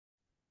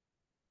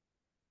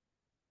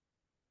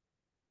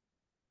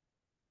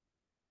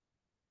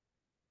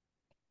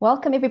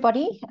Welcome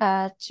everybody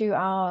to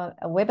our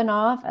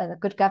webinar, the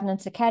Good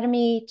Governance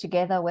Academy,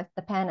 together with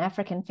the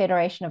Pan-African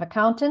Federation of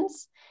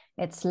Accountants.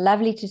 It's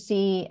lovely to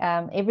see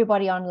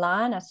everybody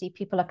online. I see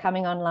people are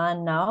coming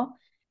online now.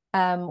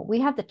 We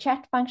have the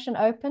chat function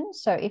open,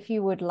 so if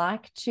you would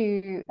like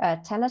to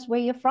tell us where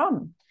you're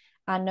from.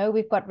 I know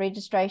we've got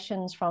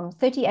registrations from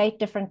 38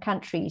 different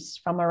countries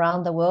from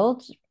around the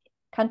world,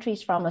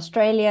 countries from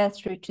Australia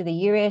through to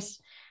the US,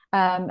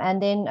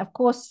 and then of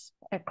course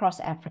across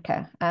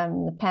Africa.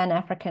 The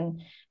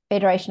Pan-African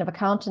Federation of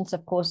Accountants,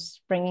 of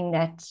course, bringing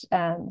that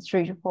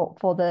through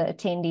for the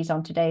attendees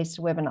on today's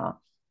webinar.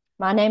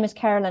 My name is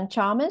Carolyn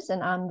Chalmers,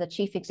 and I'm the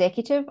Chief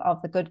Executive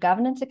of the Good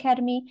Governance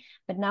Academy.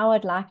 But now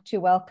I'd like to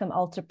welcome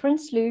Alta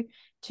Prinsloo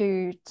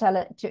to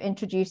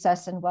introduce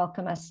us and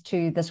welcome us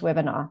to this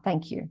webinar.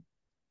 Thank you.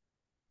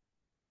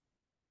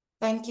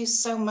 Thank you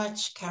so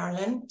much,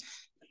 Carolyn.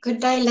 Good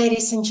day,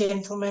 ladies and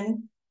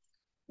gentlemen.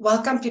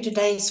 Welcome to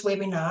today's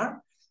webinar,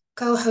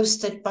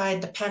 co-hosted by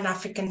the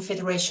Pan-African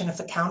Federation of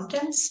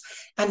Accountants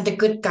and the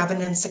Good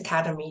Governance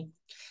Academy,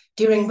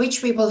 during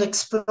which we will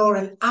explore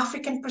an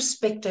African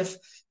perspective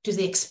to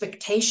the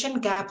expectation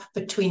gap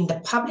between the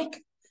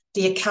public,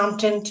 the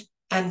accountant,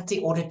 and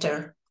the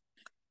auditor.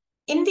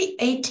 In the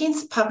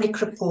 18th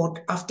public report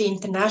of the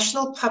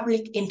International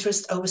Public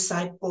Interest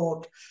Oversight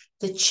Board,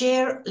 the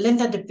chair,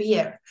 Linda de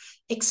Beer,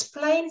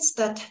 explains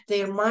that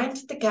their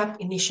Mind the Gap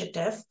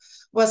initiative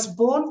was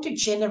born to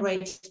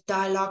generate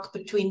dialogue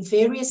between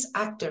various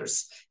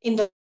actors in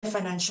the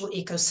financial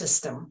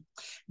ecosystem.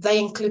 They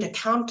include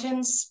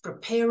accountants,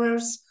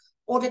 preparers,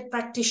 audit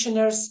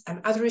practitioners, and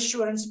other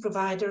assurance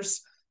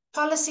providers,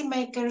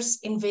 policymakers,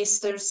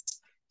 investors,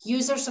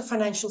 users of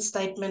financial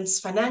statements,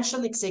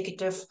 financial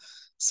executives,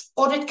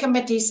 audit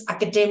committees,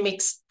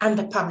 academics, and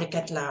the public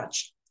at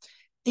large.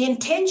 The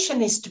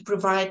intention is to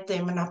provide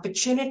them an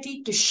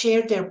opportunity to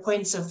share their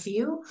points of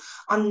view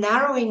on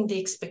narrowing the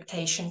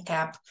expectation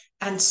gap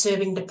and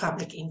serving the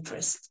public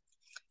interest.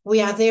 We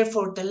are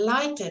therefore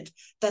delighted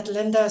that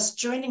Linda is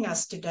joining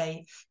us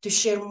today to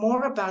share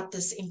more about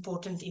this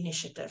important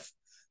initiative.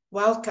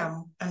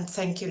 Welcome and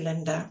thank you,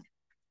 Linda.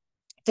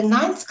 The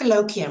 9th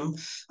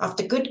Colloquium of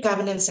the Good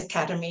Governance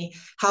Academy,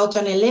 held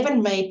on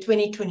 11 May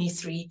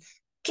 2023,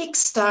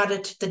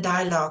 kick-started the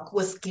dialogue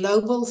with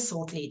global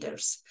thought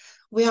leaders.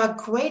 We are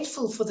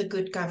grateful for the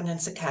Good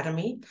Governance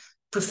Academy,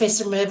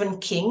 Professor Mervyn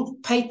King,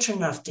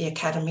 patron of the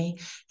Academy,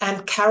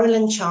 and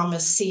Carolyn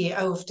Chalmers,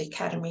 CEO of the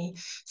Academy,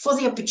 for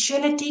the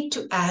opportunity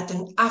to add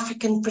an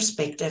African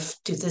perspective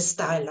to this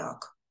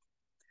dialogue.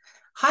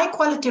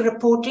 High-quality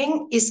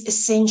reporting is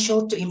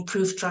essential to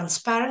improve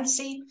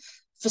transparency,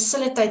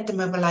 facilitate the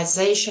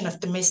mobilization of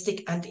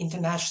domestic and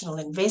international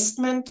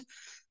investment,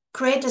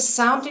 create a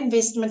sound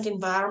investment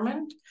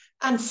environment,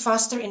 and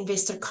foster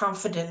investor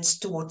confidence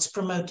towards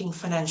promoting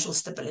financial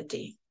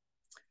stability.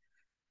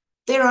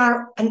 There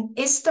are an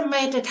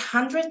estimated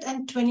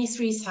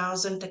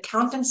 123,000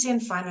 accountancy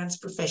and finance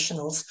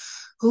professionals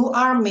who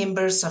are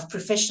members of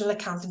professional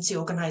accountancy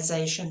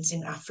organizations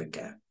in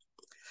Africa.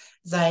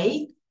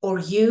 They, or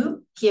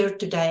you here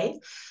today,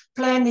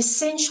 play an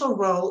essential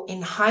role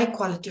in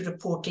high-quality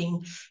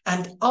reporting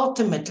and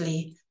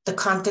ultimately the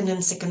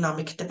continent's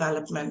economic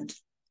development.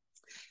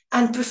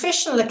 And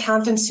professional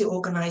accountancy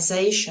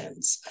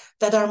organizations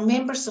that are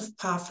members of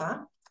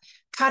PAFA,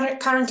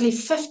 currently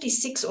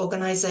 56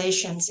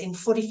 organizations in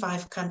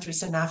 45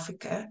 countries in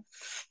Africa,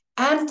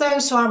 and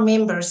those who are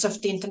members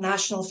of the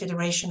International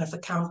Federation of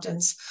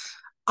Accountants,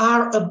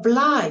 are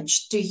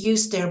obliged to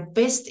use their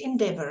best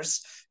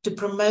endeavors to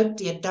promote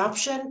the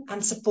adoption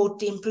and support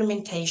the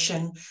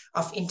implementation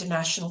of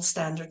international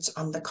standards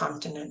on the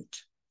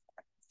continent.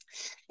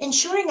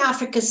 Ensuring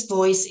Africa's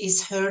voice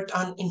is heard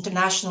on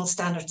international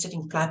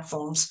standard-setting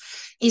platforms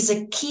is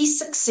a key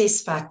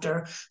success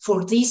factor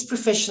for these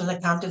professional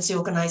accountancy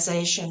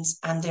organizations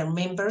and their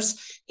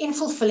members in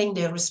fulfilling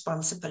their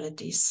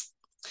responsibilities.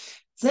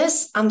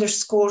 This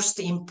underscores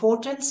the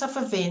importance of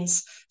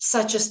events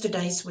such as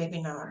today's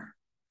webinar.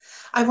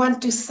 I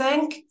want to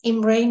thank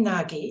Imre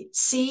Nagy,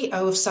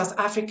 CEO of South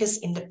Africa's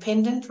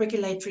Independent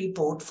Regulatory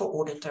Board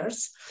for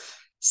Auditors,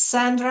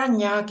 Sandra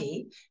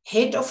Nyagi,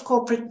 Head of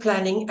Corporate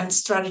Planning and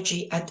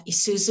Strategy at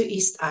Isuzu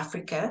East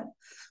Africa,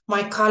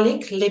 my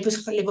colleague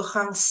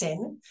Lebogang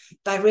Sen,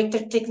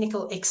 Director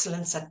Technical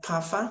Excellence at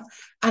PAFA,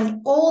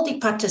 and all the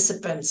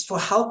participants for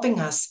helping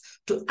us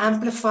to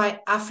amplify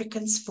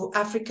Africa's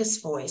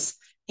voice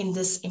in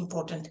this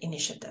important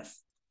initiative.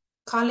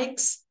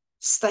 Colleagues,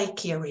 stay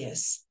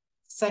curious.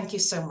 Thank you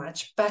so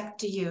much. Back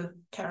to you,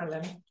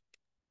 Carolyn.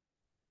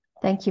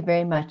 Thank you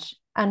very much.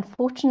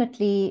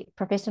 Unfortunately,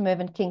 Professor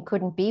Mervyn King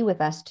couldn't be with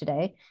us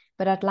today,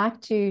 but I'd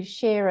like to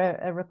share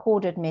a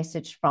recorded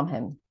message from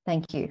him.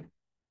 Thank you.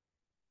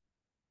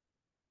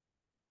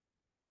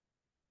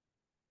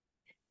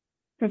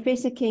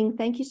 Professor King,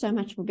 thank you so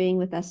much for being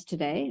with us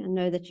today. I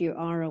know that you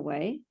are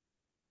away.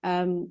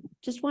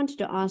 Just wanted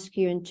to ask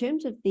you, in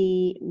terms of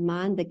the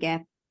Mind the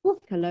Gap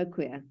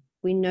colloquium,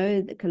 we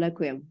know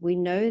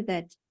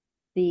that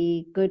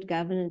the Good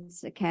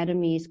Governance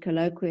Academy's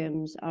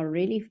colloquiums are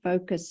really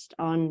focused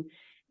on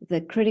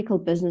the critical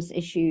business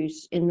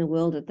issues in the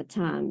world at the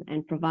time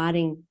and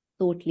providing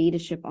thought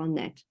leadership on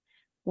that.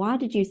 Why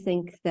did you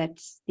think that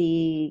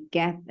the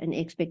gap in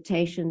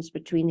expectations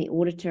between the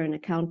auditor and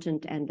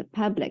accountant and the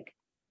public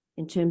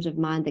in terms of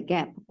mind the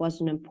gap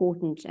was an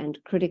important and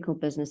critical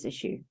business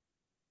issue?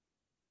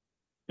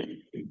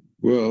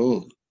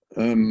 Well,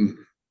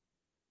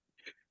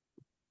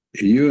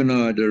 you and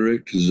I are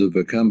directors of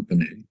a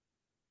company,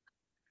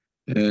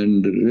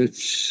 and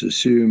let's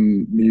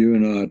assume you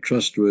and I are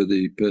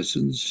trustworthy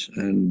persons,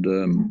 and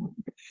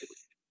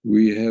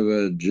we have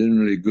a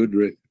generally good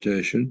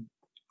reputation,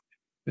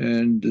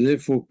 and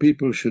therefore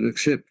people should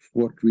accept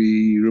what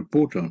we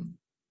report on.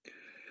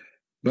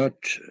 But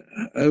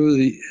over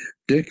the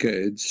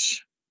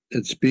decades,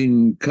 it's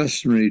been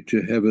customary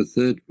to have a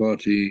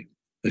third-party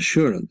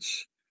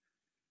assurance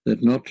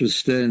that,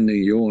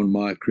 notwithstanding your and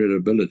my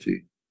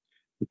credibility,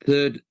 the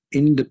third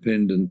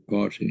independent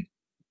party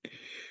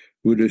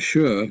would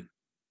assure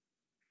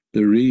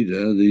the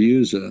reader, the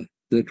user,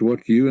 that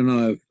what you and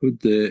I have put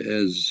there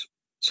as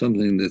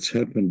something that's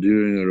happened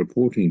during a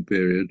reporting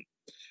period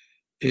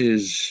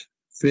is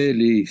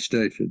fairly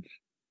stated.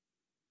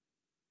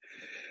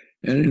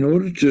 And in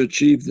order to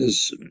achieve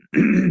this,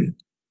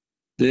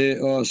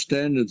 there are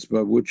standards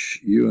by which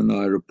you and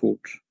I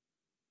report.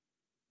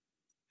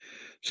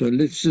 So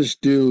let's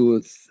just deal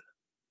with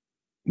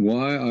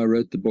why I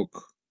wrote the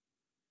book,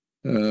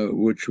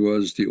 which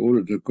was The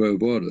Auditor Quo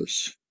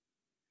Vadis.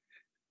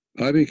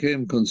 I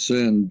became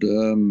concerned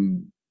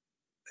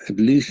at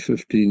least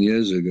 15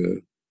 years ago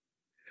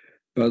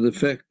by the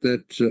fact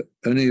that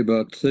only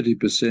about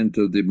 30%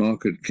 of the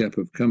market cap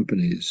of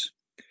companies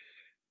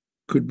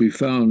could be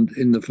found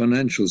in the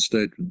financial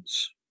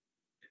statements,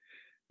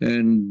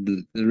 and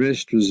the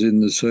rest was in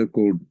the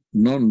so-called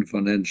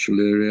non-financial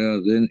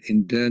area, then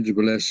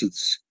intangible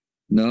assets,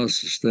 now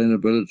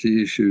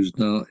sustainability issues,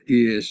 now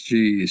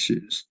ESG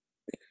issues.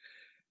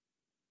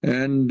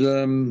 And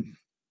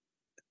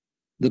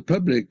the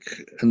public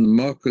and the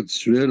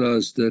markets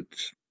realized that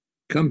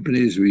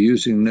companies were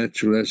using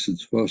natural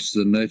assets faster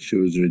than nature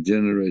was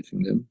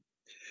regenerating them,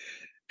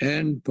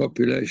 and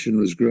population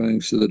was growing,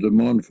 so the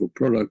demand for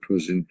product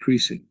was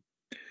increasing.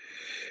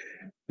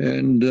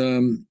 And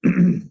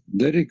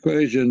that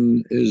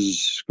equation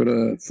is got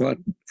a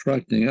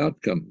frightening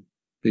outcome,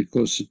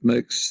 because it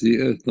makes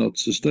the earth not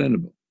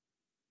sustainable.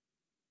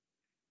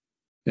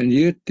 And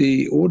yet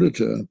the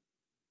auditor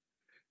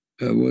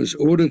was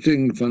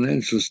auditing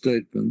financial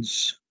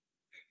statements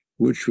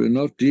which were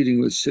not dealing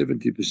with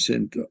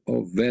 70%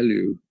 of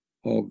value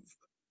of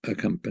a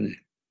company.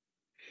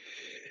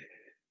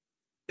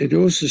 It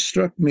also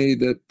struck me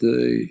that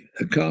the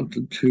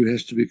accountant, who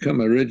has to become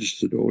a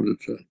registered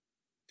auditor,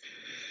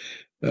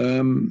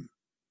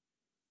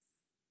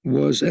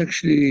 was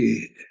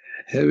actually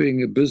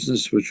having a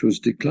business which was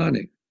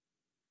declining,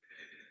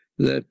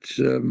 that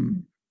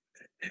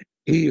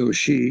he or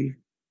she,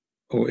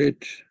 or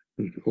it,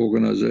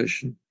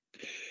 organization,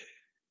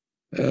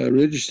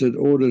 registered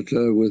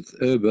auditor with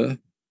IRBA,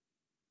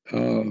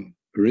 our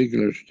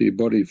regulatory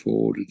body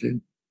for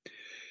auditing,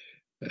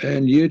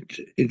 and yet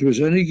it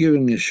was only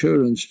giving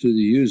assurance to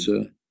the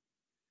user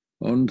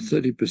on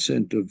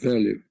 30% of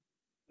value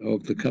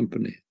of the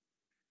company,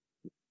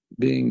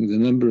 being the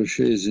number of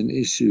shares in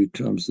issue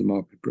times the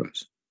market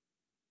price.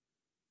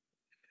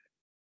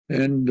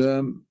 And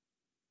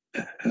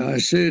I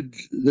said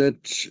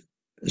that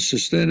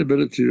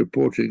sustainability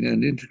reporting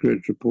and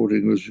integrated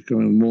reporting was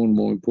becoming more and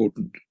more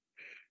important.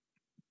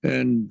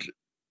 And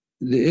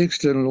the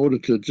external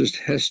auditor just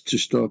has to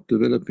start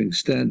developing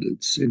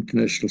standards,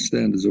 international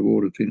standards of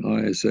auditing,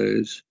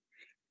 ISAs,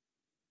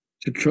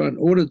 to try and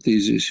audit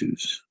these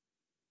issues.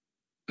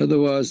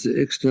 Otherwise, the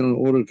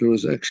external auditor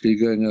was actually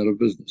going out of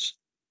business.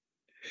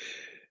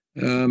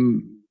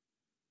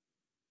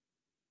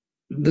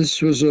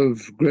 This was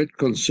of great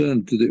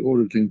concern to the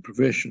auditing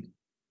profession.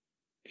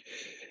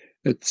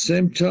 At the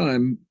same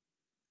time,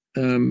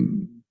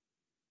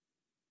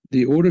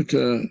 the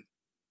auditor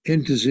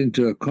enters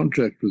into a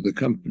contract with the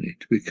company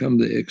to become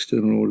the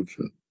external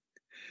auditor.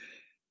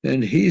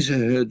 And his or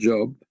her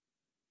job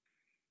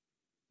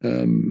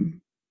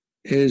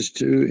is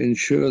to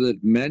ensure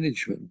that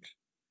management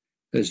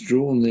has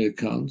drawn the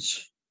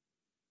accounts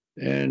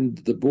and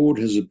the board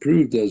has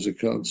approved those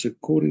accounts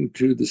according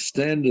to the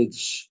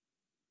standards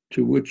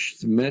to which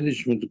the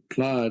management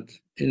applied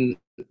in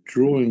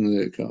drawing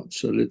the accounts.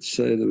 So let's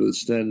say there were the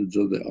standards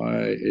of the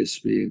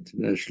IASB,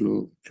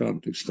 International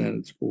Accounting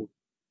Standards Board,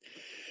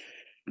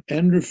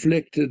 and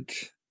reflected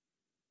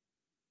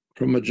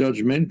from a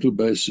judgmental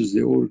basis.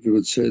 The auditor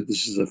would say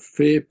this is a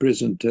fair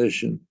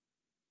presentation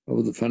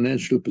of the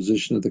financial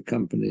position of the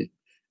company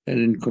and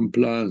in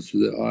compliance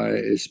with the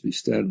IASB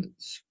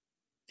standards.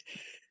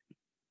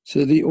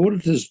 So the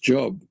auditor's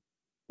job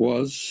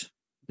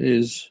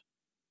is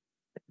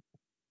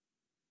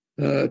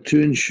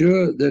to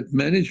ensure that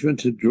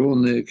management had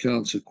drawn their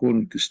accounts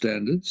according to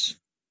standards,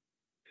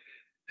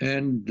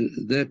 and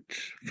that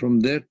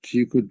from that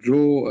you could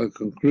draw a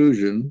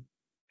conclusion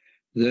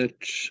that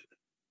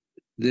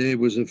there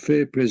was a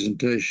fair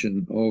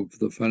presentation of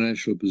the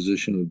financial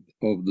position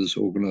of this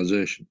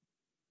organization.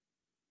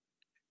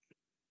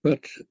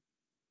 But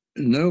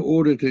no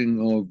auditing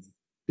of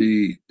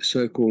the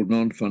so-called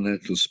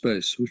non-financial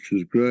space, which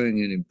was growing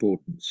in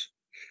importance.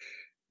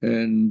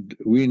 And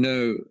we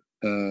know,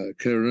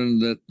 Karen,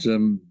 that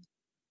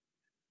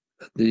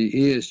the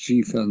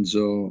ESG funds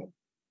are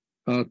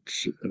out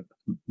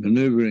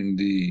maneuvering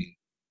the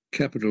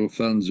capital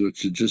funds,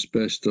 which are just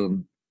based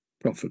on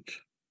profit.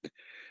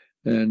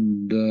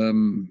 And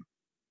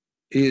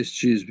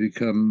ESG has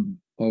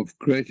become of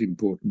great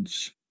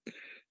importance,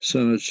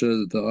 so much so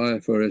that the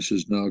IFRS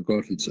has now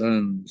got its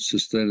own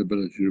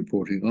sustainability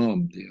reporting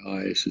arm, the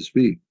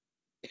ISSB.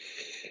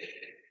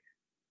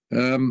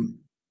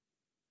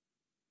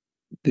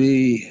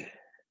 The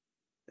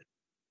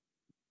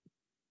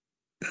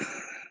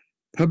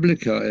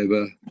public,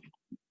 however,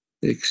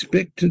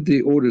 expected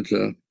the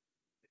auditor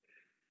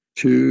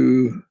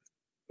to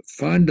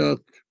find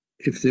out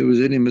if there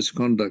was any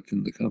misconduct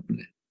in the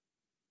company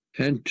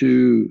and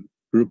to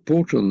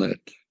report on that.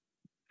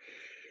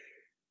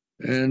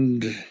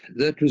 And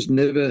that was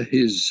never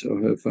his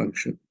or her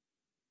function.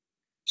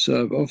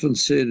 So I've often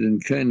said in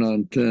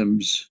canine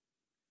terms,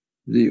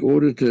 the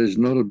auditor is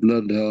not a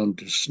bloodhound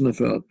to sniff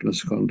out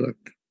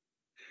misconduct.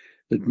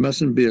 It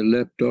mustn't be a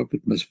lapdog.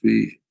 It must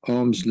be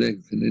arm's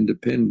length and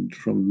independent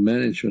from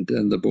management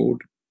and the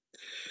board.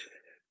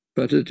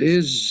 But it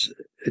is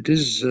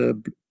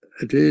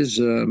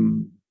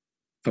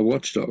a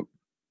watchdog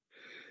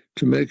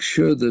to make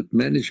sure that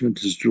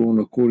management is drawn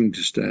according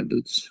to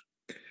standards,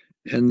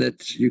 and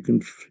that you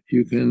can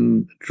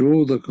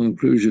draw the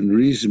conclusion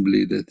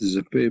reasonably that there's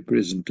a fair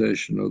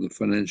presentation of the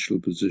financial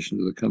position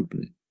of the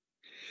company.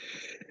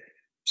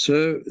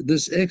 So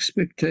this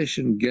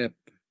expectation gap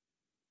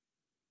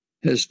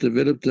has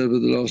developed over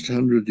the last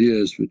 100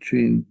 years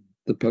between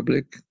the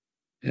public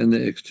and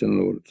the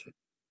external auditor.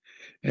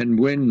 And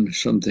when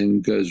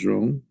something goes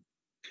wrong,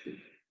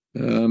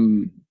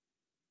 particularly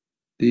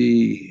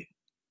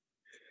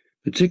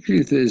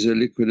if there's a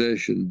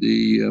liquidation,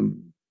 the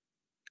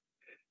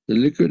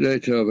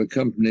liquidator of a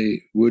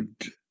company would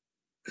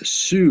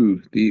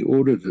sue the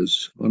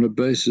auditors on a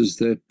basis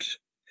that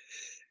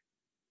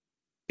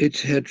it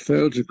had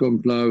failed to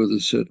comply with a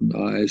certain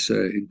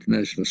ISA,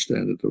 International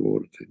Standard of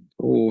Auditing,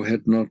 or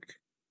had not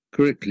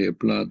correctly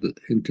applied the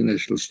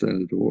International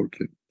Standard of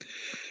Auditing.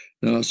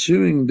 Now,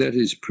 assuming that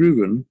is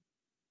proven,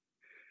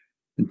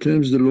 in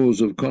terms of the laws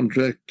of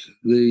contract,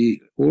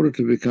 the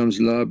auditor becomes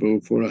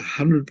liable for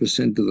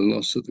 100% of the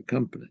loss of the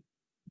company.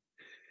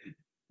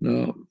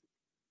 Now,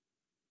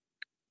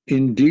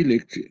 in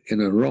delict, in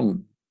a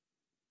wrong,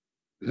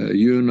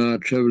 you and I are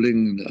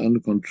traveling in an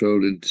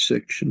uncontrolled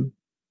intersection.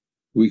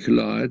 We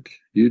collide.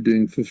 You're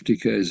doing 50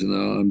 k's an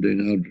hour. I'm doing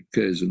 100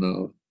 k's an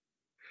hour.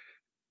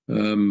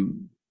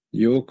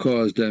 Your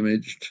car is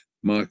damaged.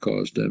 My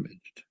car is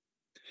damaged.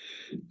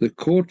 The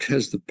court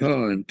has the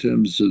power, in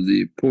terms of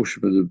the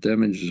Apportionment of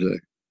Damages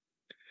Act,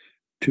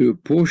 to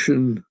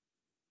apportion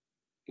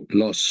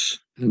loss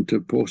and to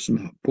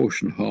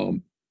apportion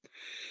harm.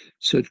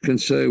 So it can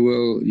say,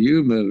 well,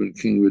 you, Mervyn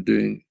King, were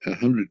doing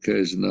 100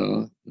 k's an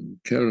hour, and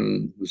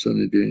Carolyn was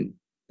only doing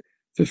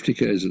 50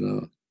 k's an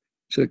hour.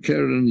 So,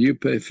 Carolyn, you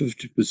pay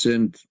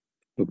 50%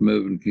 of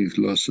Mervyn King's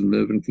loss, and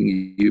Mervyn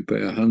King, you pay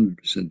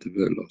 100% of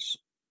her loss.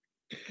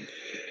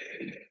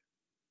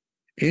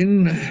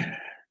 In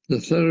the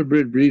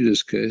thoroughbred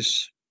breeders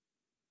case,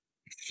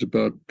 which was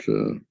about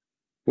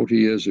 40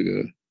 years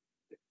ago,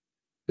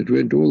 it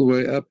went all the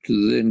way up to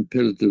the then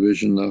Appellate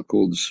Division, now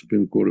called the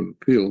Supreme Court of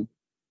Appeal.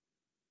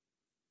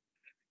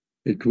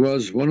 It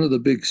was one of the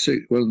big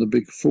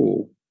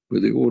four were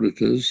the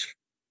auditors,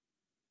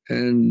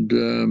 and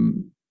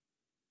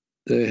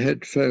they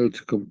had failed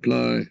to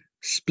comply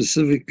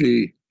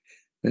specifically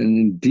and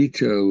in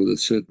detail with a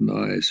certain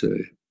ISA.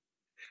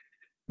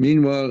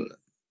 Meanwhile,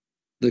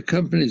 the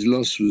company's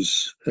loss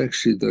was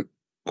actually the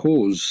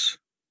cause,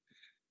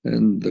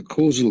 and the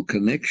causal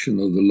connection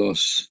of the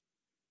loss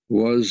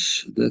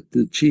was that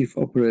the chief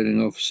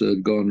operating officer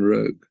had gone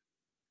rogue,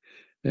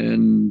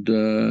 and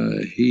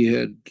he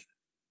had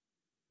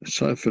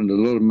siphoned a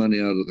lot of money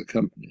out of the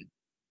company.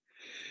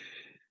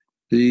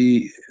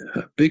 The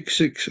Big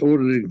Six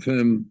auditing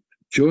firm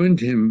joined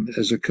him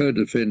as a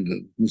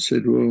co-defendant and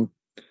said, well,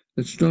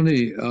 it's not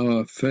only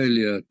our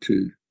failure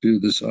to do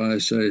this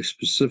ISA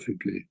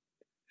specifically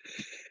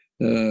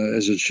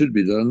as it should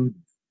be done,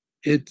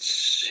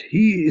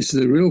 he is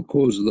the real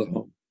cause of the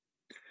harm,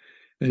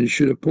 and he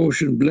should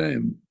apportion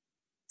blame,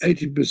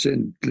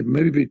 80%,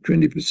 maybe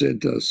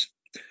 20% us.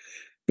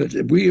 But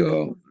we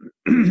are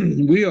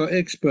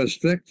ex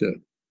post facto.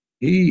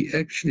 He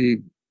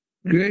actually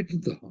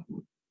created the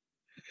harm.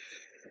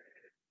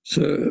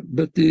 So,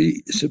 but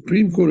the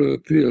Supreme Court of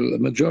Appeal, a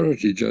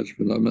majority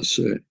judgment, I must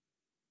say,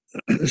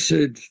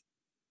 said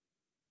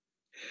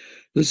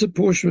this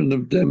apportionment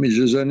of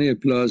damages only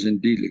applies in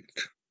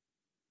delict,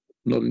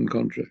 not in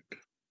contract.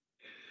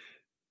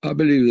 I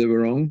believe they were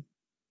wrong.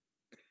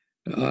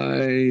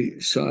 I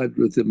side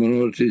with the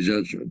minority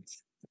judgment.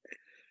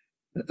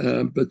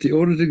 But the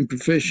auditing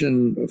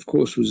profession, of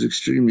course, was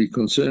extremely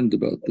concerned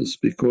about this,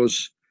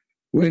 because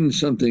when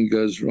something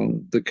goes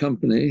wrong, the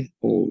company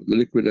or the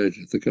liquidator,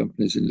 if the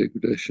company's in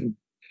liquidation,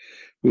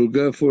 will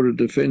go for a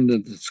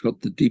defendant that's got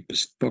the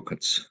deepest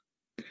pockets.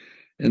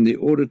 And the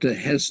auditor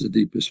has the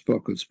deepest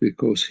pockets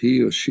because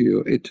he or she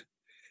or it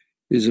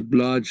is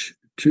obliged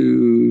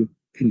to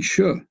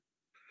ensure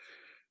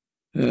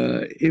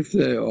if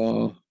they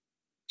are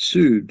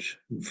sued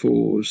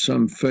for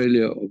some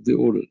failure of the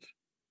audit.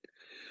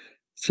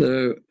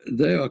 So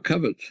they are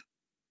covered.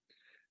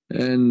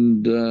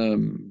 And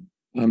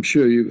I'm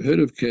sure you've heard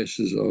of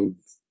cases of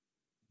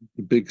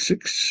the big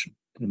six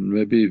and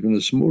maybe even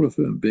a smaller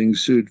firm being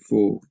sued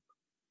for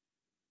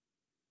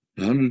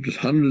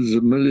hundreds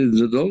of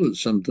millions of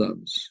dollars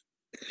sometimes.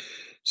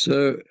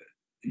 So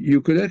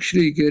you could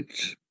actually get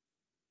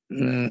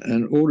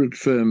an audit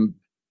firm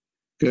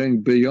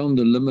going beyond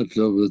the limit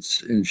of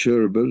its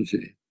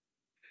insurability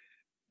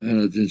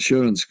and its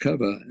insurance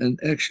cover and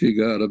actually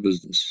go out of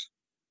business.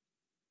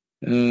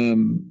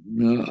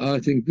 Now, I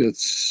think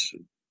that's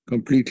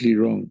completely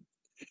wrong.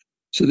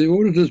 So the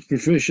Auditors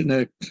Profession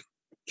Act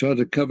tried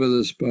to cover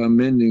this by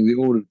amending the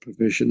Audit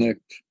Profession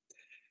Act,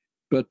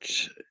 but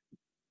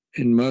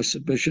in my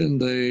submission,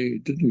 they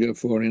didn't go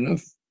far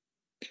enough.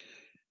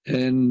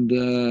 And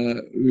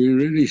we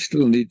really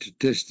still need to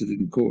test it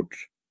in court.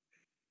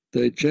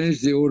 They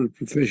changed the Audit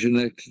Profession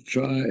Act to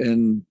try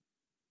and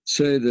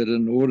say that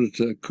an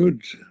auditor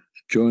could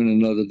join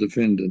another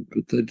defendant,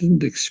 but they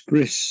didn't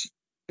express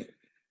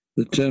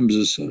the terms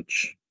as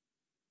such.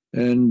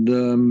 And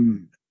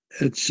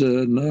it's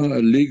now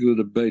a legal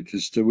debate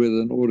as to whether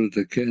an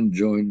auditor can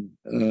join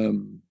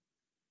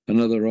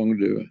another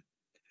wrongdoer.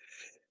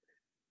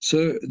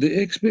 So the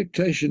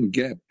expectation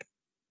gap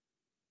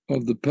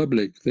of the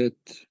public that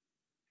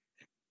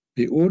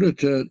the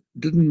auditor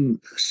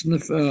didn't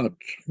sniff out,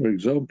 for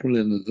example,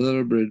 in the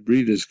thoroughbred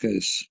breeders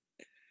case,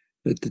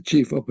 that the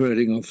chief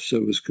operating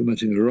officer was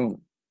committing a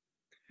wrong.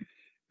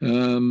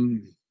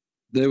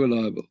 They were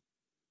liable,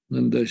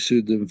 and they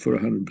sued them for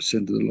 100%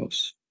 of the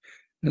loss.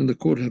 And the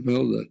court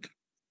upheld that.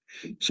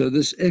 So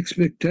this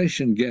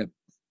expectation gap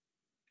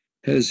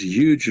has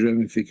huge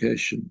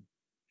ramification.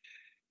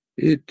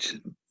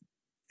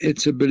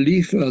 It's a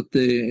belief out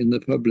there in the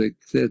public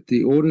that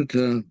the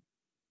auditor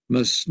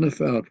must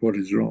sniff out what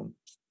is wrong.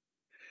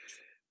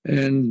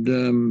 And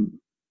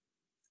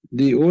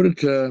the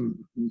auditor,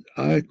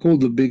 I call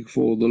the big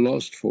four the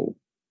lost four,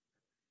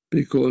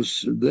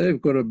 because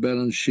they've got a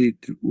balance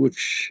sheet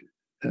which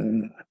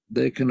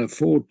they can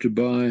afford to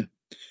buy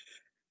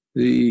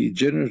the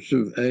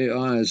generative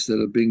AIs that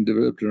are being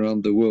developed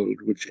around the world,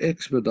 which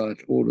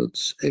expedite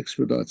audits,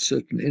 expedite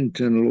certain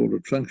internal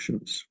audit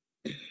functions.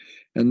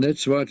 And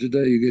that's why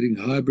today you're getting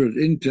hybrid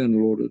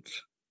internal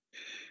audits,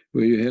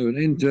 where you have an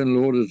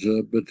internal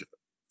auditor but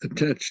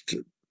attached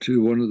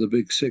to one of the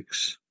big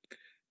six,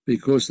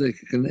 because they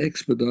can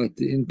expedite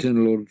the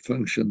internal audit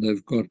function.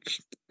 They've got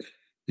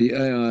the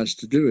AIs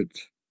to do it.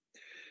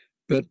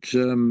 But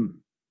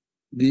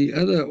the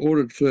other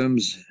audit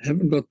firms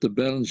haven't got the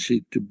balance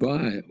sheet to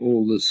buy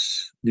all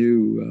this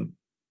new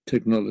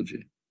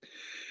technology.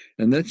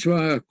 And that's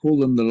why I call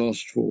them the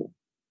lost four.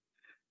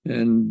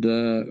 And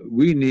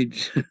we need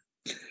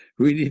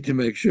to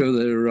make sure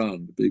they're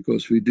around,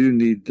 because we do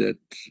need that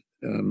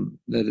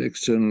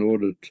external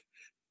audit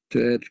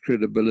to add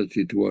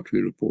credibility to what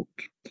we report.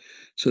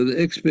 So the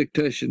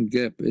expectation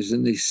gap is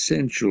an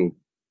essential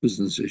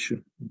business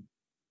issue.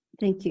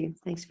 Thank you.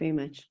 Thanks very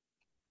much.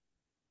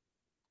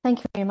 Thank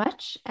you very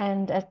much.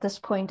 And at this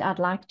point, I'd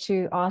like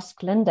to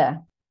ask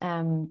Linda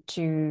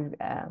to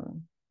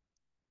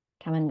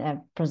come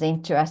and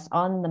present to us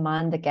on the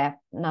Mind the Gap.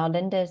 Now,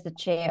 Linda is the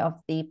chair of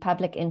the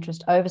Public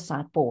Interest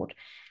Oversight Board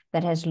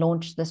that has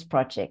launched this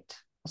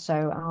project. So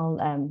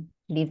I'll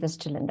leave this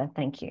to Linda.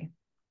 Thank you.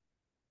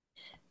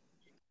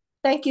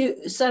 Thank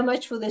you so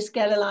much for this,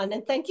 Caroline.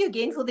 And thank you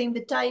again for the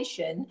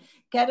invitation.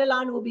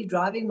 Caroline will be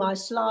driving my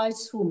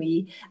slides for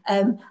me.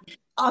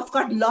 I've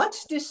got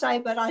lots to say,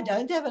 but I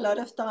don't have a lot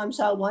of time.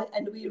 So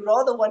we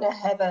rather want to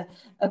have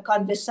a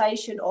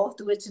conversation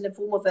afterwards in the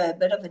form of a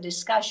bit of a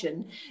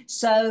discussion.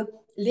 So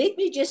let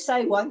me just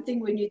say one thing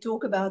when you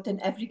talk about an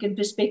African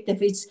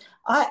perspective.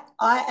 I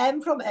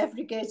am from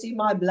Africa, it's in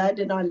my blood,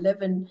 and I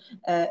live in,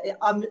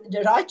 I'm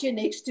right here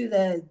next to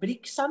the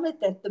BRIC Summit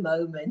at the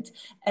moment.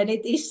 And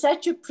it is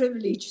such a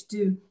privilege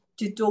to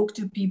talk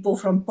to people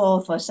from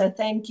PAFA. So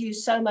thank you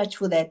so much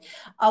for that.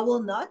 I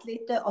will not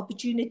let the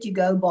opportunity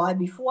go by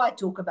before I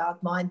talk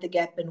about Mind the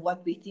Gap and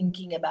what we're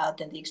thinking about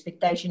and the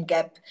expectation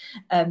gap,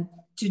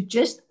 to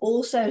just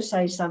also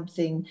say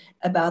something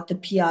about the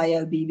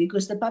PIOB,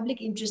 because the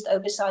Public Interest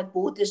Oversight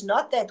Board is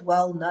not that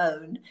well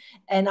known.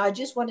 And I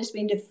just want to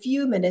spend a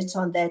few minutes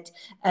on that.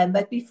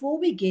 But before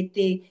we get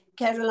there,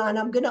 Caroline,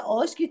 I'm going to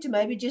ask you to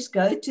maybe just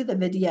go to the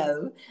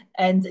video,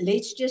 and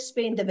let's just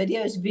spend, the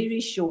video is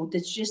very short.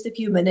 It's just a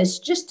few minutes,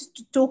 just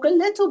to talk a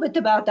little bit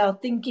about our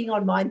thinking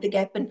on Mind the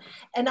Gap.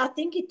 And I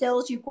think it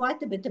tells you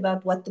quite a bit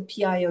about what the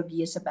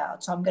PIOB is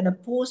about. So I'm going to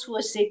pause for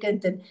a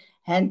second and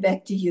hand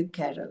back to you,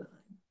 Caroline.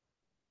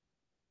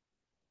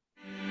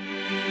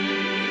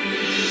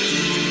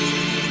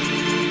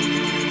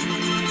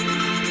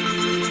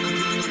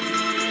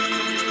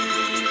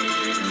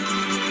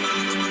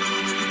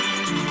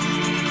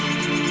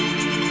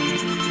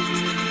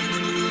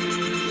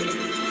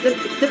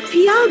 The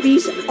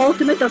PIOB's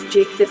ultimate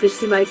objective is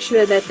to make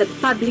sure that the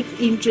public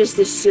interest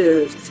is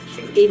served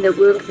in the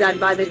work done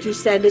by the two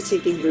standard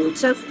setting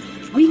boards. So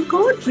we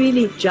can't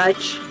really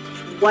judge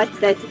what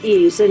that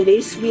is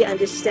unless we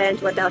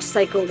understand what our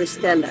stakeholders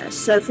tell us.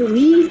 So for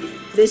me,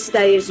 this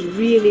day is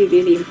really,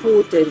 really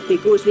important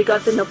because we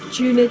got an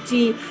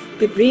opportunity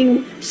to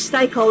bring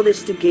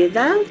stakeholders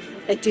together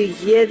and to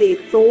hear their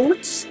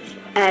thoughts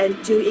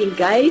and to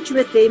engage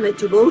with them and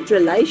to build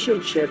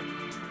relationship.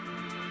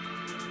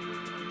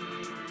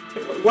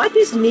 What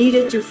is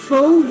needed to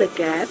fill the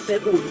gap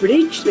or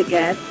bridge the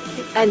gap,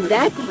 and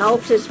that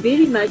helps us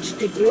very much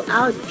to do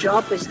our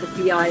job as the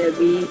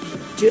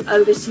PIOB to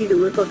oversee the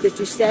work of the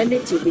two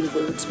standard setting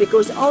boards,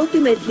 because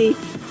ultimately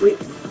we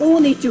all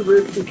need to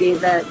work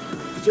together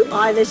to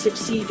either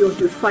succeed or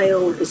to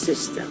fail the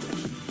system.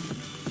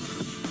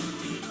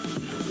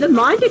 The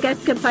Mind the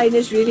Gap campaign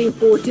is really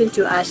important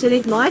to us, and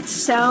it might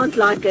sound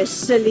like a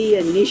silly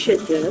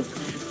initiative,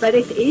 but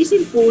it is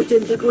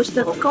important because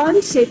the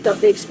concept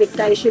of the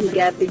expectation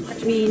gap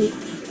between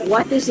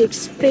what is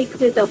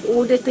expected of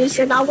auditors,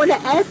 and I want to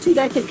add to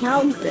that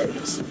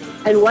accountants,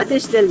 and what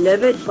is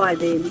delivered by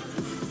them,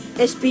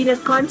 has been a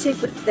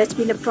concept that's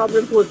been a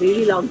problem for a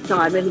very long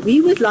time. And we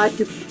would like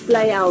to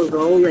play our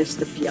role as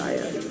the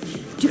PIO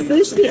to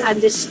firstly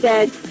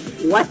understand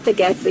what the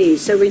gap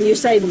is. So when you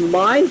say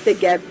mind the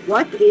gap,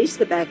 what is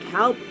the gap?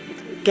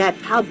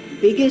 How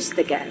big is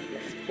the gap?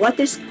 What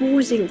is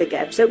causing the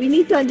gap? So we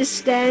need to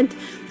understand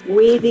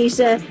where there's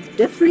a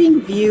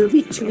differing view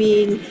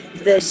between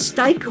the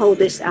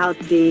stakeholders out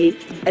there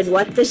and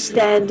what the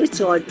standards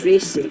are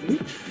addressing.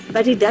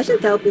 But it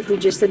doesn't help if we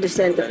just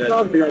understand the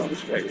problem.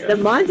 The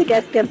Mind the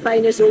Gap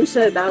campaign is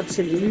also about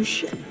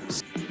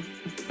solutions.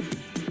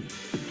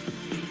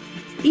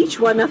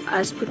 Each one of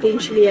us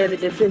potentially have a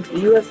different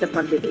view of the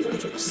public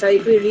interest. So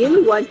if we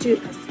really want to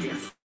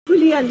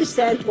fully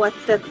understand what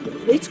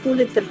let's call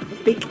it the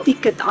big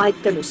ticket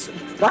items,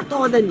 what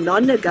are the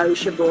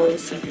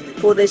non-negotiables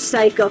for the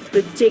sake of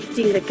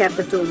protecting the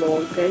capital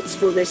markets,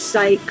 for the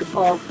sake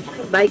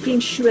of making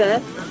sure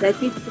that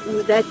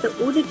the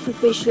audit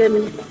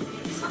profession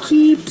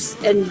keeps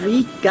and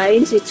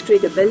regains its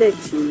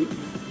credibility,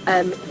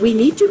 we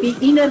need to be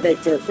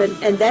innovative,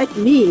 and that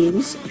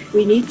means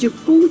we need to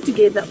pull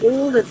together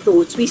all the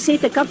thoughts. We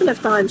said a couple of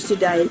times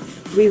today,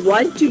 we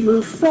want to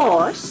move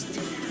fast,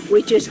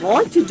 which is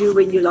hard to do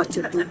when you're lots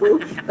of people,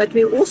 but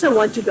we also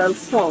want to go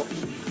far.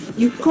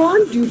 You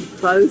can't do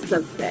both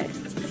of that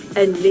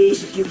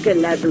unless you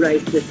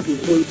collaborate with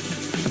people.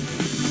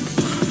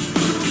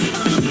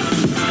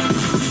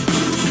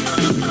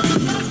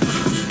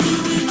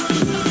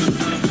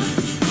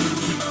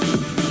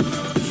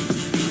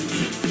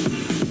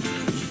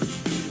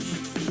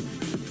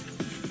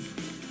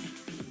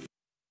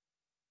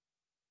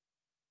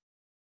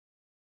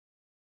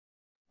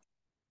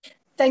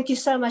 Thank you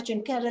so much.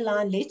 And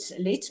Caroline,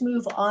 let's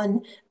move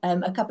on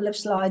a couple of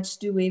slides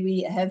to where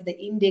we have the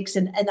index.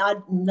 And I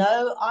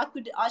know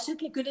I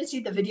certainly couldn't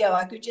see the video.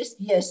 I could just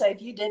hear. So if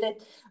you did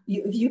it,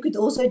 if you could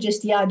also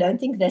just hear, I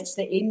don't think that's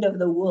the end of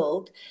the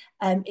world.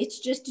 It's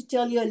just to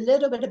tell you a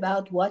little bit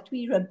about what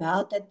we're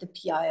about at the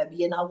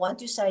PIOB. And I want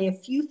to say a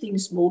few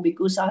things more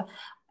because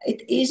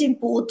it is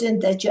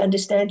important that you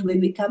understand where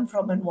we come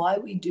from and why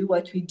we do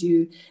what we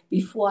do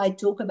before I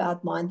talk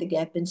about Mind the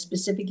Gap and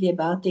specifically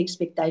about the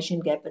expectation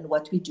gap and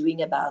what we're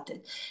doing about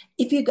it.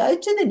 If you go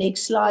to the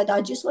next slide,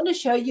 I just want to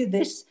show you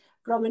this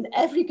from an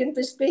African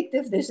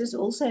perspective. This is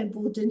also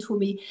important for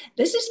me.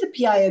 This is the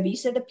PIOB.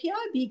 So the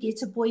PIOB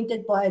gets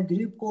appointed by a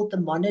group called the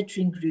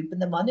Monitoring Group,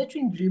 and the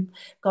Monitoring Group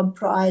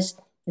comprised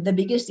the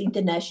biggest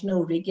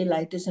international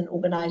regulators and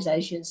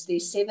organizations.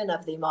 There's 7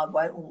 of them. I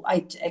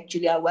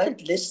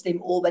won't list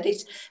them all, but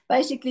it's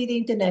basically the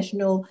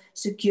international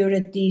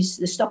securities,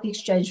 the stock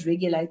exchange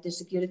regulators,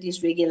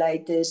 securities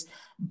regulators,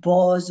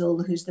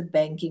 Basel, who's the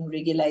banking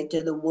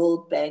regulator, the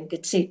World Bank,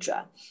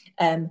 etc.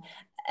 And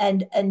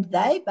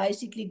they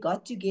basically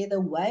got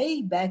together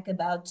way back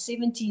about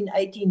 17,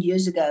 18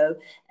 years ago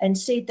and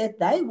said that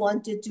they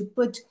wanted to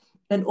put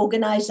an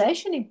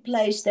organization in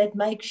place that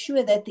makes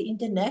sure that the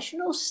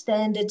international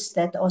standards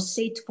that are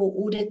set for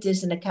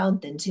auditors and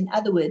accountants, in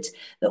other words,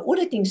 the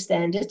auditing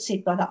standards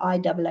set by the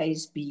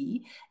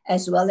IAASB,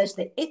 as well as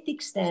the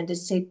ethics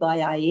standards set by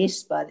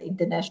IS, by the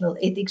International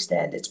Ethics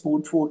Standards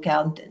Board for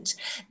Accountants,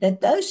 that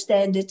those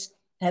standards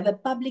have a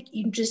public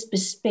interest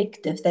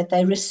perspective, that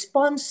they're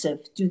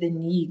responsive to the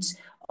needs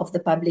of the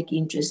public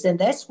interest. And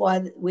that's why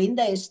when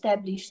they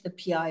established the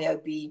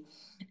PIOB,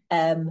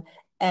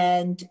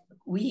 and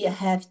we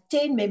have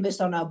 10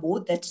 members on our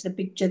board. That's the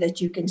picture that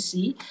you can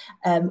see.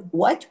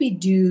 What we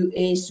do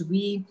is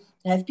we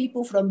have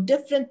people from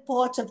different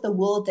parts of the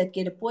world that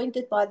get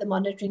appointed by the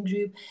monitoring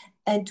group,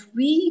 and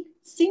we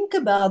think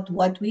about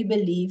what we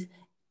believe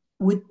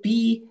would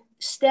be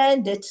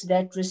standards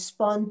that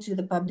respond to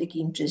the public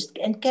interest.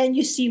 And can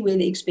you see where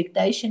the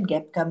expectation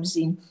gap comes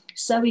in?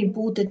 So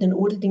important in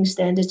auditing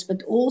standards,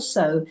 but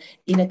also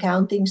in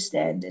accounting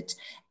standards.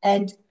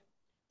 And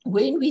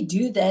when we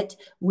do that,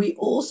 we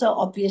also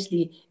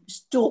obviously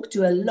talk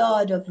to a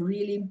lot of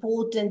really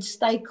important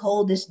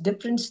stakeholders,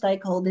 different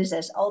stakeholders,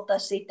 as Alta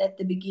said at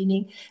the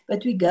beginning,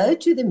 but we go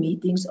to the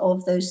meetings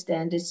of those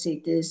standard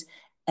setters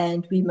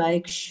and we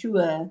make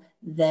sure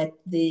that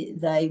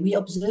we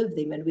observe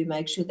them and we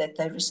make sure that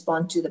they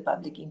respond to the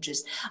public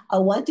interest. I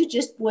want to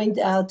just point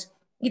out,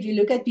 if you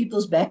look at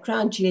people's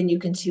background here, and you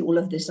can see all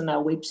of this on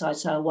our website,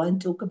 so I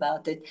won't talk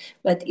about it,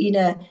 but in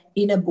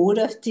a board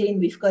of 10,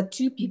 we've got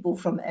 2 people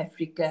from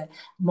Africa.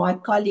 My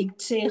colleague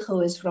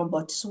Tsego is from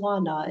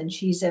Botswana, and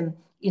she's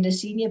in a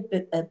senior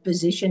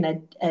position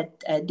at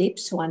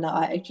Botswana.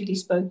 I actually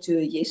spoke to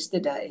her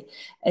yesterday.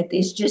 It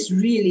is just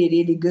really,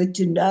 really good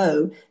to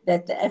know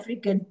that the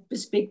African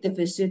perspective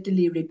is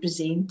certainly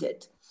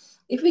represented.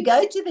 If we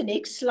go to the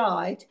next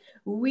slide,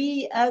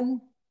 we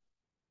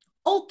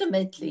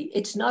ultimately,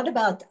 it's not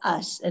about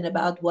us and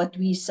about what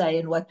we say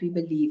and what we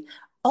believe.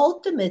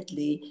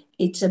 Ultimately,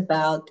 it's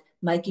about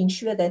making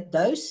sure that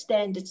those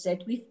standards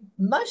that we've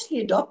mostly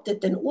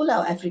adopted in all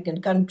our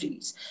African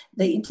countries,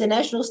 the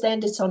international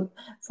standards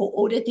for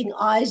auditing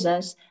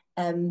ISAs,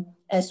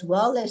 as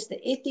well as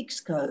the ethics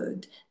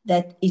code,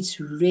 that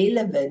it's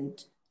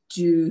relevant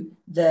to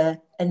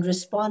and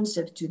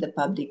responsive to the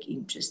public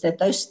interest, that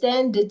those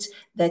standards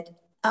that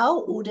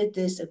our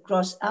auditors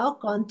across our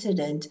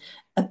continent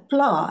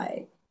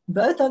apply,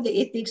 both on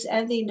the ethics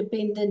and the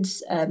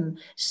independence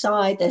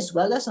side, as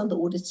well as on the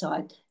audit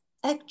side,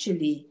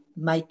 actually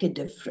make a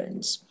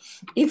difference.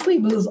 If we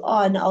move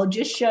on, I'll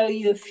just show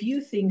you a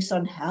few things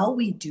on how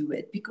we do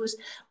it, because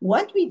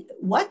what we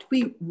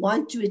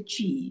want to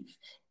achieve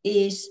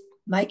is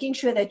making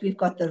sure that we've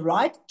got the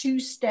right 2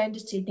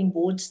 standard setting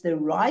boards, the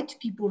right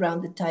people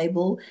around the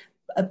table,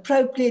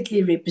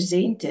 appropriately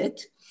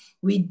represented.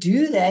 We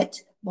do that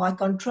by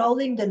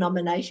controlling the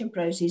nomination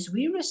process.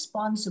 We're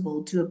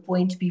responsible to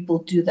appoint people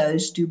to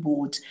those 2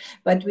 boards,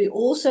 but we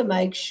also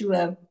make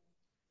sure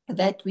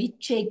that we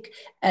check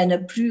and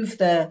approve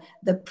the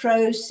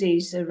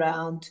process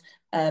around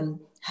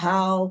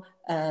how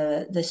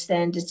the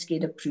standards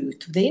get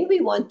approved. Then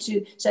we want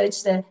to, so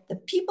it's the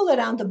people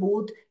around the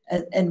board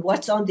and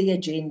what's on the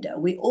agenda.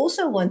 We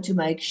also want to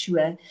make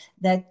sure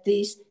that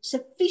there's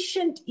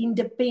sufficient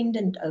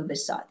independent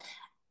oversight.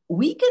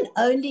 We can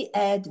only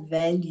add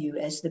value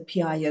as the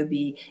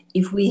PIOB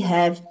if we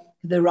have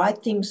the right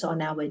things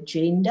on our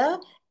agenda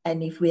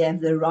and if we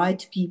have the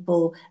right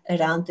people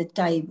around the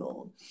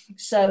table.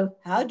 So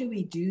how do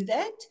we do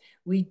that?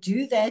 We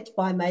do that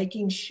by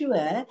making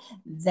sure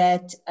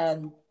that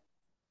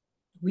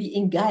we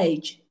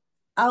engage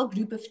our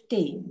group of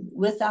 10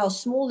 with our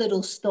small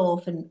little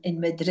staff in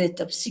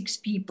Madrid of 6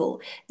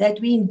 people, that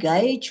we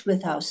engage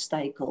with our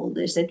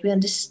stakeholders, that we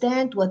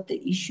understand what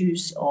the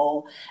issues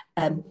are.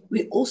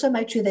 We also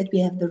make sure that we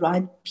have the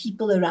right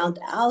people around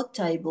our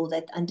table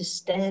that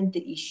understand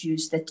the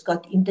issues, that's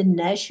got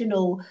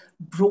international,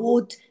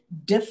 broad,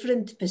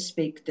 different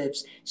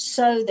perspectives,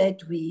 so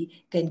that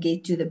we can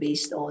get to the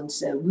best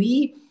answer.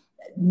 We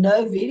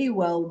know very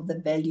well the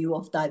value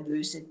of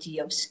diversity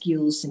of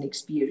skills and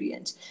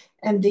experience.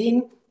 And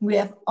then we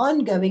have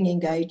ongoing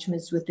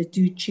engagements with the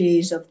 2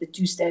 chairs of the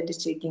 2 standard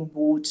setting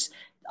boards,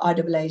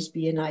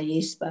 IAASB and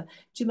IESPA,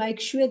 to make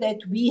sure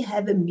that we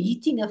have a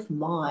meeting of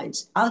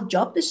minds. Our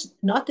job is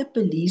not a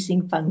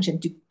policing function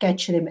to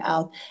catch them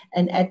out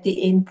and at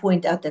the end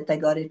point out that they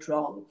got it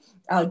wrong.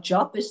 Our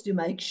job is to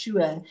make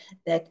sure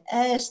that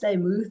as they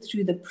move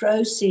through the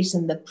process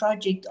and the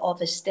project of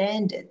a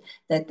standard,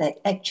 that they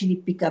actually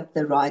pick up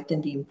the right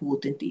and the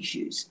important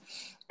issues.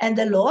 And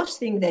the last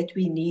thing that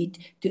we need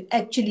to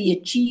actually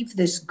achieve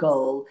this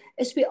goal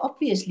is we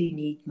obviously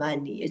need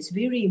money. It's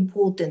very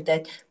important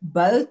that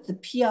both the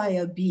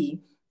PIOB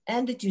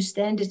and the 2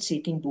 standard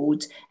setting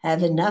boards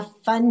have enough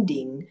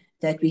funding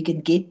that we can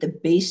get the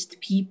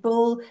best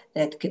people,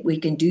 that we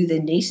can do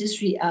the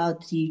necessary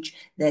outreach,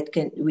 that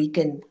we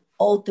can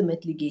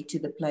ultimately get to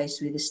the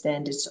place where the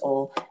standards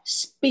are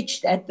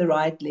pitched at the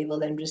right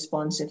level and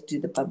responsive to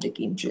the public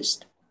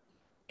interest.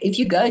 If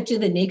you go to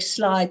the next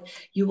slide,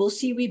 you will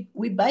see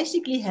we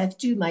basically have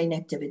 2 main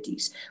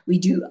activities. We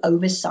do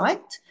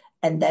oversight,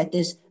 and that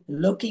is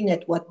looking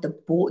at what the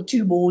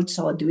 2 boards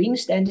are doing,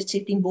 standard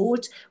setting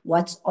boards,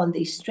 what's on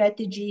their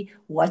strategy,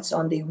 what's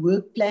on their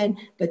work plan,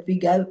 but we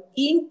go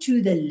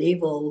into the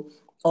level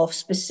of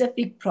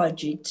specific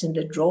projects and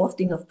the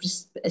drafting of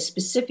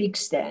specific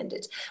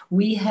standards.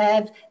 We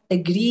have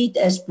agreed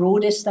as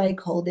broader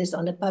stakeholders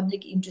on a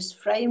public interest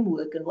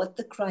framework and what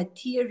the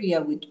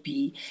criteria would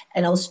be.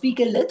 And I'll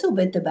speak a little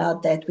bit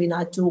about that when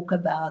I talk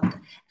about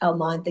our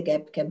Mind the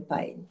Gap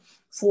campaign,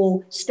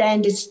 for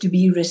standards to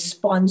be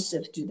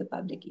responsive to the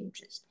public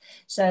interest.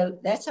 So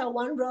that's our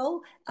one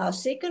role. Our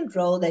second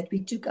role that we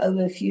took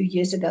over a few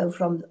years ago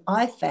from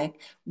IFAC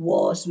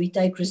was we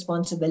take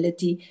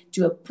responsibility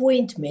to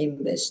appoint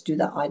members to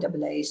the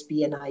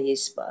IAASB and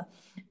IESPA.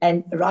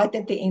 And right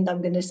at the end,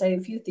 I'm going to say a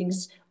few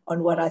things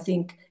on what I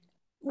think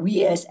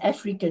we as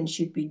Africans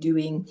should be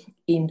doing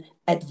in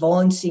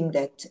advancing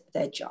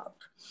that job.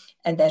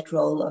 and that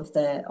role of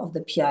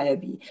the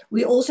PIOB.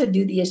 We also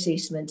do the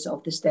assessments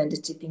of the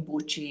standard setting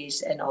board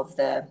chairs and of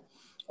the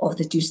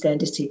two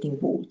standard setting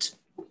boards.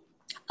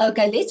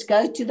 Okay, let's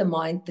go to the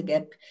Mind the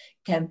Gap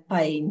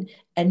campaign,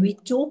 and we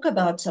talk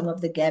about some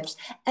of the gaps.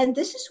 And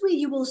this is where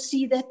you will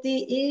see that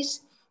there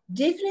is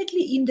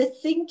definitely, in the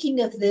thinking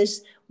of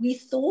this, we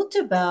thought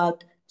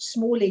about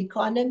small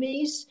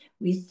economies,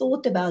 we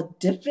thought about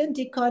different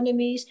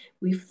economies,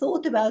 we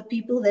thought about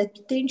people that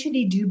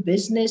potentially do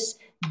business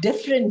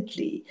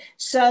differently.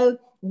 So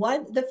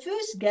the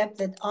first gap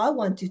that I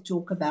want to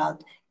talk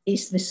about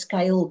is the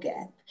scale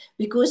gap,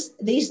 because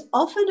there's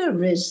often a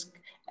risk,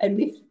 and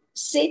we've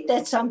said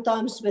that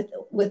sometimes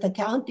with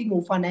accounting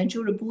or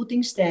financial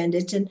reporting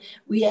standards, and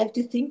we have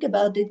to think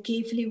about it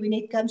carefully when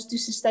it comes to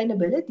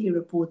sustainability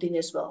reporting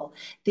as well.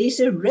 There's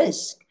a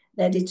risk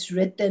that it's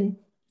written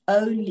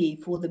only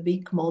for the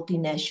big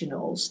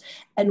multinationals.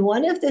 And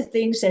one of the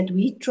things that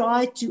we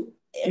try to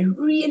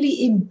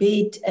really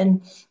embed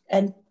and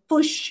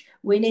push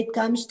when it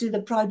comes to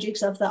the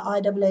projects of the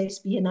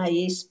IAASB and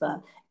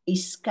IESPA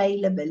is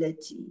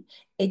scalability.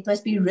 It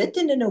must be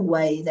written in a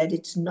way that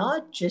it's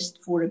not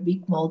just for a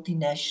big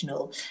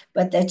multinational,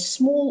 but that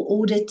small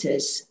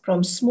auditors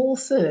from small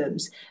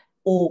firms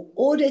or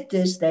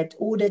auditors that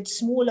audit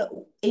smaller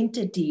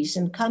entities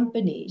and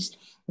companies,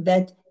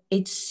 that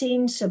it's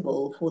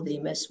sensible for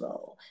them as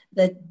well.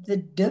 That the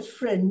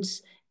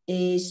difference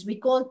is we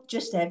can't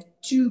just have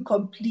two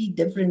complete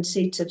different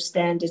sets of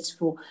standards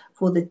for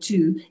the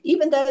two,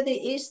 even though there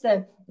is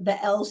the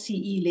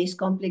LCE, less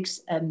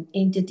complex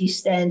entity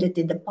standard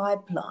in the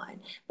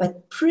pipeline.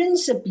 But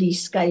principally,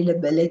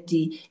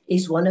 scalability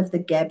is one of the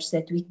gaps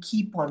that we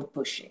keep on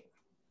pushing.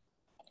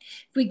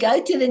 If we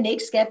go to the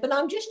next gap, and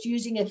I'm just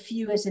using a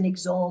few as an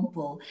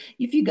example,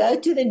 if you go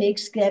to the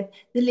next gap,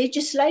 the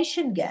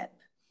legislation gap.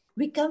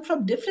 We come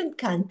from different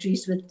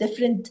countries with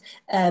different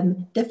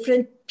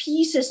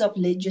pieces of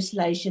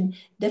legislation,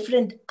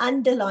 different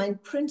underlying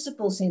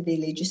principles in their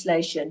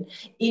legislation.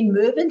 In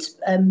Mervin's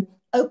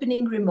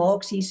opening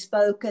remarks, he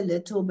spoke a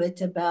little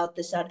bit about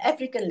the South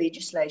African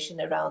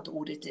legislation around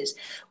auditors.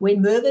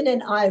 When Mervin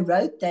and I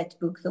wrote that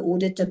book, The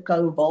Auditor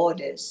Quo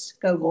Vadis,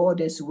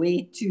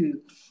 Where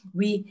To,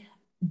 we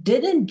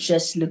didn't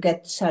just look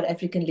at South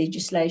African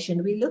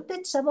legislation. We looked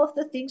at some of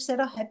the things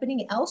that are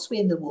happening elsewhere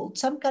in the world.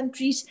 Some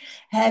countries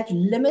have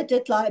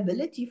limited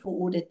liability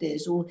for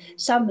auditors, or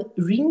some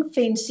ring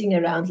fencing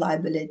around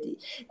liability,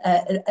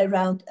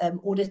 around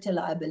auditor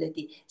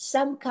liability.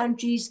 Some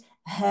countries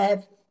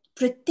have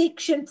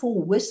protection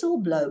for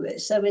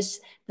whistleblowers. So it's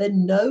the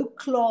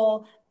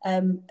no-claw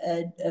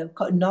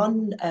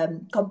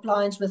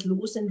non-compliance with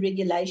laws and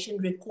regulation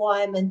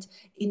requirement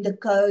in the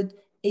code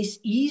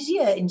is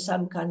easier in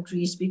some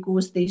countries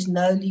because there's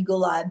no legal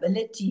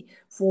liability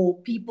for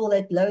people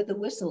that blow the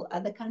whistle.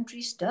 Other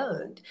countries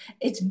don't.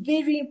 It's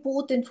very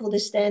important for the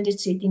standard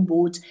setting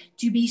boards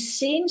to be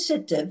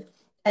sensitive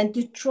and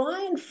to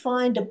try and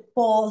find a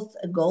path,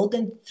 a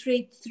golden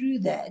thread through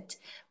that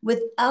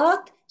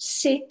without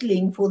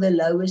settling for the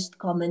lowest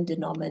common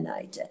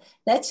denominator.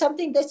 That's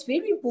something that's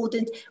very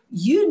important.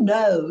 You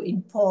know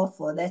in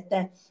PAFA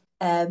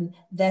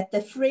that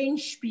the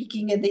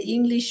French-speaking and the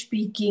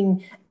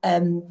English-speaking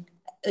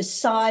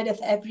side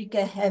of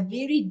Africa have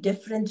very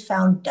different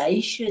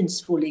foundations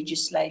for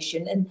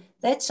legislation. And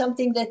that's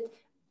something that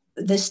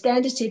the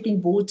standard setting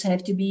boards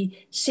have to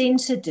be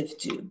sensitive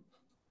to.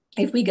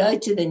 If we go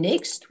to the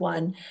next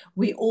one,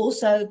 we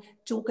also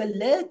talk a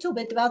little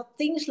bit about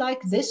things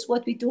like this,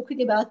 what we're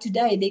talking about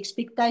today, the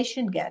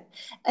expectation gap.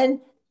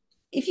 And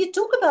if you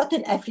talk about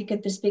an African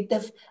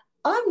perspective,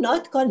 I'm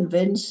not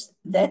convinced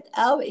that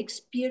our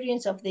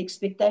experience of the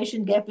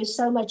expectation gap is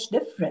so much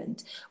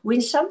different.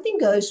 When something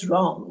goes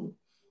wrong,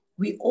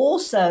 we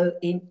also,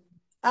 in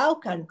our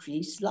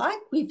countries, like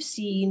we've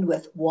seen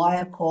with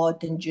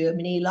Wirecard in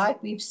Germany,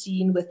 like we've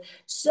seen with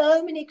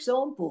so many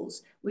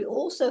examples, we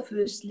also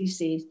firstly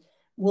said,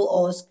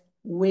 we'll ask,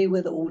 where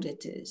were the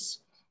auditors?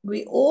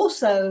 We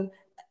also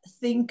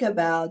think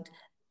about,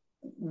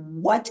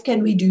 what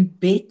can we do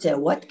better?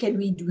 What can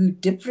we do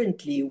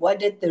differently? What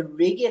did the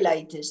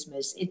regulators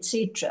miss,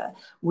 etc.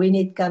 when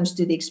it comes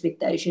to the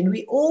expectation?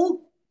 We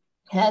all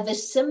have a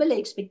similar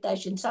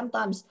expectation,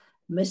 sometimes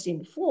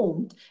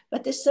misinformed,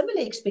 but a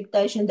similar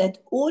expectation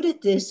that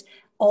auditors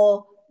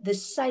are the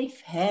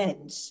safe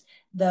hands,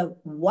 the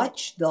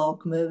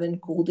watchdog, Mervin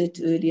called it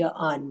earlier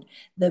on,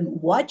 the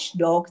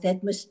watchdog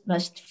that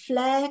must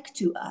flag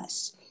to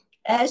us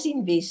as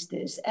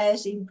investors,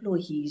 as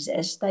employees,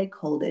 as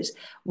stakeholders,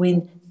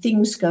 when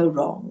things go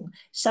wrong.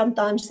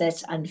 Sometimes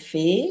that's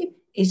unfair.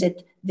 Is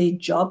it their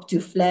job to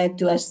flag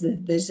to us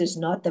that this is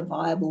not a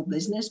viable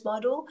business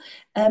model?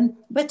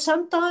 But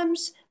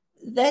sometimes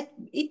that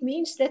it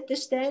means that the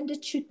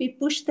standard should be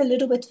pushed a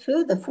little bit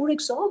further. For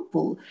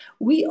example,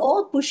 we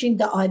are pushing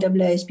the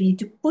IAASB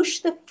to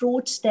push the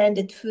fraud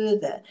standard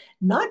further,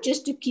 not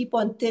just to keep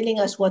on telling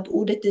us what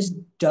auditors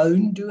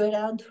don't do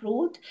around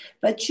fraud,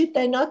 but should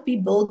they not be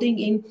building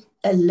in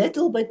a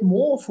little bit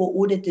more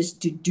for auditors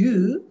to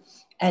do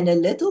and a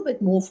little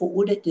bit more for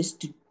auditors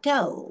to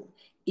tell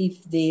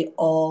if there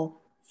are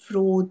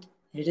fraud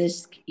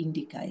risk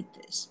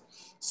indicators.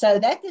 So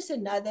that is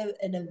another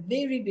and a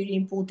very, very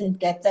important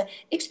gap. The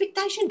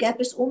expectation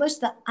gap is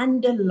almost the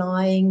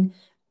underlying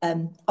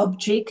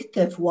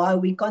objective why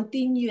we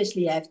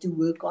continuously have to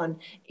work on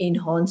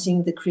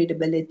enhancing the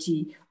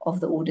credibility of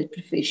the audit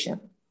profession.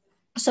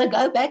 So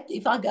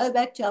if I go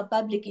back to our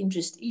public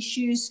interest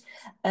issues,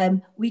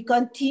 we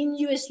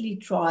continuously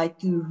try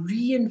to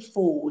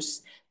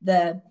reinforce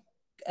the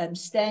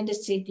standard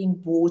setting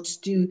boards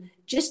to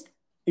just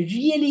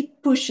really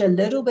push a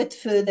little bit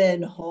further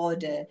and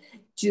harder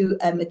to,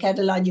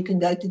 Caroline, you can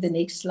go to the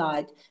next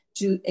slide,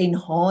 to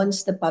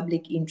enhance the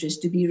public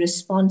interest, to be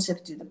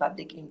responsive to the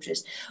public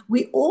interest.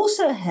 We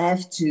also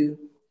have to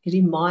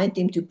remind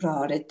them to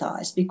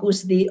prioritize,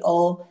 because there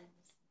are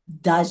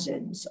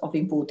dozens of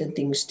important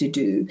things to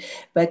do.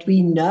 But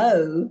we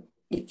know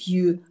if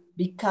you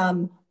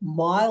become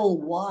mile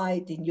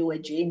wide in your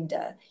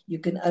agenda, you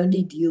can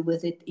only deal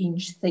with it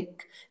inch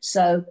thick.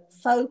 So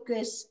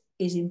focus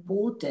is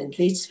important.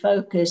 Let's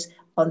focus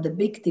on the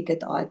big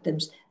ticket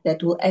items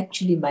that will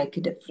actually make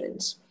a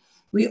difference.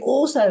 We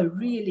also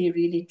really,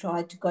 really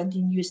try to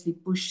continuously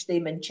push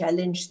them and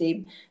challenge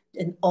them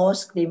and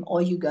ask them,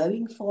 are you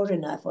going far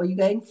enough? Are you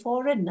going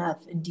far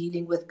enough in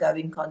dealing with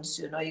going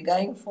concern? Are you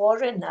going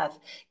far enough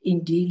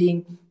in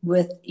dealing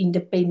with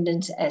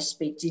independence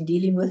aspects, in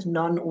dealing with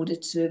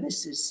non-audit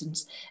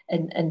services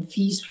and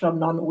fees from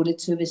non-audit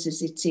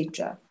services,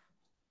 etc.?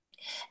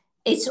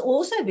 It's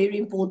also very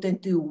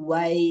important to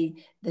weigh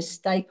the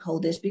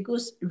stakeholders,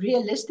 because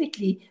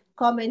realistically,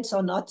 comments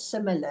are not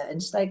similar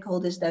and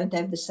stakeholders don't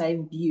have the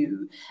same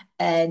view.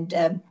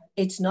 And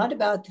it's not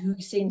about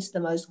who sends the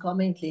most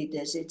comment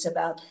letters. It's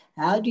about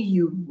how do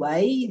you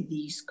weigh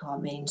these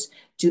comments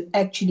to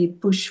actually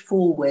push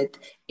forward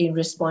in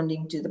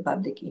responding to the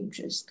public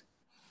interest.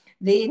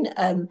 Then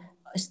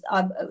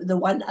the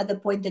one other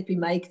point that we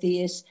make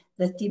there is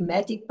the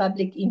thematic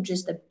public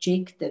interest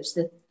objectives,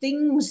 the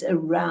things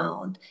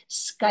around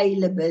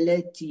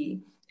scalability,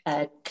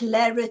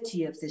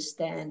 clarity of the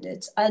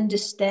standards,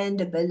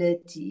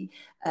 understandability,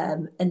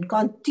 and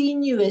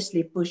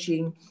continuously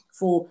pushing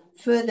for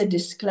further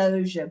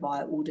disclosure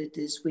by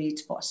auditors where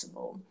it's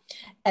possible.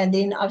 And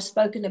then I've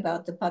spoken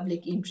about the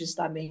public interest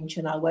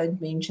dimension. I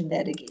won't mention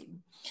that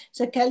again.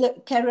 So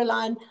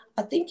Caroline,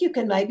 I think you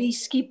can maybe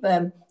skip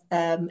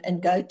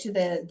and go to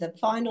the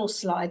final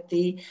slide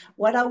there.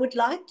 What I would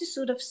like to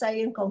sort of say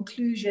in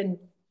conclusion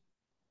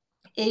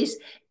is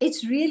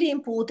it's really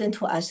important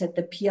for us at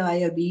the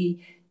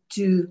PIOB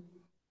to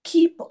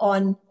keep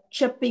on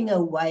chipping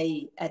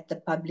away at the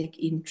public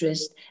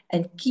interest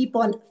and keep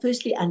on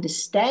firstly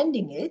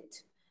understanding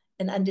it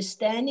and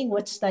understanding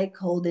what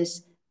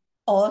stakeholders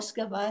ask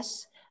of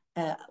us,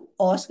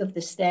 ask of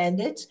the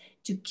standards,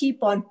 to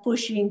keep on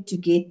pushing to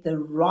get the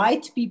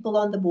right people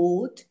on the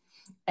board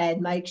and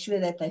make sure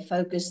that they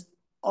focus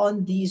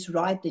on these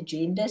right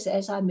agendas,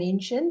 as I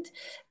mentioned,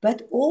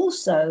 but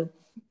also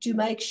to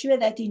make sure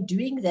that in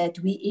doing that,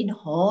 we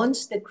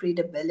enhance the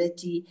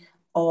credibility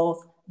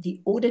of the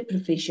audit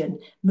profession.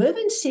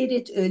 Mervyn said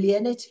it earlier,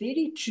 and it's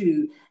very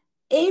true.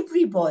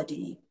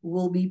 Everybody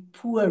will be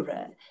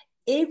poorer.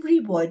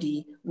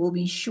 Everybody will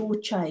be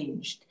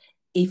shortchanged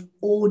if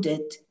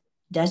audit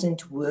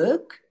doesn't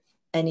work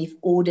and if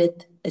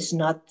audit is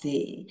not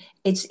there.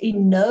 It's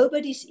in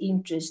nobody's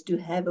interest to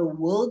have a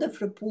world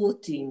of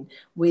reporting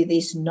where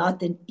there's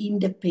not an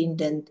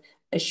independent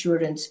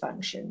assurance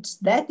functions.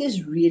 That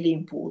is really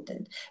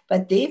important.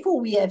 But therefore,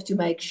 we have to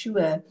make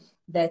sure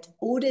that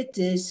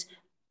auditors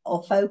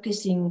are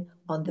focusing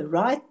on the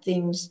right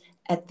things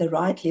at the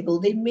right level.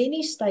 There are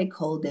many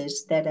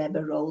stakeholders that have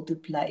a role to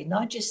play,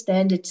 not just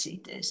standard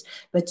setters,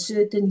 but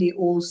certainly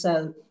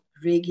also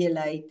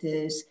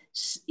regulators,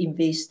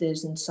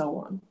 investors, and so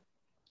on.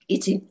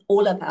 It's in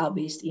all of our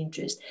best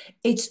interest.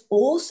 It's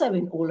also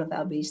in all of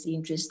our best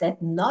interest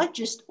that not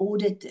just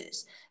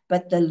auditors,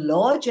 but the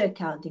larger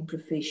accounting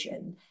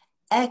profession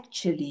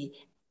actually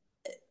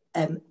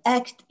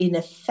act in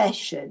a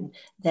fashion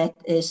that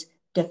is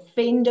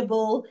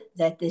defendable,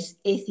 that is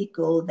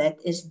ethical, that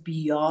is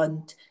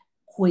beyond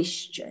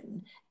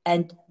question.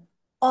 And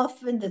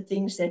often the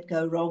things that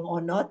go wrong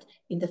are not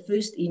in the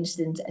first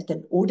instance at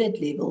an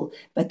audit level,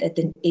 but at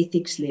an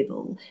ethics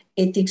level.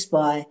 Ethics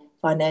by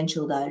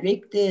financial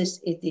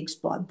directors, ethics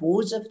by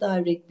boards of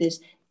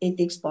directors,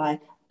 ethics by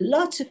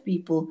lots of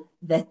people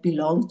that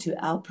belong to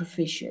our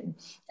profession.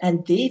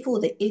 And therefore,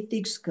 the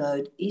ethics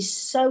code is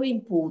so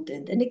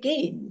important. And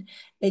again,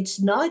 it's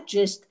not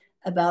just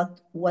about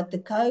what the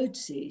code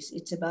says,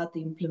 it's about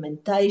the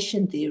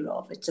implementation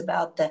thereof, it's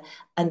about the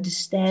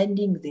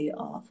understanding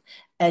thereof.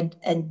 And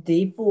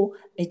therefore,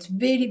 it's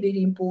very,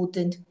 very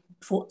important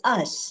for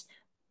us.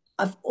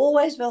 I've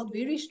always felt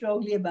very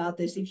strongly about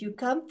this. If you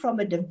come from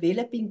a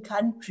developing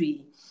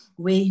country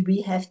where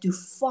we have to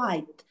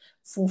fight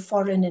for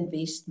foreign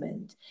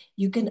investment,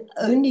 you can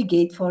only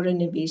get foreign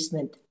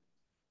investment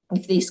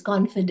if there's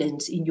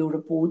confidence in your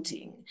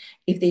reporting,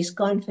 if there's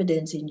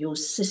confidence in your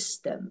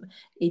system,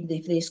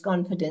 if there's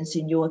confidence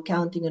in your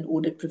accounting and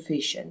audit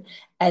profession.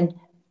 And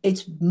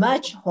it's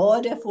much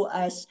harder for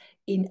us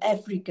in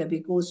Africa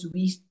because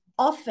we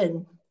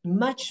often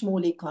much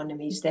small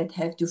economies that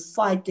have to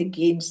fight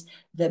against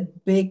the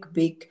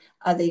big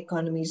other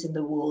economies in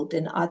the world.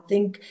 And I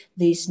think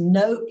there's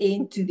no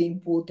end to the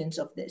importance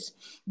of this.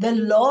 The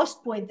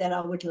last point that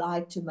I would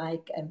like to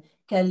make,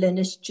 Carolyn,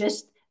 is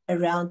just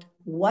around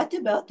what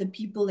about the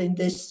people in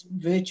this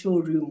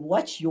virtual room?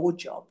 What's your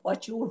job?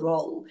 What's your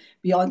role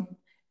beyond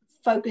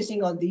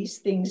focusing on these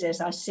things?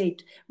 As I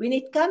said, when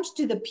it comes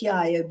to the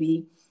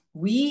PIOB,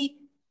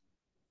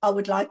 I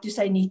would like to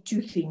say, need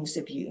two things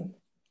of you.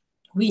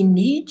 We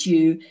need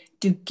you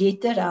to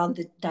get around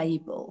the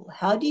table.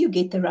 How do you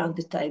get around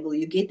the table?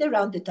 You get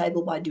around the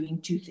table by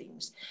doing two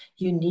things.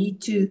 You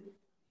need to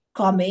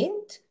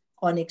comment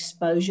on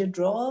exposure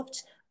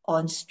drafts,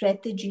 on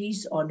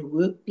strategies, on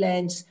work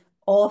plans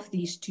of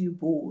these two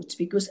boards,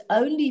 because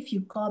only if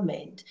you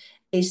comment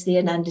is there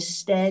an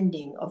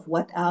understanding of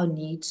what our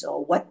needs are,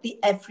 what the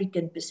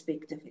African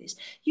perspective is.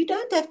 You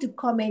don't have to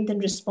comment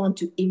and respond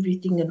to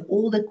everything and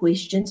all the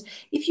questions.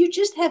 If you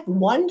just have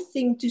one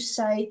thing to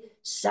say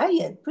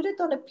it. Put it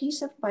on a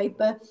piece of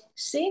paper,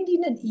 send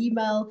in an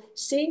email,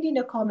 send in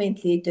a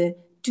comment letter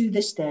to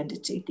the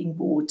standard setting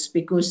boards,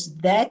 because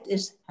that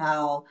is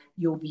how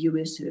your view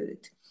is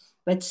heard.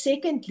 But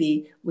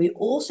secondly, we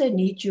also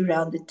need you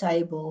around the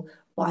table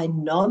by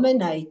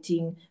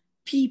nominating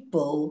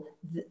people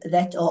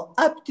that are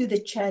up to the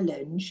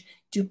challenge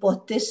to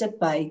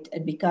participate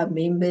and become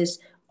members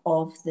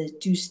of the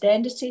two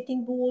standard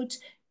setting boards,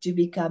 to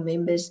become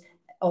members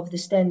of the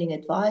standing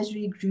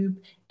advisory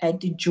group,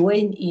 and to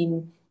join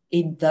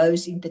in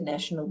those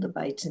international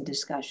debates and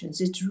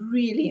discussions. It's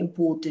really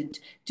important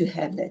to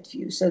have that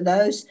view. So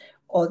those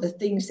are the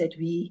things that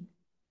we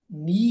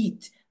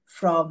need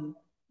from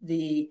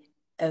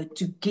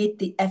to get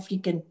the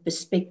African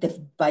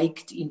perspective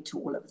baked into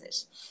all of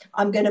this.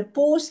 I'm going to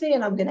pause there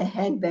and I'm going to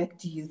hand back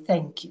to you.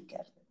 Thank you,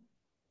 Carolyn.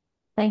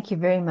 Thank you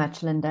very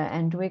much, Linda.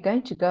 And we're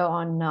going to go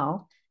on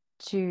now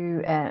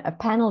to a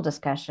panel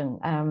discussion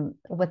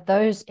with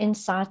those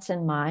insights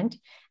in mind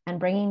and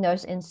bringing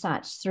those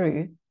insights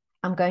through.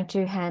 I'm going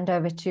to hand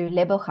over to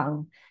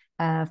Lebogang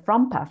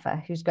from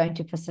PAFA, who's going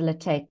to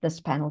facilitate this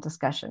panel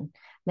discussion.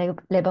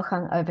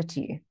 Lebogang, over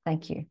to you.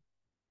 Thank you.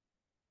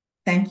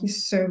 Thank you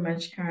so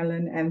much,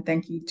 Carolyn, and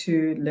thank you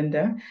to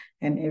Linda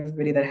and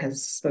everybody that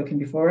has spoken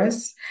before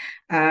us.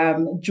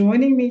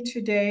 Joining me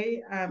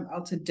today,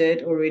 Alta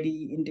did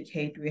already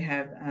indicate we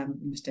have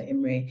Mr.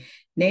 Imre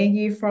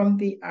Nagy from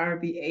the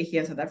RBA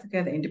here in South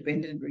Africa, the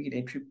Independent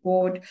Regulatory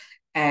Board,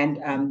 and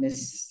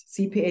Ms.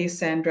 CPA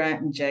Sandra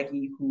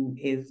Njagi, who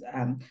is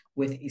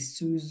with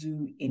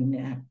Isuzu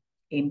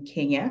in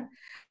Kenya.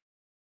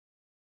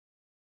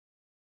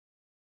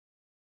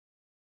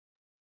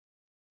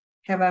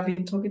 Have I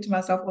been talking to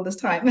myself all this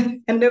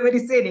time and nobody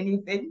said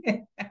anything?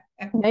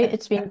 No,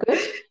 it's been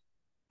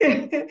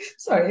good.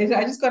 Sorry,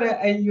 I just got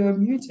you're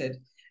muted.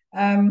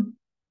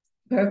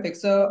 Perfect.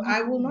 So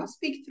I will not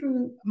speak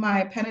through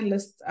my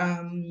panelists'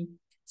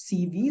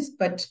 CVs,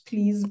 but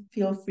please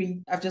feel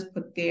free. I've just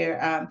put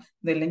there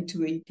the link to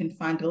where you can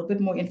find a little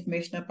bit more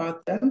information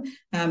about them.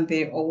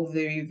 They're all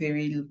very,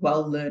 very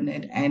well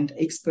learned and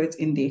experts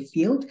in their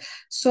field.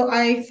 So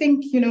I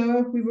think,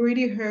 we've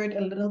already heard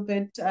a little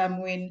bit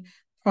when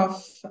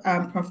Prof.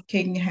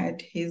 King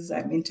had his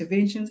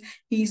interventions.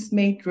 He's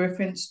made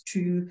reference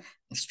to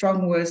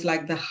strong words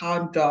like the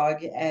hound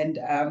dog and,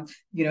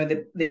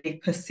 the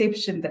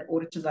perception that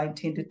auditors are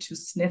intended to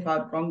sniff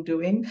out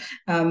wrongdoing.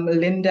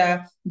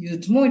 Linda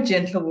used more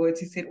gentle words.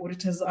 He said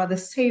auditors are the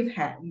safe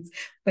hands.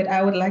 But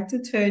I would like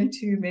to turn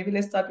to, maybe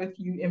let's start with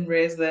you,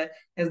 Imre, as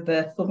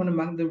the thorn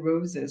among the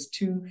roses,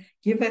 to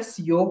give us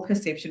your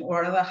perception,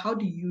 or rather, how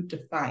do you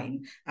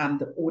define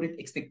the audit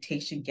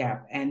expectation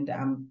gap, and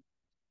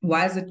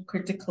why is it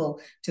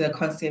critical to the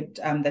concept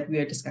that we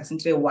are discussing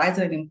today? Why is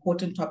it an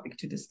important topic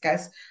to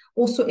discuss?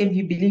 Also, if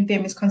you believe there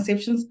are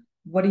misconceptions,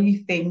 what do you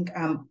think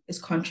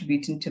is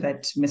contributing to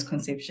that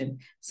misconception?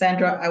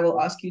 Sandra, I will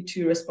ask you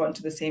to respond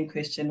to the same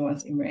question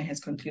once Imre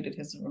has concluded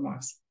his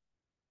remarks.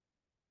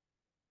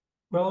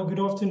 Well, good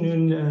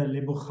afternoon,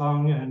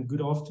 Lebogang, and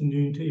good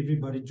afternoon to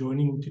everybody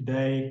joining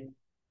today.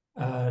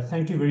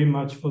 Thank you very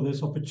much for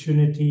this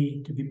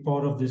opportunity to be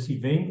part of this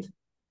event.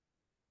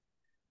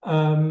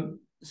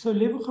 So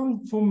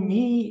Lebogang, for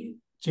me,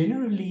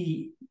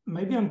 generally,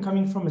 maybe I'm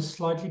coming from a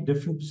slightly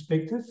different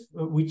perspective,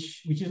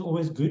 which is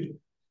always good.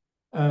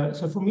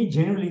 So for me,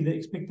 generally, the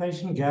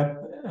expectation gap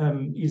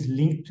is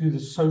linked to the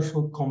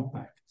social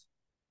compact.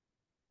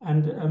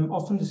 And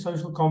often the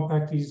social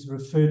compact is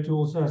referred to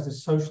also as the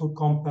social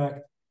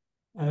compact,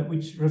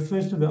 which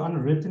refers to the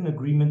unwritten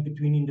agreement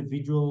between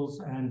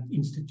individuals and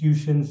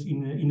institutions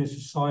in a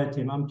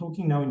society. And I'm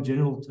talking now in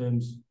general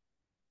terms.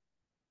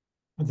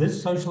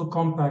 This social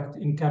compact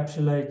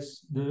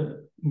encapsulates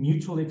the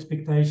mutual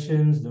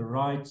expectations, the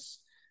rights,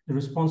 the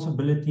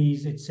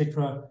responsibilities,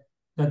 etc.,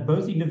 that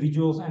both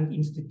individuals and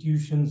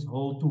institutions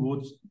hold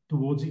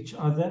towards each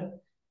other.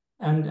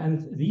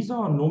 And these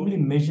are normally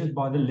measured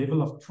by the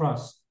level of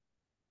trust.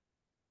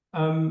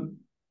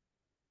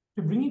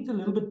 to bring it a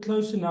little bit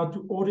closer now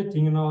to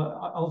auditing, and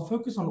I'll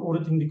focus on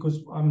auditing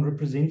because I'm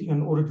representing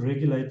an audit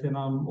regulator, and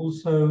I'm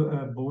also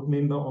a board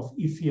member of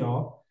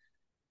IFIA.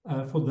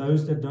 For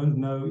those that don't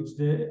know, it's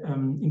the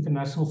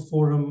International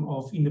Forum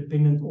of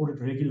Independent Audit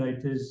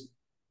Regulators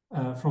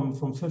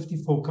from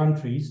 54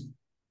 countries,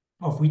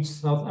 of which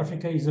South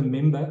Africa is a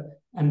member,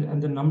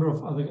 and a number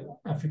of other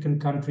African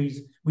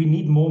countries. We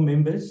need more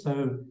members,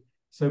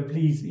 so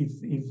please,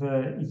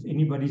 if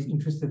anybody's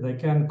interested, they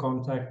can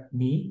contact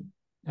me.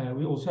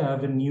 We also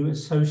have a new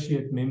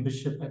associate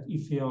membership at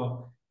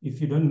IFIA. If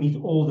you don't meet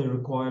all the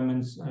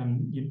requirements,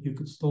 you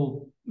could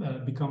still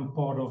become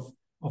part of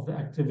the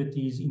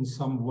activities in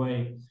some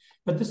way.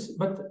 But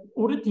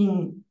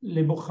auditing,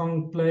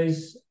 Lebogang,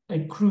 plays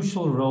a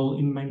crucial role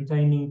in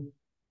maintaining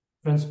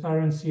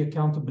transparency,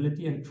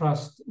 accountability, and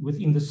trust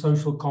within the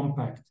social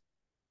compact.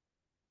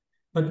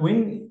 But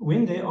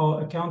when there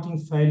are accounting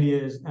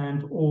failures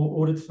or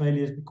audit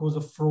failures because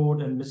of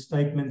fraud and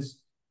misstatements,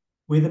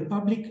 where the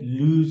public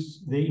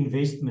lose their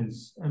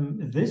investments,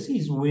 this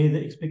is where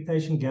the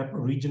expectation gap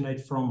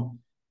originates from,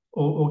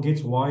 or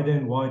gets wider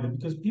and wider,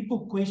 because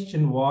people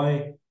question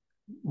why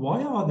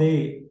are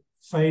there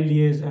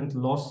failures and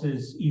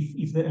losses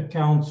if the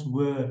accounts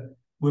were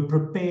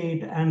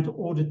prepared and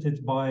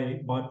audited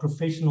by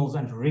professionals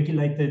and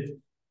regulated,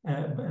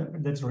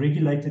 that's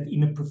regulated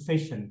in a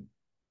profession.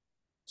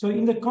 So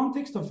in the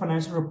context of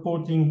financial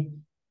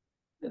reporting,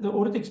 the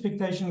audit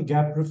expectation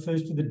gap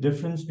refers to the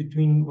difference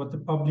between what the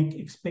public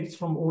expects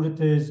from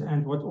auditors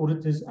and what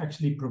auditors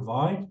actually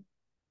provide.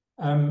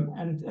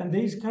 And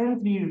there is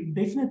currently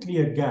definitely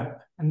a gap,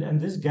 and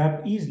this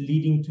gap is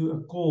leading to a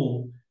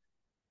call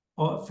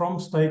from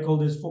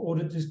stakeholders for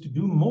auditors to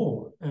do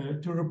more,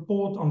 to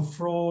report on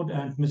fraud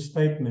and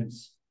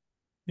misstatements,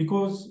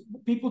 because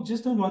people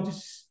just don't want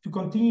to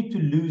continue to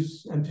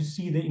lose and to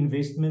see their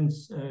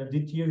investments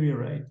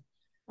deteriorate.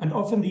 And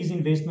often these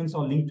investments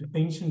are linked to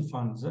pension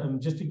funds.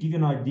 Just to give you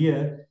an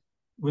idea,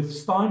 with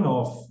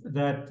Steinhoff,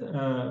 that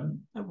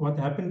what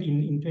happened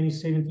in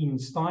 2017 in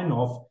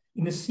Steinhoff,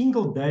 in a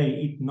single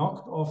day, it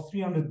knocked off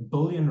 300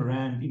 billion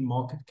rand in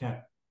market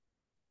cap.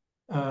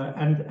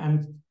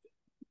 And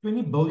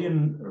 20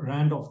 billion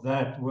rand of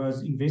that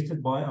was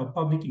invested by our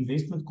Public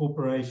Investment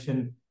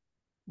Corporation,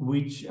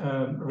 which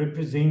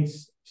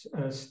represents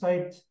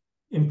state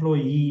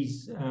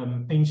employees'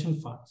 pension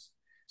funds.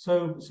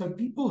 So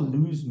people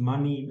lose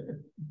money,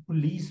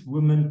 police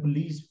women,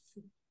 police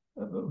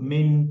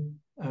men,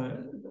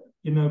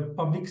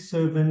 public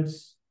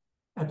servants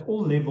at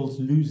all levels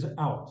lose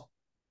out.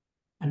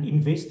 And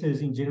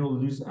investors in general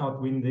lose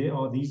out when there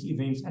are these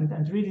events. And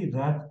really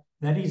that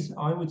is,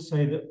 I would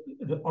say,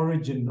 the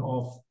origin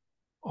of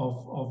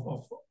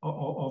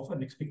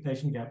an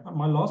expectation gap. And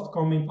my last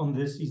comment on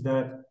this is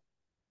that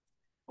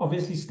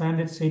obviously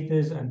standard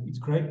setters, and it's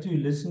great to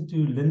listen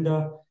to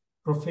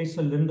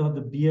Professor Linda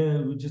de Beer,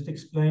 who just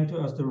explained to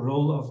us the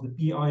role of the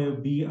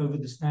PIOB over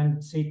the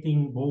standard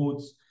setting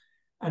boards.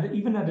 And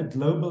even at a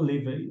global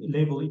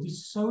level, it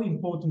is so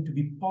important to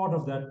be part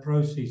of that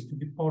process, to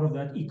be part of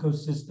that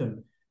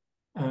ecosystem.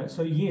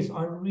 So yes,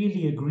 I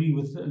really agree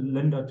with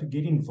Linda to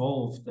get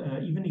involved,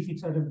 even if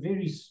it's at a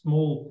very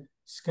small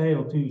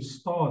scale, to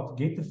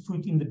get the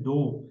foot in the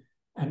door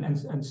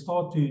and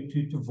start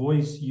to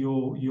voice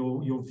your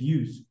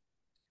views.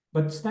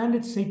 But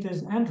standard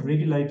setters and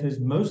regulators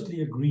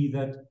mostly agree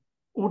that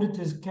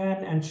auditors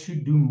can and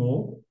should do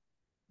more.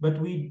 But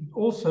we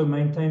also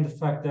maintain the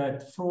fact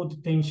that fraud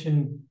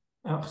detection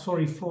is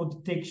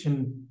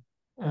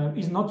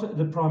not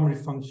the primary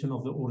function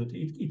of the auditor.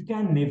 It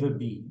can never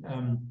be,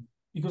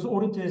 because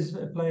auditors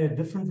play a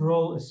different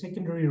role, a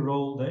secondary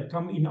role. They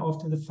come in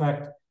after the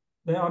fact.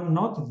 They are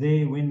not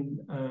there when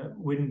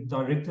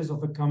directors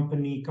of a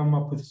company come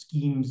up with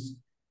schemes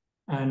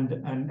and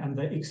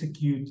they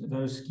execute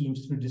those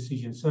schemes through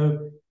decisions.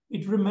 So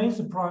it remains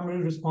the primary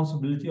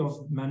responsibility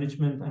of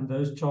management and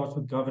those charged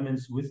with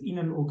governance within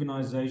an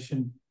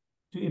organization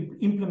to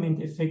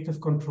implement effective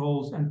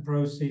controls and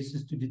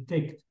processes to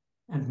detect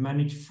and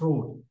manage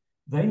fraud.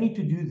 They need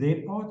to do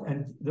their part,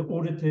 and the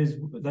auditors,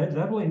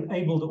 that will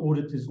enable the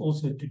auditors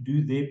also to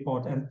do their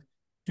part. And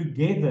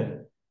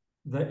together,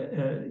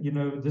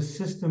 the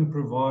system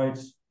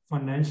provides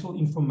financial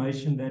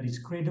information that is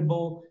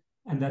credible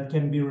and that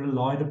can be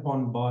relied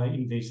upon by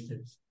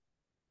investors.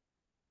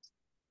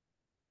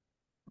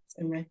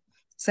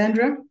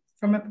 Sandra,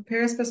 from a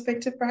preparer's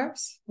perspective,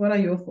 perhaps, what are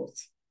your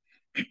thoughts?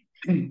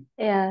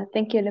 Yeah,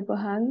 thank you,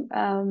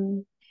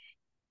 Lebogang.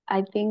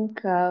 I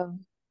think Imre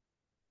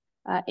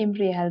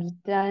has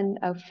done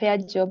a fair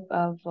job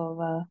of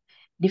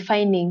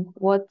defining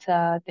what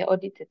the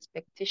audit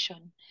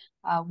expectation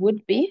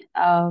would be.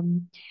 I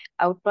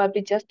would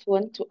probably just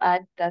want to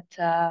add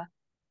that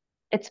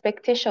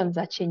expectations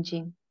are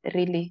changing,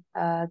 really.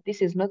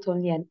 This is not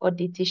only an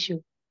audit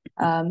issue.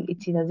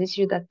 It is an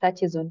issue that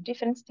touches on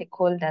different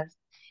stakeholders.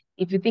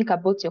 If you think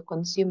about your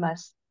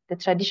consumers, the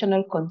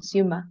traditional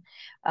consumer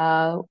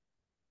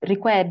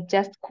required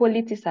just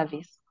quality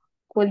service,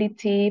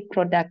 quality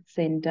products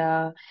and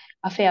a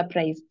fair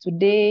price.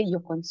 Today,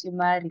 your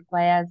consumer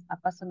requires a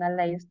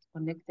personalized,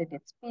 connected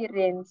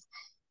experience.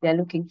 They are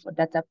looking for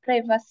data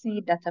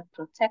privacy, data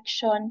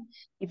protection.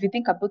 If you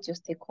think about your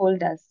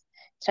stakeholders,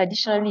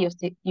 traditionally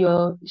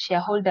your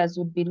shareholders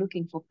would be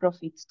looking for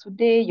profits.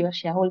 Today, your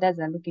shareholders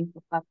are looking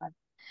for purpose.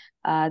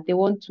 They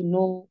want to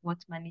know what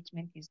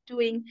management is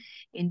doing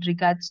in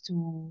regards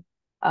to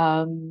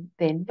the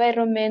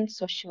environment,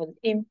 social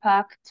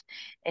impact.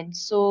 And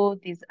so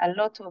there's a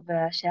lot of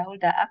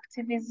shareholder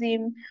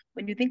activism.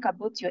 When you think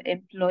about your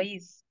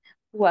employees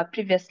who are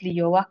previously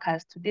your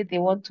workers, today they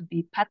want to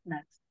be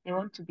partners. They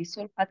want to be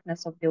sole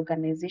partners of the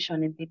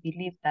organization, and they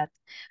believe that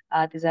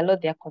there's a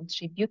lot they are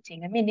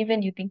contributing. I mean,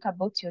 even you think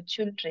about your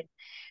children.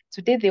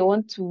 Today, they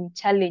want to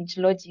challenge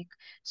logic.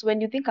 So when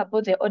you think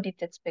about the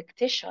audit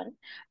expectation,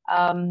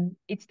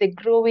 it's the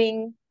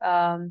growing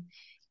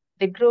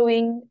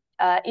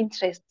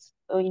interest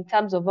in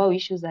terms of how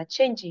issues are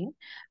changing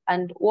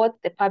and what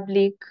the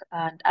public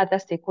and other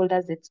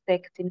stakeholders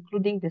expect,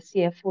 including the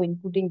CFO,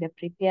 including the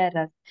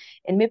preparers.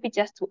 And maybe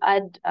just to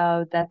add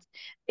that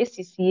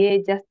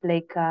ACCA, just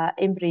like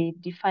Emre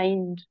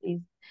defined,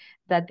 is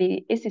that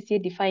the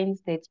ACCA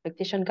defines the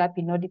expectation gap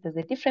in audit as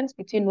the difference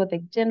between what the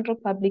general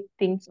public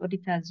thinks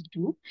auditors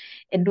do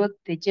and what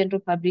the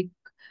general public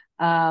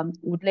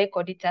would like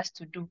auditors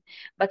to do.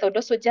 But I would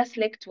also just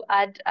like to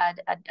add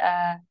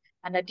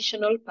an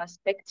additional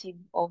perspective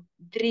of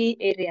 3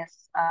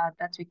 areas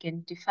that we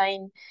can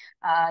define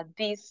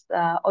this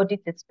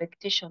audit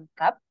expectation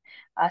gap,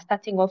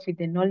 starting off with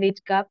the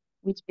knowledge gap,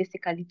 which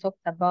basically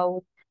talks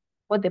about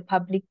what the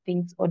public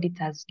thinks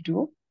auditors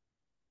do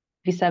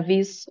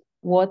vis-a-vis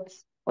what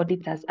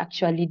auditors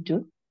actually do.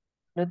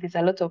 You know, there's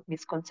a lot of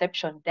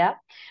misconception there.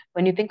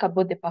 When you think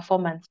about the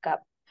performance gap,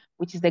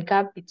 which is the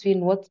gap between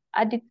what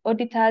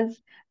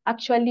auditors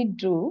actually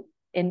do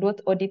and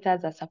what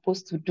auditors are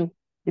supposed to do.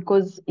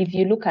 Because if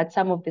you look at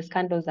some of the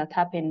scandals that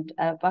have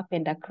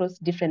happened across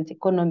different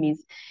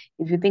economies,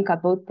 if you think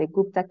about the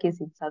Gupta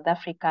case in South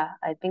Africa,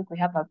 I think we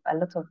have a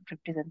lot of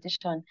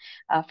representation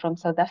from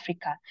South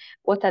Africa.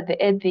 What are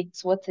the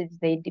ethics? What is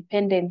the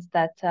independence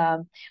that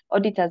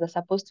auditors are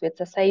supposed to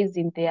exercise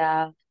in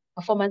their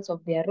performance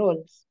of their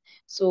roles?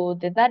 So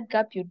the third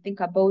gap you think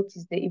about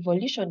is the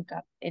evolution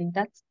gap, and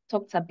that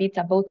talks a bit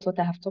about what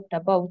I have talked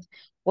about,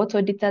 what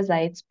auditors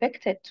are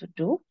expected to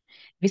do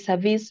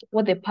vis-a-vis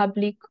what the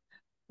public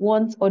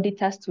wants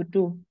auditors to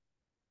do.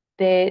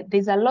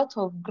 There's a lot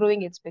of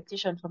growing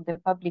expectation from the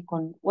public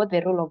on what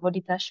the role of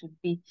auditors should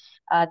be,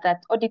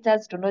 that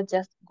auditors do not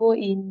just go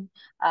in,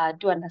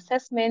 do an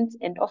assessment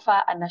and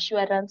offer an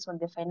assurance on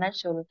the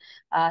financial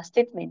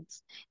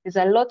statements. There's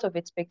a lot of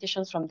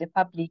expectations from the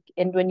public.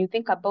 And when you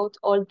think about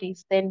all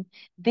this, then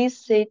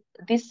this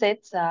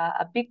sets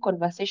a big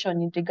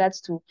conversation in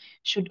regards to,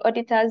 should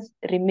auditors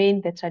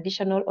remain the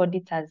traditional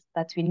auditors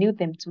that we knew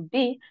them to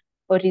be,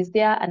 or is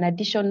there an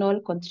additional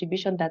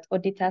contribution that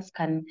auditors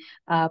can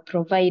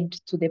provide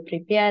to the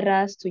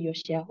preparers, to your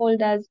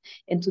shareholders,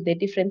 and to the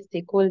different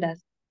stakeholders?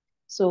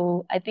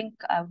 So I think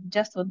I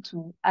just want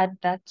to add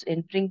that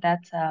and bring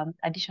that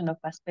additional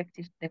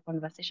perspective to the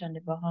conversation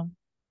about home.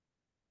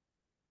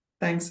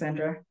 Thanks,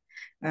 Sandra.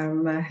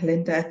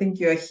 Linda, I think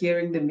you're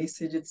hearing the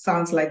message. It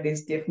sounds like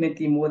there's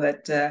definitely more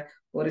that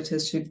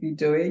auditors should be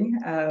doing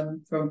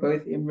from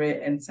both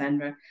Imre and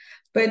Sandra.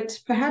 But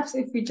perhaps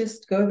if we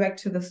just go back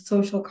to the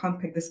social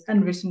compact, this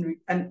unwritten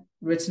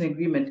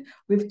agreement,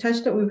 we've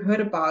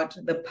heard about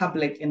the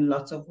public in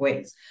lots of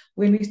ways.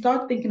 When we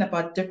start thinking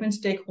about different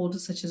stakeholders,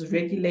 such as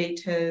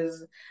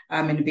regulators,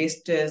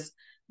 investors,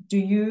 do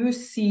you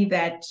see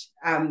that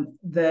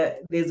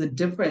there's a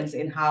difference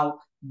in how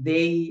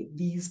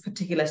these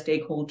particular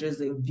stakeholders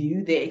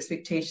view their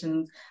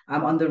expectations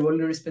on the role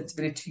and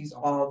responsibilities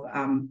of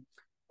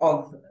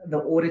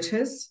the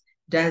auditors?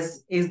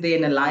 Is there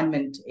an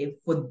alignment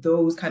for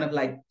those kind of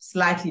like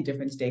slightly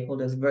different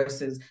stakeholders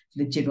versus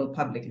the general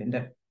public,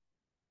 Linda?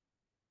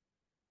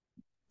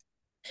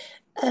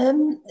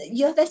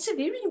 Yeah, that's a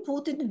very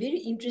important and very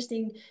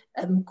interesting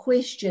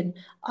question.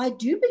 I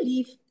do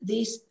believe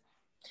there's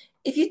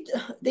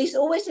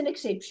always an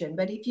exception,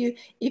 but if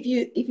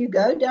you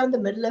go down the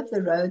middle of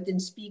the road and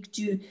speak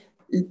to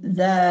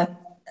the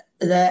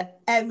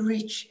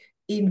average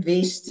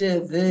investor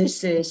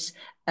versus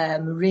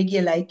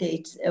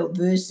regulated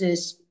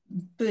versus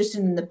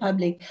person in the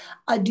public,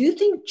 I do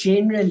think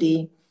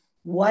generally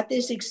what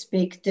is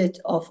expected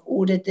of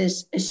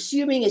auditors,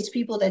 assuming it's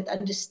people that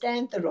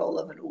understand the role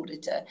of an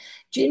auditor,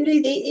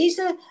 generally there is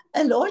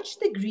a large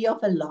degree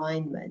of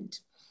alignment.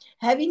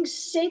 Having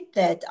said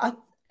that,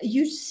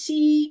 you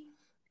see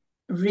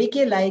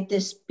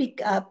regulators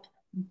pick up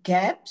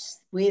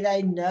gaps where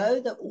they know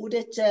the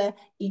auditor,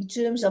 in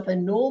terms of a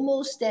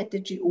normal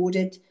statutory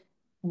audit,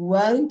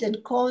 won't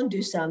and can't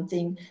do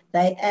something.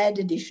 They add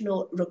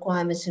additional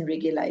requirements and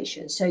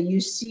regulations. So you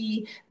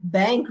see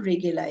bank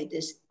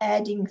regulators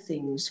adding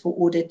things for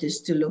auditors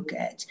to look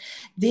at.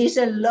 There's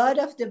a lot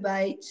of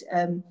debate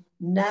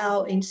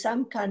now in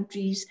some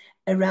countries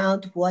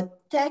around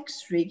what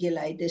tax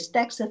regulators,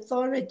 tax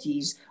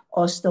authorities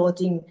are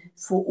starting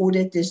for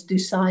auditors to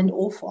sign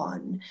off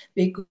on,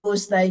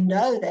 because they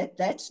know that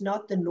that's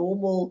not the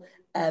normal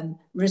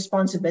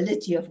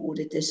responsibility of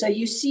auditors. So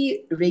you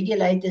see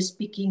regulators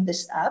picking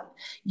this up.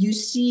 You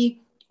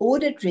see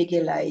audit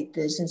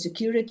regulators and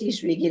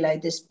securities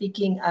regulators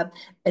picking up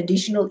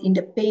additional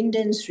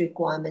independence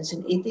requirements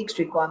and ethics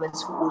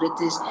requirements for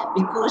auditors,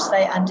 because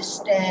they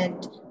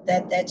understand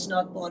that that's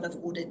not part of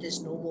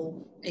auditors'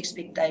 normal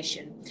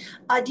expectation.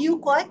 I deal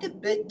quite a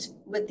bit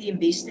with the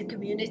investor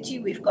community.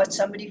 We've got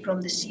somebody from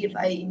the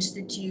CFA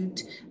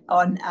Institute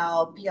on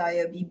our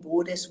PIOB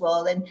board as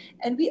well.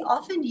 And we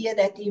often hear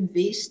that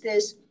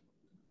investors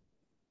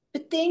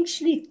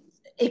potentially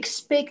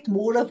expect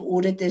more of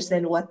auditors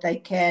than what they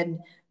can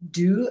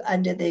do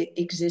under the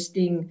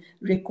existing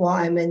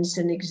requirements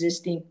and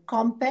existing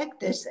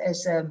compact, as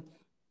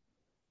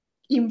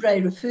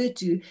Imre referred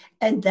to.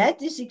 And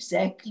that is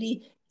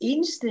exactly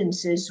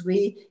instances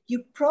where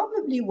you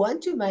probably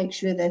want to make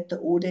sure that the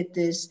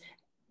auditors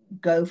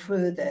go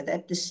further,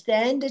 that the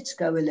standards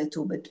go a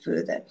little bit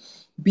further,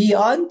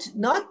 beyond,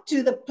 not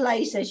to the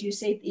place, as you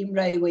said,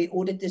 Imre, where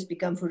auditors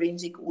become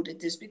forensic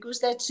auditors, because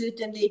that's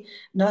certainly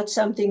not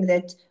something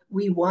that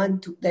we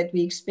want, that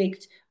we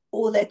expect,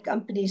 or that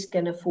companies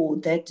can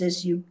afford. That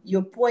is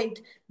your point,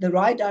 the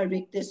right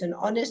directors and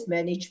honest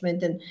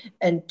management,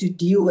 and to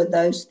deal with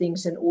those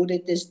things, and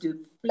auditors to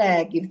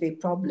flag if there are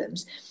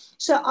problems.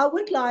 So I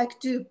would like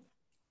to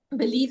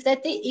believe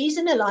that there is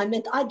an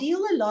alignment. I deal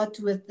a lot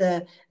with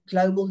the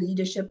global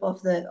leadership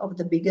of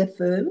the bigger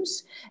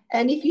firms.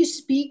 And if you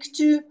speak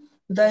to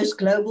those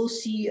global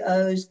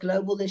CEOs,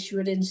 global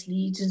assurance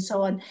leads, and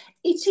so on,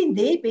 it's in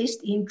their best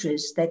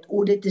interest that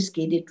auditors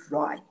get it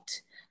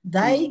right.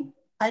 They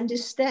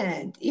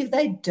understand if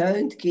they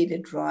don't get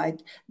it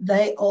right,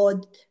 they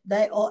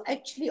are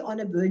actually on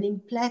a burning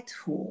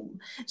platform.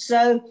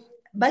 So,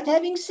 but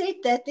having said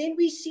that, then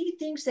we see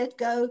things that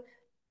go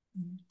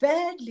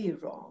badly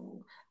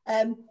wrong.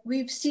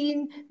 We've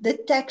seen the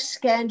tax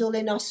scandal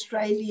in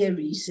Australia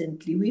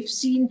recently. We've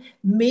seen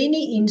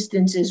many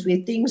instances where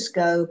things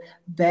go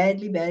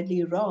badly,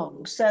 badly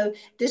wrong. So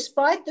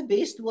despite the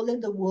best will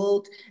in the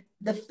world,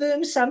 the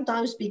firms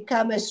sometimes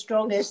become as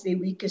strong as their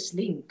weakest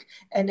link,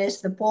 and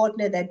as the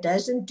partner that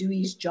doesn't do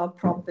his job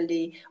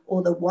properly,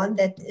 or the one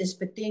that is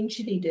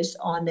potentially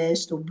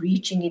dishonest or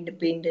breaching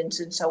independence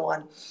and so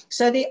on.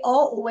 So there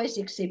are always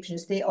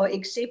exceptions. There are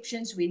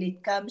exceptions when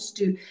it comes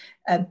to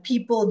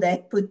people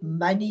that put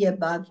money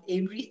above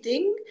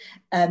everything,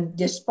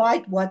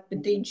 despite what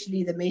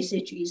potentially the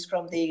message is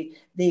from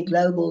their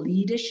global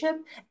leadership.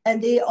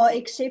 And there are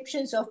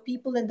exceptions of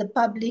people in the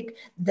public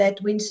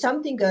that when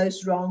something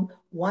goes wrong,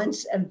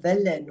 wants a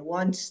villain,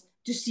 wants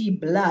to see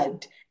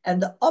blood. And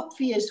the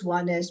obvious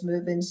one, as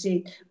Mervyn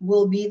said,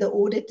 will be the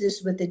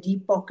auditors with the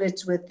deep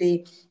pockets, with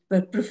the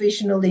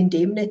professional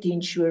indemnity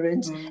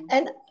insurance.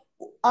 And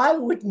I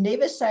would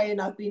never say, and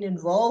I've been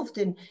involved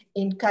in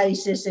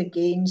cases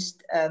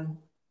against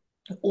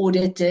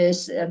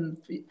auditors,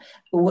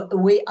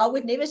 where I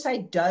would never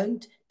say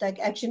don't take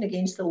action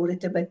against the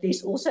auditor, but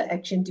there's also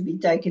action to be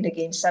taken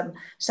against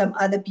some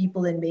other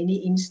people in many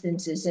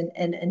instances.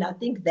 And I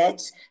think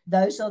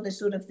those are the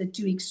sort of the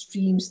two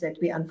extremes that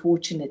we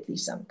unfortunately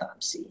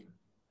sometimes see.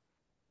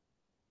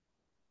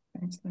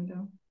 Thanks,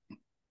 Linda.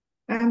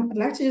 I'd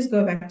like to just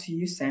go back to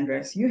you,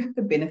 Sandra. So you have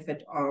the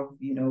benefit of,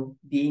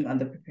 being on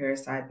the preparer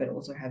side, but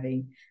also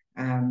having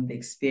the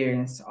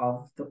experience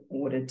of the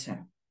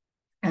auditor.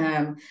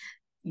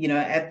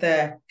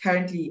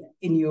 Currently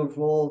in your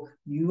role,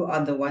 you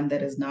are the one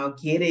that is now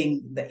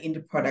getting the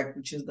end product,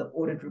 which is the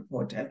audit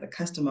report, as the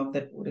customer of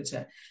that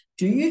auditor.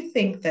 Do you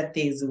think that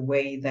there's a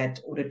way that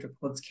audit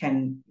reports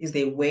is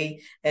there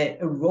a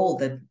role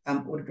that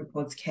audit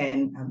reports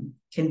can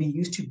be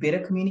used to better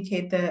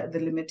communicate the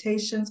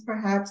limitations,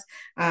 perhaps?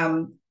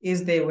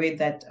 Is there a way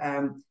that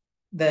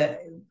the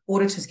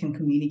auditors can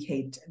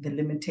communicate the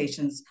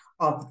limitations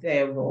of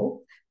their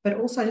role? But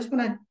also, I just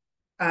want to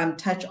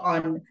touch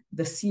on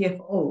the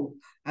CFO.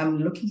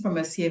 Looking from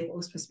a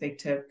CFO's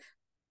perspective,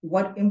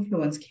 what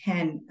influence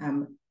can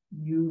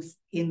you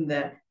in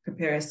the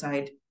preparer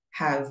side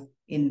have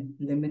in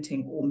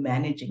limiting or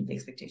managing the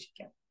expectation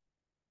gap?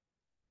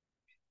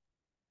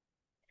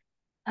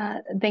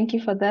 Thank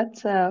you for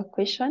that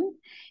question.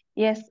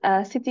 Yes,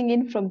 sitting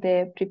in from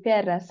the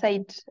preparer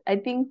side, I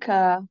think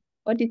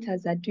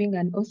auditors are doing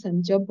an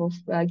awesome job of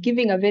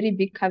giving a very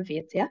big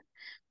caveat,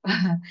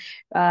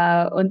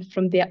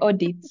 from their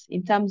audits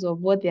in terms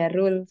of what their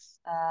roles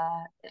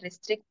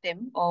restrict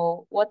them,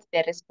 or what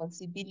their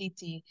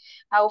responsibility,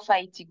 how far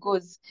it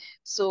goes.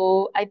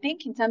 So I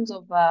think in terms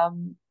of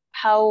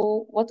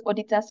what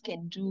auditors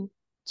can do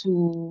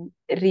to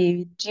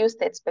reduce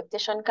the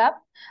expectation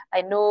gap,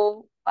 I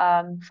know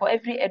for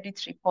every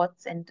audit report,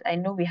 and I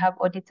know we have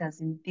auditors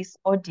in this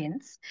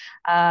audience,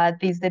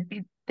 there's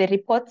the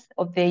report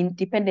of the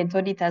independent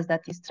auditors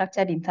that is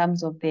structured in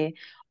terms of the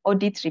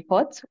audit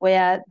report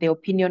where the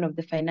opinion of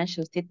the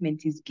financial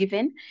statement is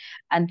given.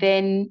 And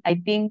then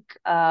I think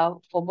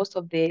for most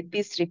of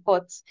these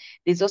reports,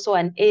 there's also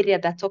an area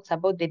that talks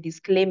about the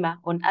disclaimer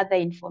on other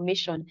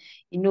information,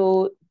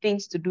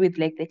 things to do with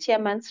like the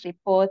chairman's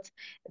report,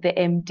 the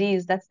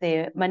MDs, that's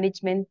the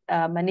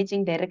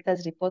managing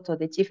director's report, or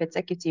the chief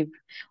executive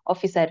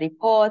officer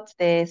report,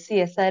 the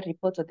CSR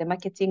report, or the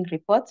marketing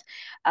report.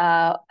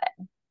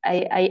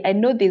 I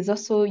know there's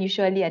also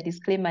usually a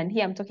disclaimer, and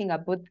here I'm talking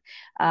about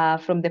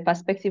from the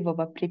perspective of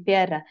a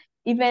preparer,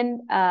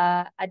 even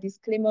a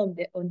disclaimer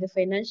on the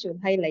financial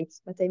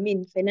highlights. But I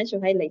mean,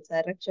 financial highlights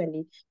are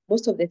actually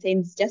most of the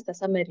times just a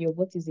summary of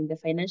what is in the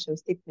financial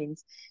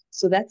statements.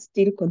 So that's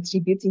still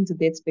contributing to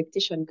the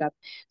expectation gap.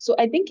 So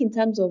I think in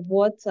terms of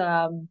what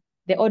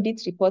the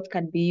audit report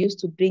can be used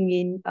to bring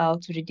in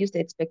to reduce the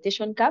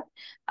expectation gap,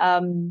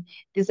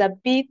 there's a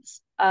bit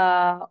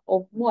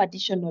of more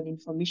additional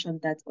information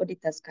that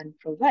auditors can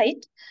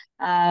provide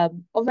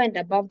over and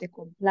above the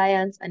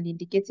compliance, and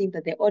indicating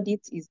that the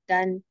audit is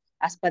done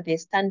as per the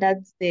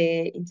standards,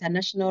 the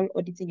international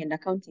auditing and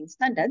accounting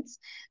standards,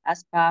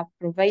 as per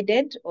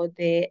provided, or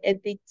the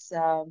ethics,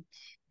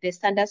 the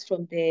standards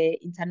from the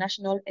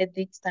International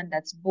Ethics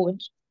Standards Board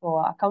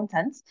for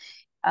accountants.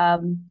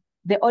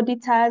 The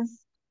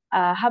auditors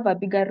have a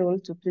bigger role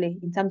to play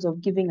in terms of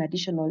giving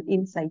additional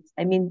insights.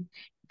 I mean,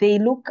 they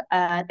look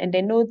at, and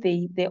I know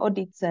the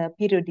audit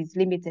period is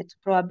limited to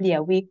probably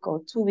a week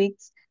or 2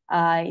 weeks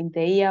in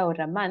the year or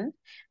a month.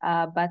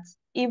 But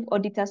if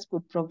auditors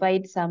could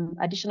provide some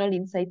additional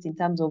insights in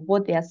terms of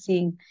what they are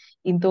seeing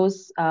in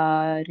those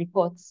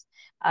reports,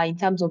 in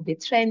terms of the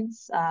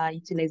trends,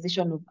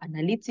 utilization of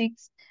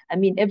analytics. I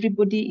mean,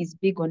 everybody is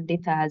big on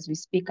data as we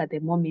speak at the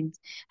moment,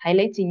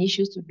 highlighting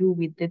issues to do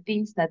with the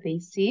things that they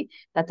see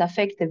that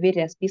affect the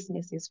various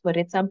businesses. For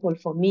example,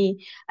 for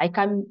me, I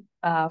come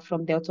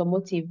from the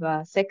automotive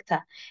sector,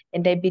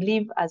 and I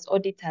believe as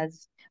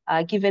auditors,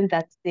 given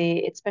that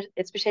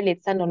especially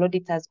external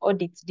auditors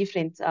audit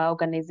different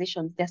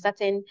organizations, there are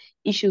certain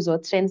issues or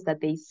trends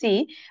that they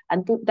see,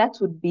 and that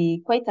would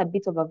be quite a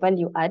bit of a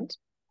value add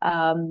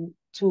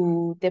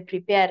to the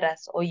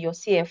preparers or your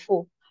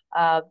CFO,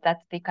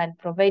 that they can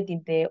provide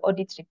in the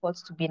audit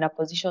reports to be in a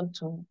position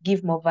to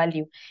give more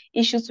value.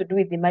 Issues to do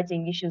with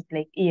emerging issues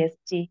like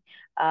ESG,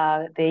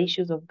 the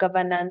issues of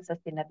governance,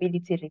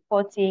 sustainability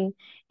reporting,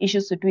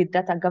 issues to do with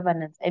data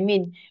governance. I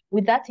mean,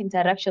 with that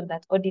interaction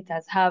that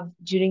auditors have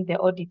during the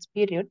audit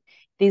period,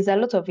 there's a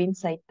lot of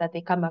insight that they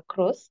come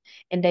across.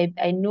 And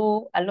I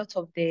know a lot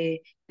of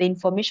the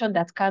information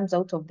that comes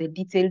out of the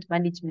detailed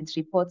management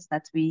reports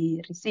that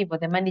we receive, or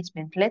the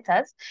management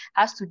letters,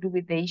 has to do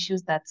with the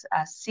issues that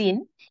are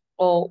seen,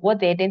 or what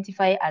they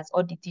identify as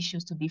audit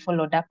issues to be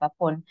followed up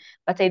upon.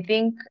 But I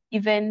think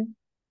even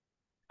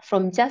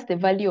from just the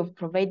value of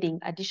providing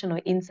additional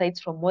insights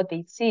from what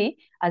they see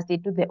as they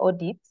do the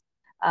audit,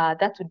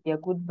 that would be a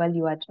good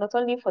value add, not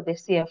only for the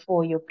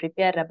CFO, your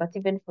preparer, but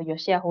even for your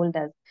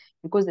shareholders,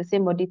 because the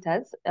same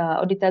auditors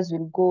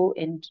will go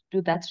and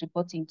do that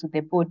reporting to the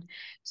board.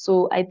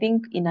 So I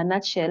think in a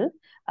nutshell,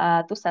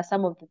 those are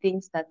some of the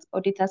things that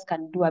auditors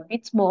can do a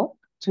bit more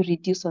to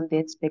reduce on the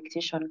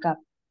expectation gap.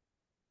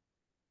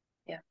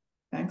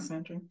 Thanks,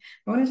 Sandra.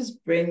 I want to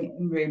just bring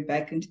Imre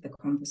back into the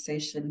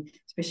conversation,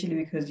 especially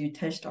because you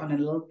touched on a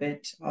little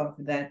bit of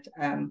that,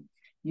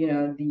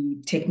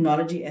 the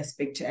technology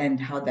aspect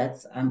and how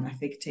that's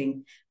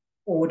affecting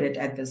audit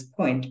at this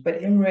point.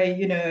 But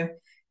Imre,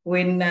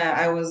 when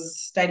I was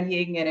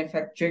studying, and in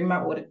fact during my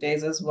audit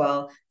days as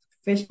well,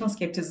 professional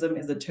skepticism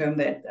is a term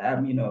that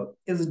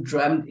is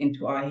drummed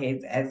into our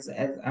heads as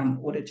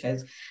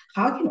auditors.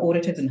 How can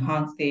auditors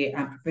enhance their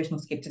professional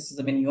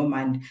skepticism, in your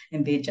mind,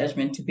 and their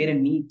judgment, to better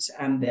meet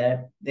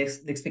the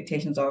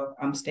expectations of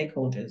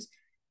stakeholders?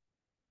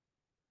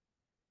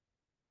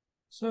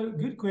 So,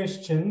 good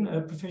question.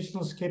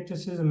 Professional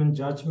skepticism and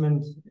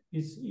judgment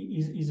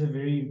is a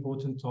very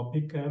important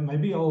topic.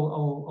 Maybe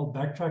I'll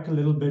backtrack a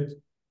little bit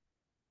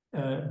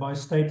by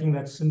stating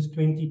that since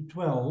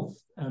 2012,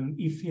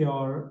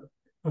 IFIAR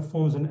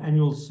performs an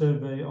annual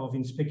survey of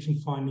inspection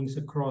findings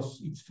across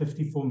its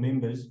 54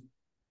 members.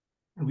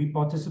 And we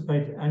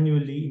participate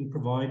annually in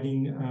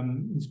providing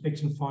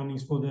inspection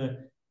findings for the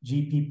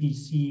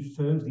GPPC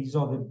firms. These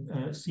are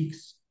the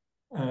six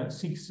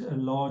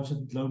large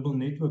global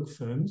network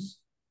firms.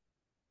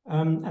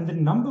 And the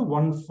number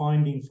one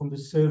finding from the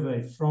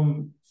survey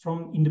from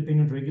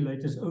independent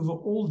regulators over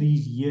all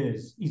these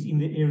years is in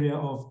the area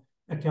of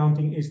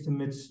accounting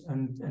estimates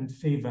and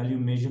fair value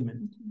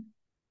measurement,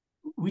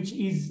 which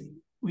is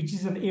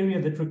an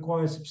area that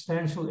requires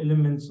substantial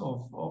elements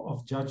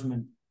of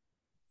judgment.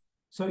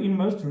 So in the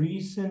most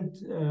recent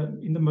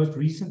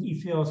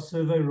IFIAR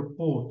survey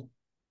report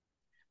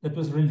that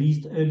was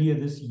released earlier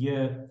this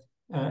year,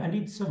 and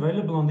it's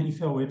available on the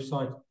IFIAR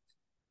website,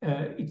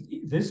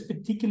 this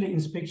particular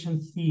inspection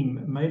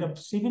theme made up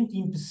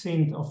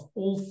 17% of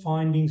all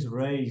findings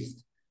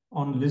raised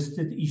on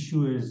listed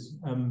issuers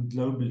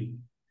globally.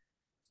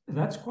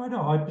 That's quite a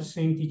high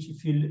percentage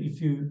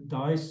if you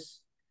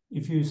dice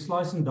if you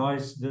slice and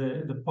dice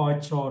the pie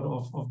chart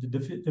of the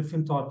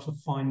different types of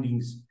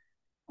findings,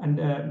 and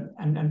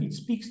it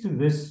speaks to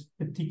this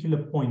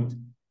particular point.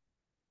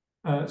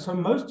 So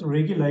most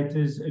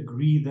regulators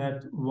agree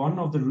that one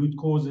of the root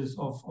causes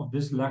of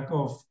this lack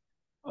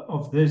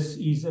of this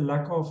is a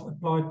lack of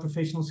applied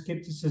professional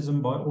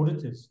skepticism by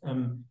auditors,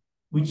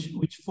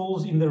 which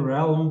falls in the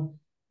realm,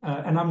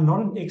 and I'm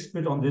not an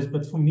expert on this,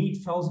 but for me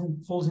it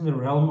falls in the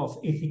realm of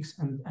ethics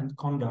and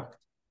conduct.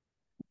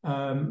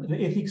 The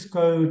ethics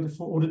code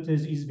for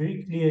auditors is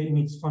very clear in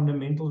its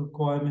fundamental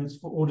requirements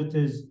for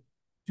auditors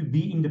to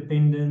be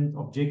independent,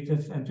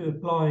 objective, and to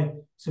apply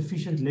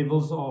sufficient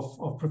levels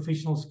of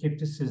professional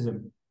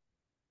skepticism.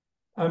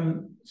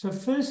 So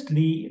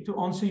firstly, to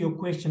answer your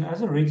question,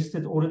 as a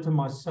registered auditor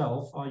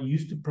myself, I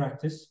used to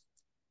practice.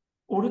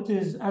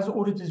 As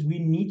auditors, we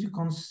need to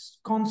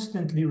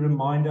constantly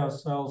remind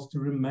ourselves to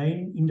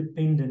remain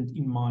independent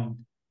in mind,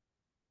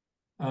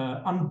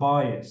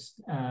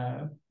 unbiased,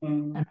 and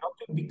not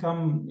to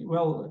become,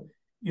 well,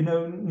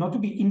 not to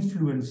be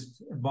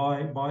influenced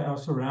by our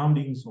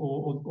surroundings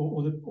or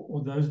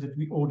those that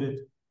we audit,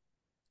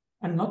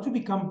 and not to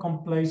become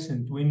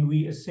complacent when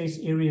we assess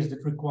areas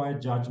that require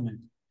judgment.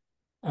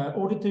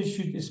 Auditors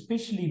should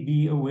especially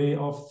be aware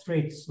of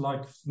threats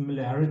like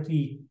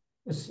familiarity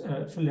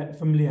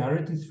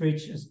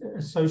threats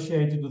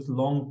associated with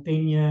long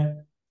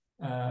tenure,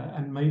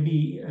 and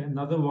maybe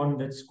another one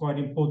that's quite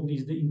important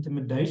is the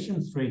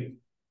intimidation threat.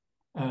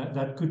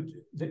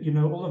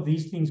 All of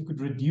these things could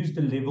reduce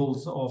the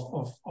levels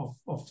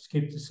of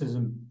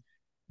skepticism,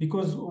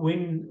 because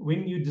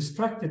when you're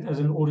distracted as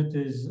an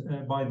auditor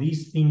by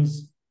these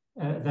things,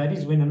 that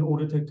is when an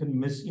auditor can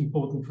miss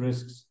important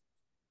risks.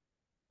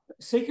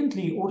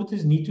 Secondly,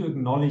 auditors need to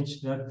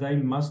acknowledge that they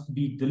must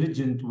be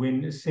diligent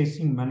when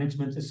assessing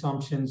management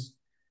assumptions,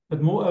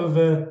 but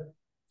moreover,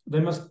 they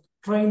must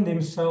train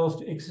themselves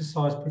to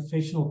exercise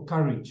professional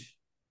courage.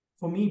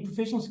 For me,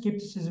 professional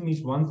skepticism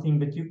is one thing,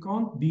 but you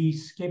can't be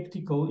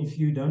skeptical if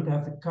you don't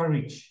have the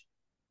courage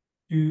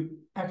to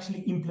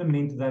actually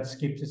implement that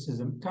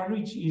skepticism.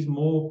 Courage is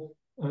more,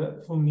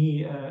 for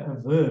me, a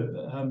verb.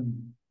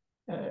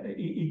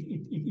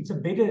 It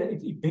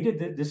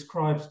better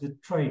describes the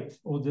trait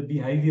or the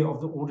behavior of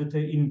the auditor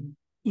in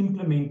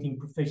implementing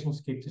professional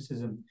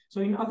skepticism.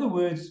 So in other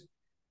words,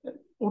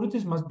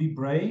 auditors must be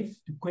brave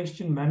to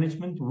question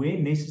management where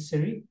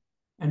necessary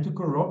and to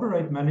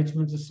corroborate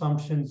management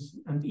assumptions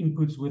and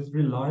inputs with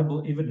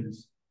reliable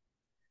evidence.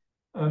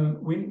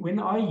 When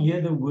I hear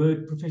the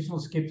word professional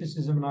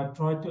skepticism and I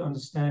try to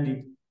understand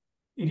it,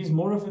 it is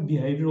more of a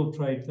behavioral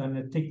trait than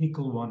a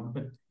technical one.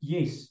 But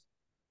yes,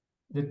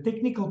 the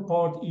technical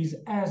part is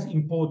as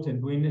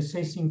important when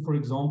assessing, for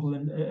example,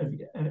 an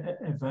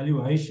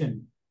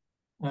evaluation.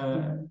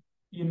 That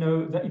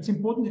it's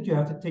important that you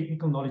have the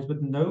technical knowledge,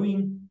 but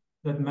knowing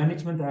that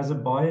management has a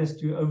bias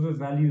to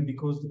overvalue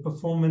because the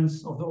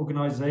performance of the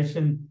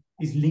organization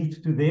is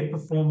linked to their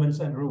performance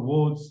and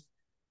rewards.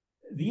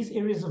 These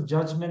areas of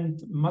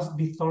judgment must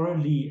be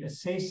thoroughly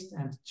assessed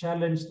and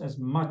challenged as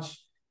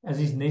much as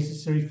is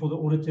necessary for the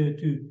auditor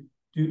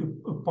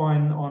to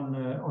opine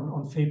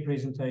on fair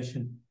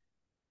presentation.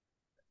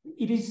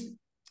 It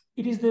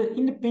is the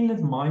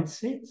independent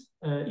mindset.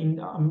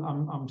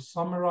 I'm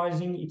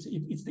summarizing.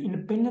 It's the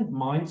independent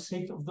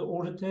mindset of the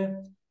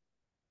auditor,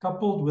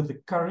 coupled with the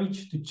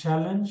courage to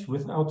challenge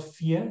without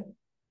fear,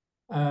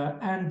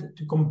 and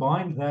to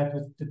combine that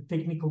with the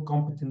technical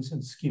competence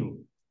and skill.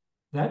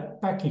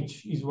 That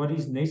package is what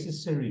is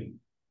necessary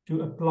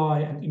to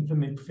apply and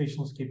implement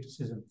professional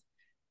skepticism.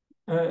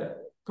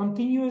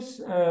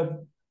 Continuous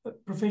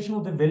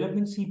professional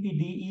development,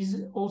 CPD,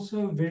 is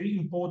also very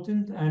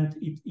important, and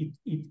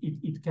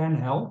it can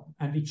help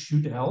and it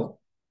should help.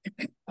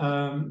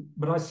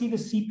 But I see the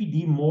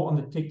CPD more on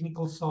the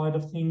technical side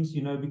of things,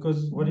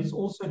 because what is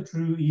also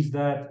true is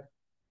that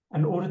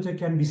an auditor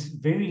can be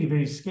very,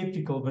 very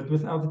skeptical, but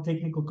without the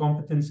technical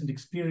competence and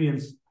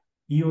experience,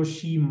 he or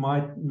she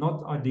might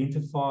not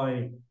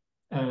identify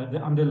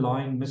the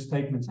underlying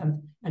misstatements.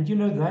 And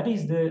that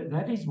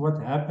is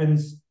what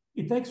happens.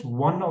 It takes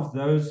one of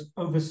those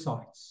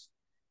oversights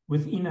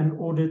within an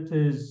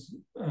auditor's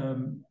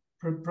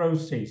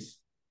process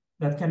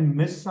that can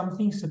miss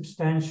something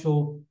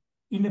substantial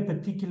in a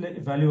particular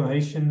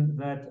evaluation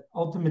that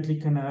ultimately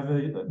can have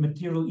a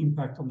material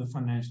impact on the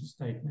financial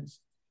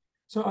statements.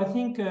 So I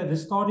think the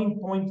starting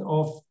point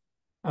of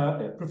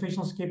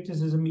professional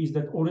skepticism is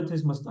that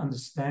auditors must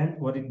understand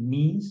what it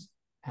means,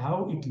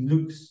 how it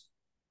looks,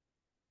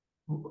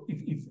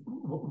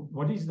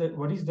 what is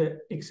the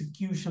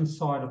execution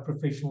side of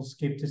professional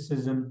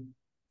skepticism,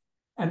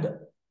 and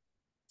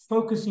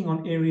focusing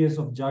on areas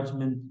of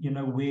judgment,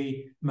 where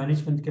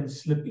management can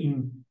slip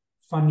in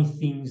funny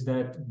things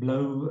that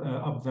blow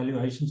up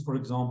valuations, for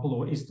example,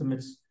 or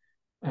estimates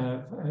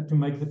to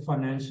make the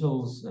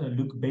financials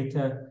look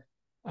better.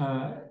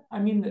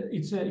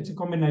 It's a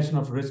combination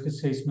of risk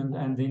assessment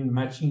and then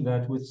matching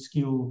that with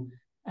skill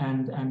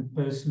and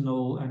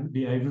personal and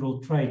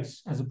behavioral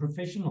traits as a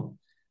professional.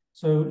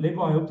 So,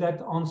 Lebo, I hope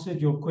that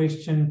answered your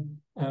question.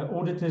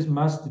 auditors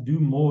must do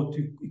more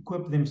to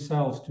equip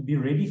themselves to be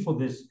ready for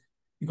this,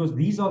 because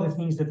these are the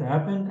things that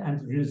happened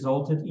and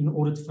resulted in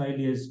audit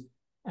failures,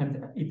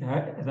 and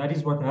that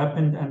is what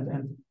happened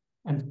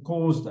and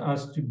caused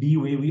us to be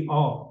where we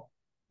are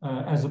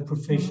as a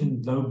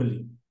profession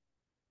globally.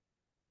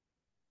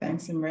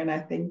 Thanks, Imran. I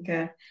think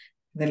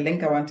the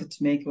link I wanted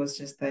to make was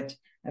just that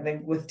I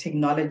think with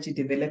technology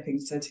developing,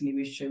 certainly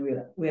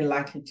we're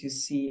likely to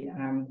see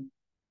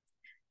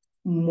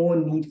more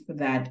need for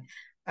that.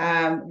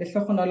 The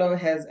Hlogonolo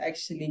has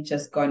actually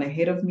just gone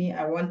ahead of me.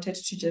 I wanted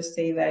to just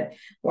say that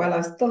while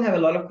I still have a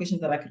lot of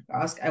questions that I could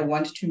ask, I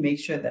wanted to make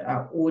sure that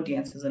our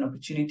audience has an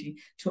opportunity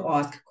to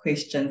ask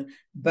questions.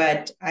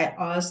 But I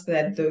ask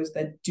that those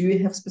that do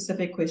have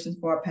specific questions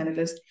for our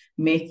panelists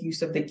make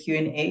use of the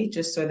Q&A,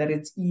 just so that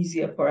it's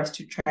easier for us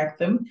to track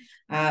them.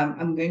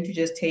 I'm going to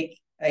just take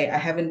I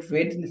haven't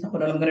read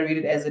Hlogonolo, I'm going to read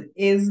it as it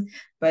is,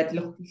 but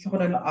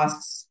Hlogonolo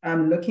asks,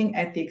 looking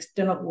at the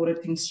external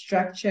auditing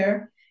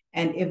structure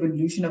and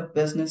evolution of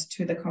business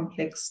to the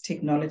complex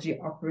technology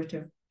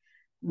operative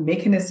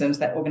mechanisms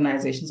that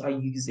organizations are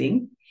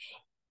using,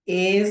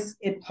 is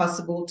it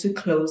possible to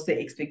close the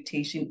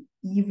expectation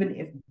even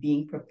if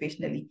being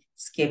professionally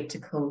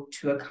skeptical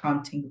to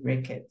accounting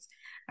records?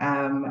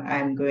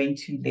 I'm going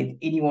to let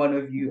any one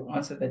of you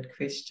answer that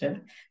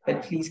question,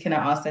 but please can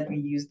I ask that we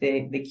use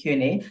the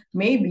Q&A?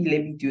 Maybe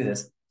let me do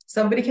this.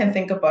 Somebody can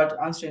think about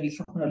answering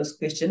Hlogonolo's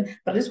question,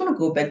 but I just want to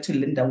go back to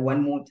Linda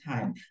one more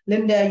time.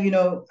 Linda, you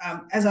know,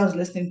 as I was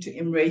listening to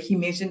Imre, he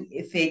mentioned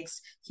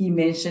ethics, he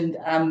mentioned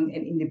an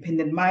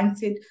independent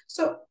mindset.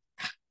 So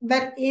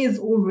that is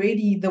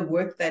already the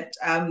work that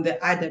the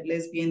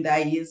IWSB and the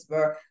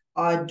IESB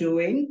are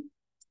doing.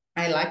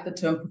 I like the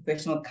term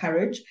professional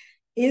courage.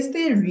 Is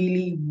there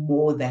really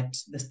more that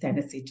the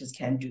standard setters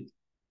can do?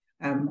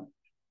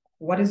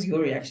 What is your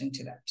reaction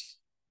to that?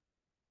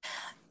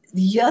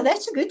 Yeah,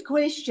 that's a good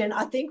question.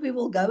 I think we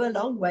will go a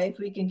long way if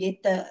we can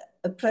get the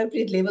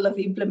appropriate level of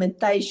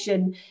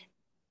implementation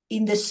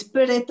in the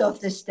spirit of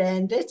the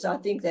standards. I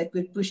think that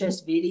would push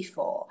us very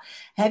far.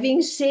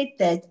 Having said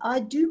that,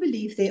 I do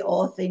believe there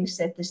are things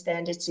that the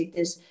standard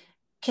setters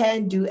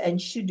can do and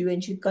should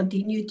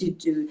continue to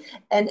do.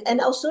 And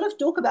I'll sort of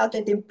talk about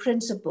that in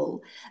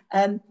principle.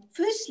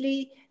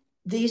 Firstly,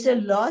 there's a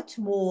lot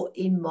more,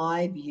 in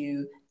my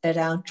view,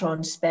 around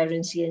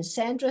transparency, and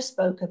Sandra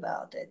spoke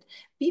about it.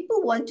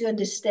 People want to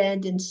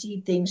understand and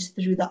see things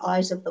through the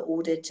eyes of the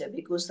auditor,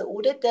 because the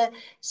auditor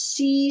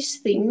sees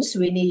things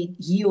when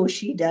he or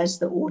she does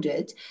the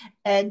audit,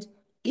 and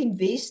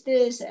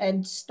investors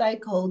and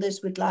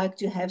stakeholders would like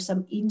to have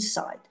some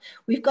insight.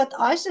 We've got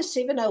ISO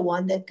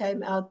 701 that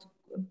came out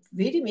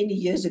very many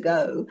years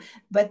ago,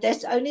 but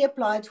that's only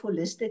applied for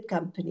listed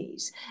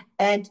companies.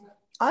 And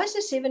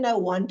ISO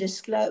 701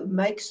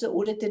 makes the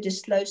auditor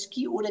disclose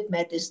key audit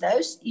matters,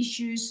 those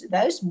issues,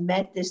 those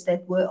matters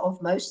that were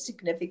of most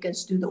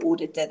significance to the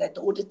auditor, that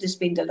the auditor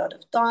spent a lot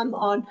of time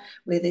on,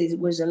 where there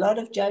was a lot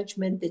of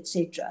judgment,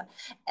 etc.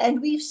 And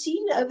we've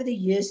seen over the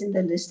years in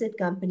the listed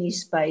company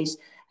space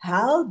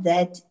how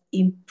that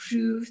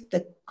improved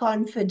the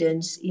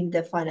confidence in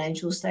the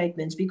financial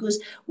statements.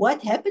 Because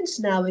what happens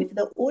now, if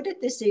the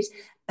auditor says,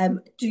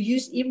 to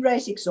use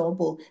Imre's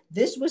example,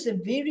 this was a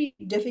very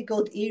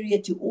difficult area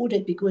to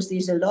audit because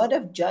there's a lot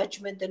of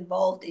judgment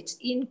involved. It's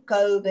in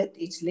COVID,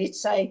 it's,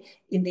 let's say,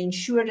 in the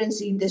insurance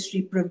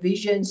industry,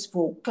 provisions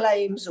for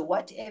claims or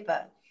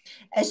whatever.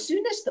 As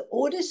soon as the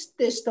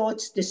auditor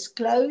starts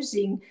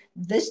disclosing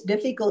this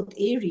difficult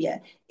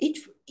area, it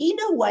in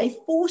a way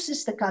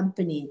forces the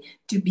company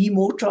to be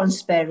more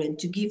transparent,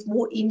 to give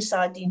more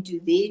insight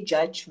into their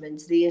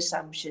judgments, their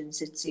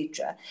assumptions,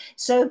 etc.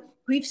 So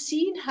we've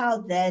seen how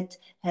that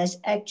has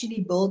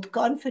actually built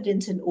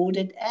confidence in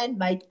audit and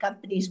made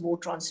companies more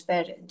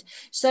transparent.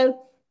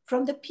 So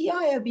from the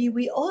PIOB,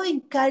 we are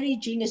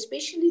encouraging,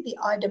 especially the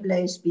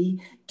IWSB,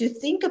 to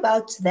think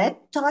about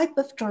that type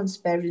of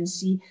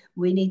transparency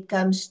when it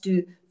comes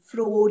to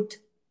fraud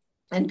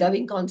and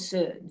going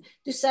concern.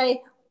 To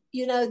say,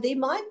 you know, there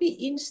might be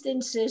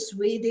instances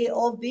where there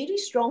are very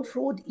strong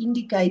fraud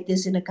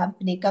indicators in a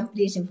company.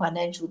 Company is in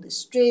financial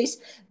distress.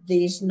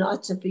 There's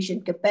not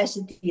sufficient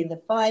capacity in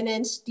the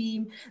finance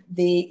team.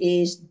 There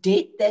is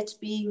debt that's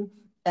being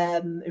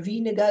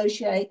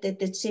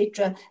renegotiated,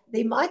 etc.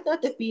 There might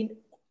not have been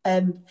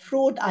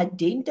fraud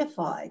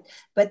identified,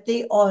 but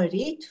there are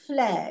red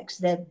flags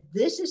that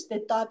this is the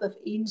type of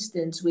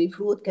instance where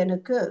fraud can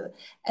occur.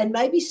 And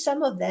maybe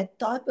some of that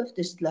type of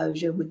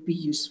disclosure would be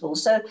useful.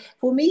 So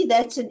for me,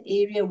 that's an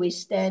area where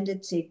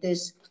standard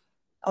setters,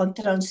 on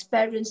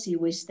transparency,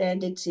 where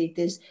standard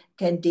setters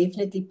can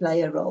definitely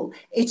play a role.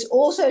 It's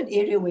also an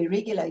area where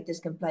regulators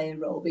can play a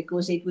role,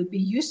 because it would be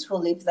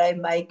useful if they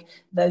make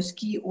those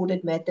key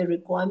audit matter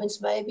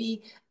requirements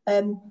maybe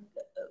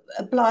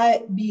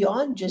apply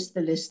beyond just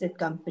the listed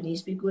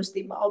companies, because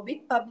there are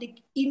big public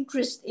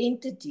interest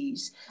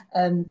entities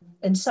and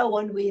so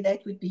on, where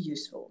that would be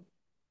useful.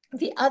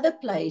 The other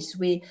place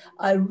where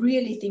I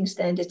really think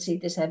standard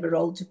setters have a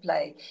role to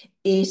play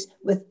is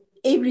with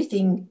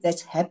everything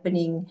that's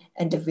happening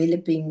and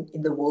developing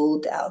in the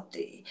world out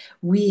there.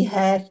 We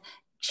have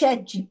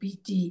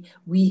ChatGPT,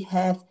 we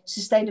have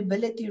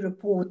sustainability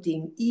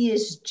reporting,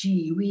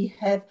 ESG, we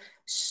have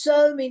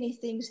so many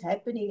things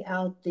happening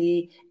out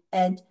there,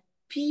 and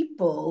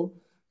people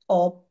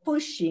are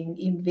pushing,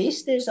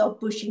 investors are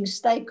pushing,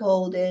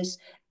 stakeholders,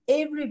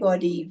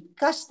 everybody,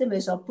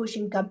 customers are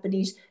pushing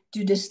companies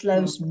to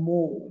disclose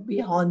more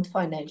beyond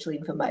financial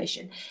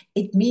information.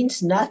 It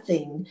means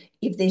nothing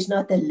if there's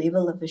not a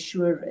level of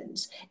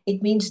assurance.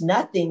 It means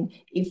nothing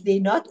if there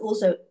are not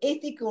also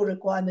ethical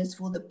requirements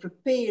for the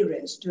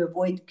preparers to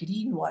avoid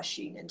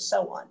greenwashing and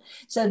so on.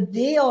 So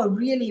there are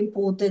really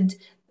important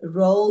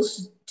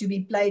roles to be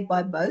played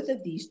by both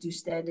of these two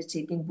standard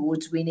setting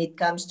boards when it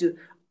comes to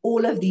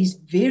all of these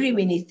very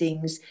many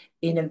things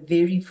in a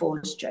very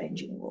fast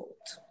changing world.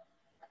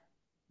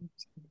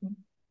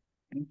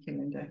 Thank you,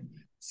 Linda.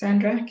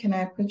 Sandra, can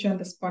I put you on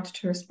the spot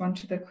to respond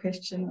to the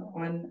question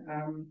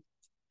on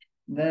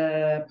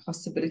the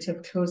possibility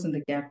of closing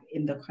the gap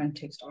in the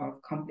context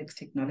of complex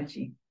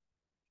technology?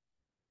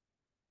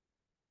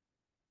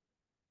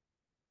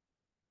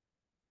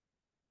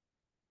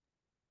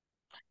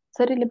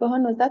 Sorry,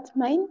 Lebohon, was that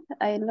mine?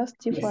 I lost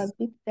you for a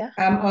bit there.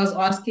 I was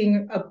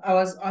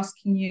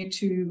asking you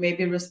to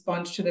maybe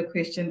respond to the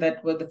question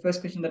that was the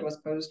first question that was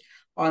posed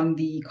on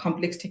the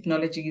complex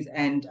technologies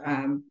and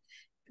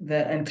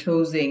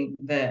closing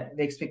the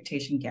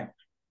expectation gap.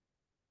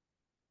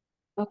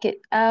 Okay.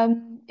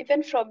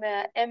 Even from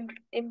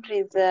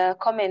Imri's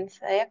comments,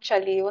 I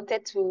actually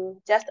wanted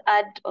to just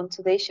add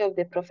onto the issue of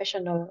the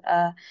professional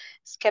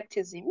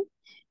skepticism.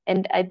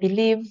 And I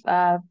believe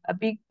a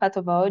big part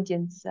of our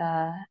audience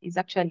is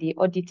actually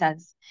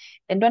auditors.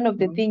 And one of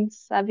the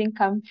things, having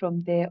come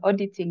from the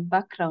auditing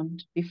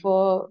background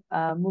before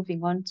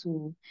moving on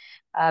to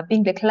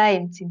being the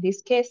client in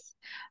this case,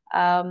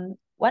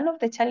 one of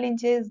the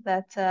challenges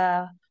that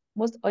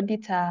most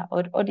auditor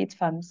or audit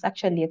firms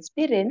actually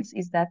experience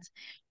is that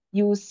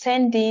you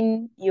send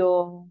in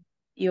your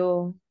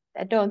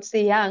I don't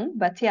say young,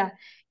 but yeah,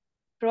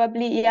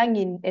 probably young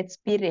in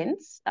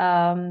experience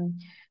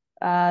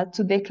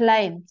to the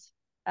client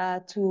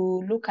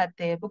to look at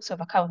the books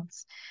of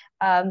accounts.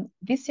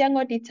 This young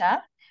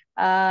auditor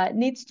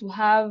needs to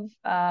have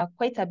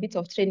quite a bit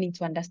of training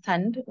to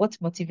understand what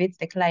motivates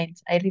the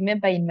client. I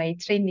remember in my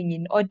training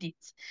in audit,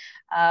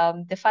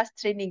 the first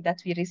training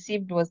that we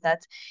received was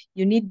that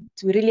you need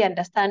to really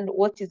understand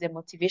what is the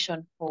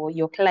motivation for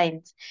your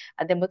client.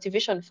 And the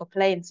motivation for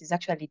clients is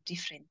actually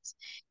different.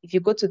 If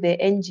you go to the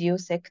NGO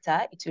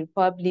sector, it will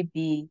probably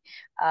be,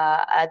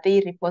 are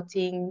they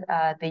reporting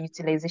the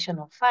utilization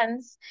of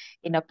funds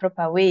in a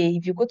proper way?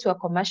 If you go to a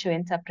commercial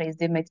enterprise,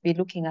 they might be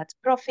looking at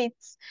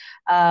profits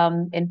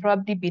and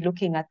probably be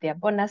looking at their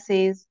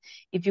bonuses.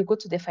 If you go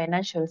to the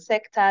financial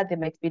sector, they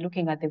might be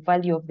looking at the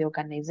value of the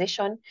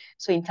organization.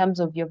 So in terms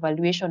of your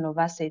valuation of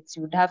assets,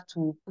 you would have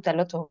to put a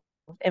lot of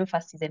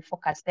emphasis and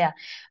focus there.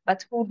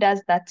 But who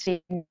does that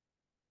training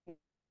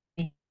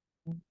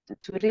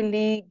to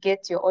really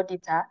get your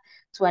auditor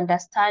to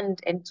understand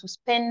and to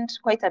spend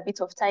quite a bit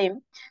of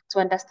time to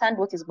understand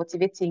what is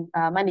motivating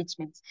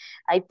management?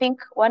 I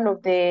think one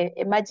of the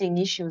emerging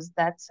issues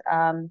that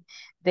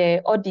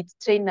the audit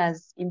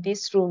trainers in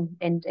this room,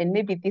 and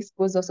maybe this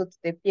goes also to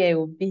the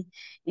PIOB,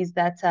 is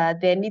that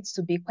there needs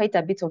to be quite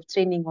a bit of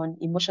training on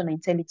emotional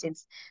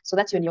intelligence, so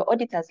that when your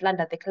auditors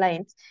land at the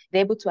client,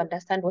 they're able to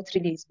understand what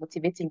really is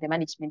motivating the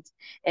management.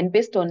 And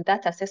based on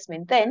that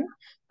assessment, then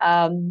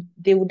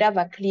they would have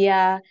a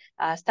clear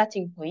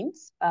starting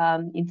points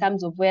in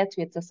terms of where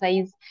to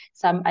exercise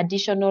some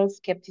additional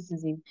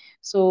skepticism.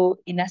 So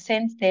in a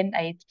sense, then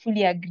I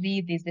fully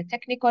agree there's the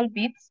technical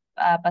bits,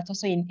 but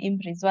also in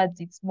Imri's words,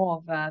 it's more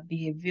of a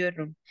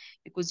behavioral,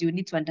 because you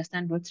need to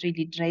understand what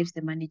really drives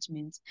the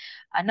management.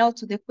 And now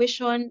to the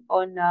question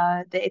on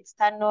the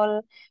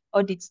external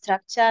audit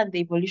structure and the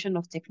evolution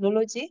of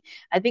technology,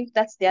 I think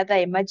that's the other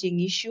emerging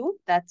issue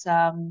that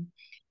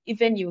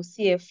even your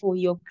CFO,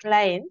 your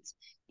client,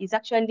 is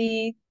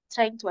actually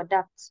trying to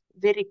adapt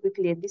very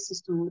quickly, and this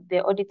is to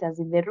the auditors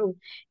in the room.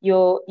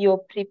 Your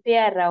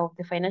preparer of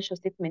the financial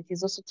statement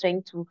is also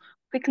trying to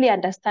quickly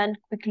understand,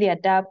 quickly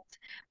adapt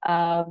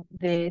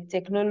the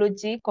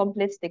technology,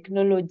 complex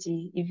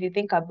technology. If you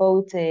think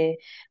about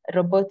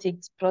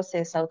robotics,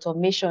 process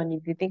automation,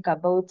 if you think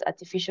about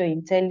artificial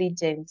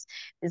intelligence,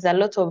 there's a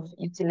lot of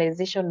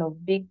utilization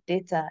of big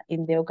data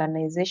in the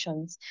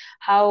organizations.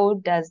 How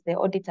does the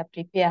auditor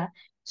prepare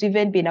to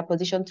even be in a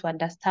position to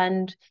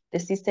understand the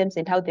systems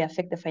and how they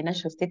affect the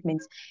financial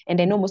statements?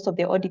 And I know most of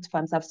the audit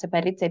firms have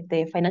separated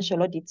the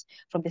financial audits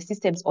from the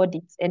systems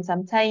audits. And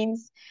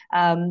sometimes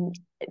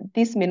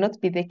this may not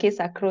be the case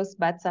across,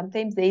 but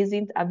sometimes there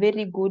isn't a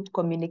very good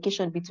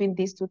communication between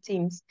these two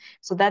teams,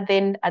 so that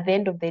then at the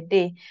end of the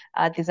day,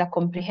 there's a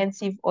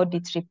comprehensive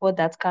audit report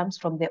that comes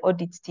from the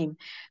audit team.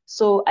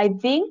 So I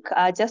think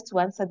just to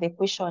answer the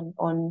question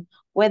on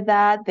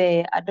whether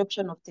the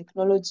adoption of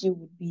technology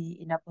would be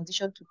in a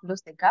position to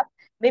close the gap,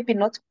 maybe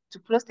not to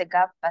close the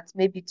gap, but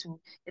maybe to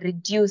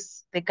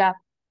reduce the gap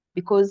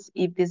because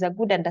if there's a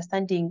good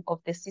understanding of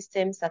the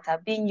systems that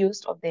are being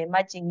used, of the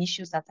emerging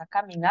issues that are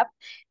coming up,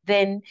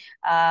 then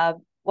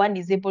one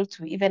is able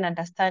to even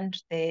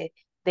understand the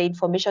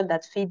information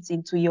that feeds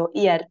into your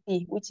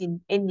ERP, which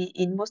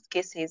in most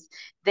cases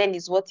then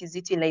is what is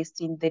utilized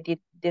in the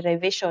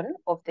derivation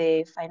of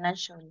the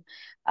financial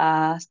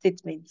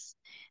statements.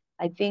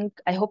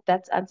 I hope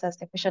that answers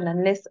the question,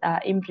 unless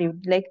Imri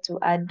would like to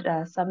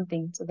add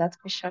something to that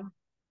question.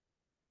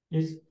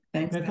 Yes.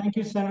 Thanks. No, thank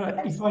you,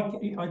 Sandra. If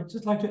I'd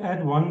just like to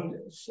add one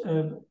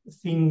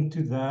thing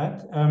to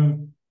that.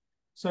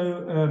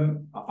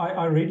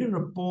 I read a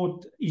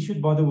report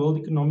issued by the World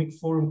Economic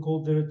Forum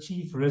called the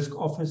Chief Risk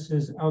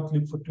Officer's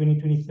Outlook for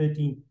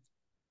 2020-13.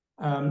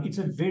 It's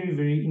a very,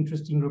 very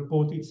interesting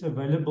report. It's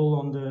available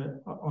on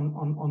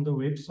the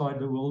website,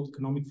 the World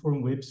Economic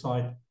Forum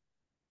website.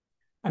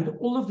 And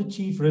all of the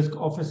chief risk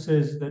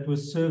officers that were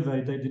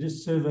surveyed, they did a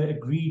survey,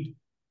 agreed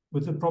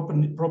with the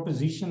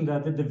proposition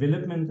that the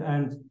development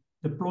and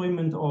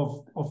deployment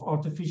of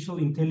artificial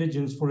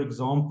intelligence, for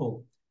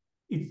example,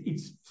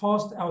 it's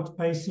fast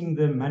outpacing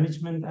the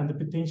management and the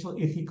potential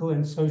ethical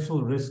and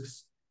social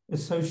risks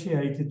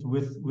associated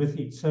with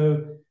it.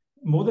 So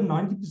more than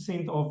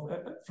 90%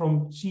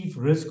 from chief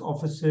risk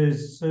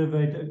officers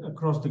surveyed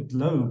across the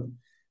globe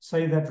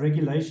say that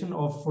regulation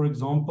of, for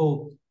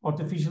example,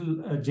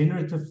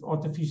 generative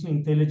artificial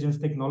intelligence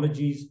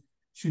technologies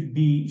should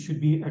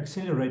be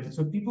accelerated.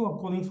 So people are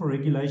calling for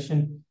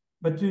regulation.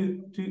 But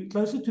to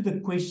closer to the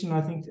question,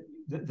 I think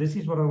this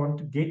is what I want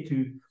to get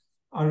to.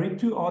 I read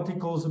two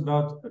articles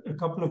about a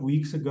couple of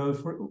weeks ago.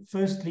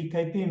 Firstly,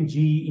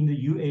 KPMG in the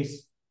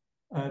US,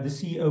 the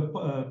CEO,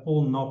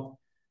 Paul Knopp,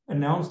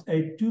 announced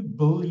a $2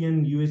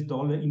 billion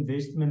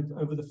investment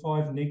over the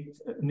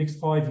next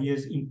 5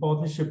 years in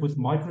partnership with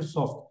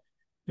Microsoft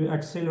to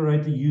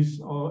accelerate the use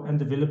and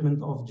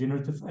development of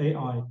generative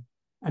AI.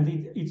 And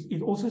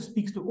it also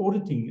speaks to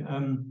auditing.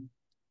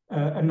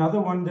 Another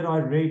one that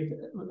I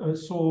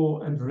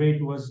saw and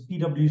read was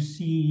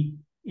PwC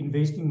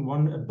investing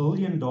 $1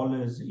 billion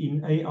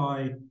in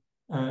AI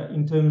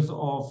in terms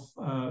of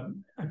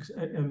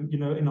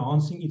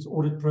enhancing its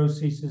audit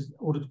processes,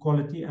 audit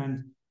quality,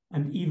 and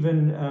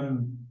even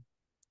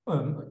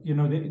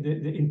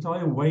the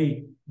entire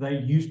way they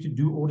used to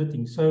do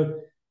auditing. So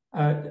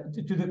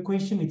to the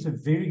question, it's a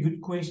very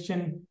good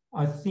question.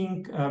 I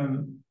think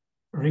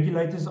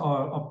regulators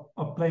are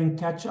playing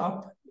catch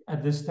up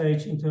at this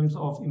stage in terms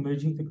of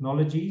emerging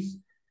technologies.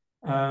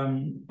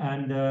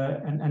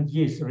 And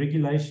yes,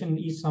 regulation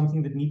is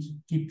something that needs to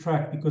keep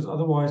track, because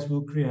otherwise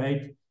we'll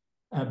create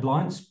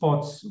blind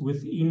spots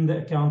within the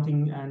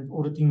accounting and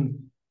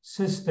auditing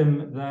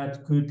system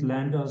that could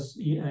land us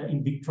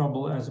in big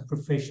trouble as a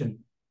profession.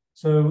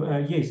 So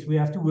yes, we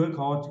have to work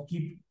hard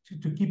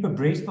to keep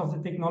abreast of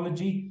the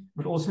technology,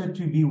 but also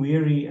to be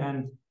wary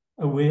and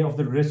aware of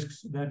the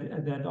risks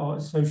that are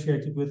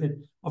associated with it.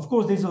 Of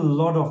course, there's a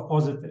lot of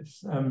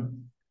positives.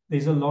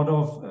 There's a lot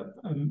of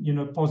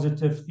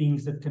positive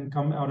things that can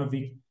come out of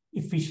it,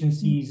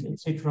 efficiencies,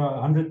 etc.,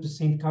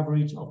 100%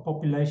 coverage of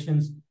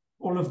populations,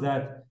 all of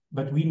that.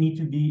 But we need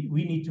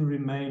to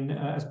remain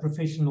as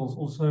professionals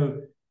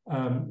also,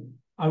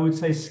 I would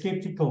say,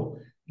 skeptical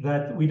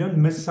that we don't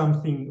miss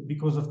something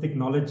because of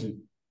technology.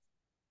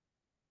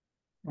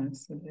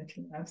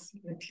 Absolutely,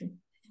 absolutely.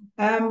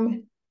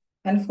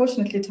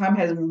 Unfortunately, time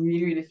has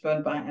really, really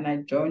flown by, and I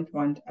don't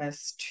want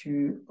us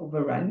to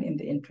overrun in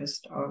the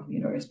interest of,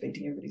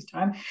 respecting everybody's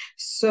time.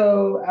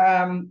 So,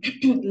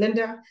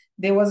 Linda,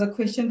 there was a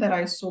question that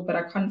I saw, but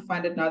I can't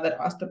find it now, that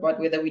asked about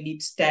whether we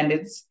need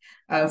standards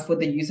for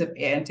the use of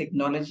AI and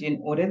technology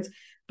in audits.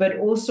 But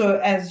also,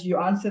 as you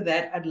answer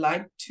that, I'd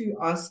like to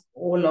ask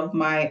all of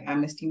my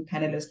esteemed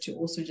panelists to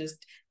also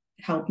just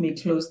help me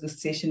close the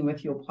session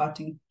with your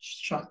parting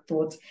short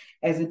thoughts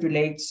as it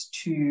relates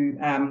to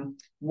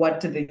what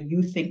do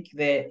you think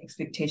the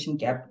expectation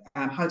gap,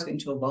 how it's going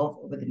to evolve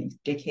over the next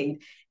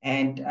decade,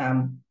 and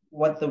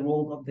what the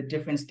role of the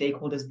different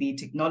stakeholders, be it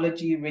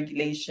technology,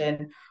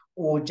 regulation,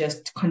 or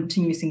just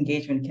continuous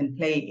engagement, can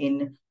play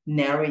in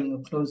narrowing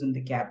or closing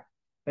the gap.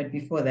 But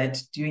before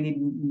that, do you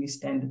need me to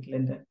stand with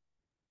Linda?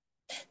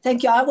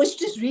 Thank you. I was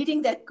just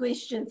reading that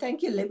question.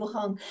 Thank you,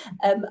 Lebogang.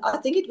 I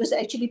think it was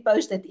actually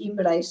posted,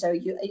 Imre. So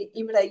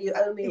Imre, you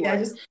owe me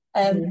one.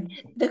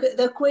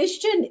 The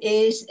question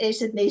is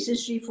it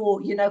necessary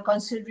for,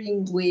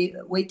 considering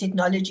where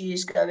technology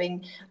is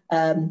going,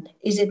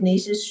 is it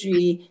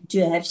necessary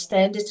to have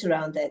standards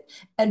around that?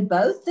 And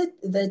both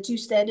the two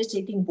standard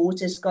setting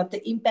boards has got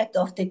the impact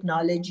of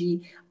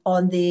technology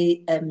on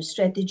the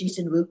strategies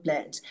and work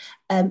plans.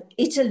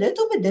 It's a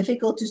little bit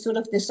difficult to sort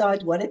of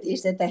decide what it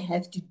is that they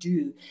have to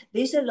do.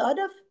 There's a lot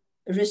of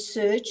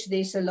research,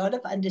 there's a lot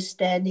of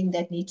understanding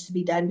that needs to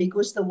be done,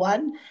 because the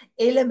one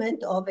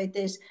element of it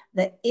is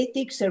the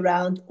ethics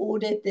around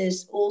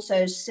auditors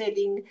also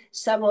selling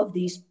some of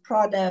these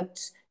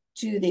products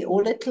to the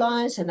audit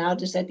clients, and how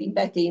does that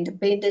impact the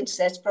independence?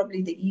 That's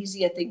probably the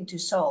easier thing to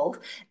solve.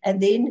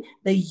 And then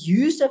the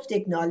use of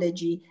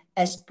technology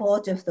as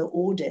part of the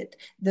audit.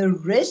 The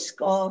risk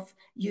of,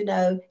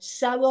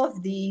 some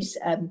of these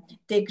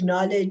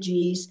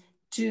technologies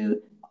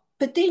to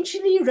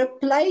potentially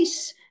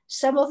replace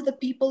some of the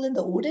people in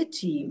the audit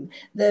team,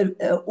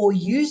 or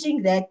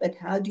using that, but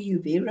how do you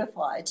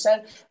verify it?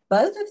 So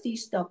both of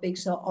these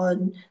topics are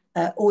on,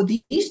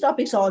 these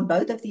topics are on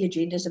both of the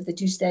agendas of the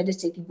two standard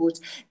setting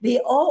boards. There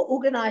are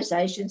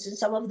organizations, and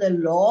some of the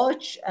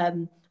large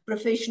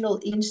professional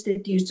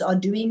institutes are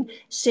doing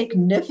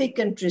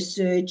significant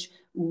research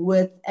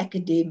with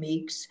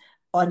academics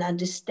on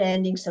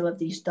understanding some of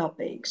these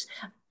topics.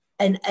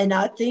 And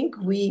I think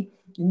we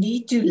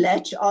need to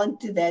latch on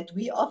to that.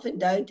 We often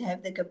don't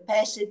have the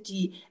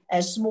capacity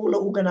as smaller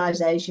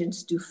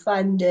organizations to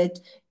fund it,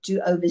 to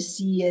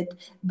oversee it,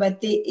 but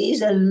there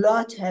is a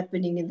lot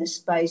happening in the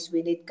space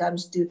when it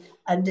comes to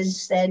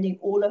understanding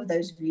all of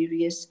those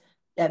various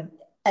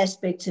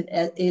aspects and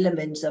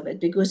elements of it,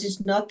 because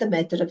it's not the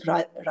matter of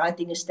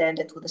writing a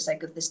standard for the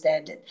sake of the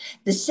standard.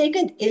 The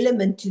second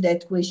element to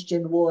that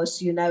question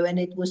was, and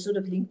it was sort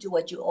of linked to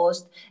what you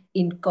asked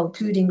in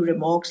concluding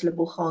remarks,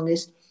 Lebogang,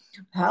 is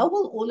how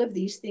will all of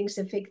these things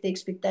affect the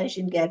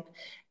expectation gap?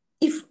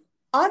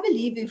 I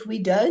believe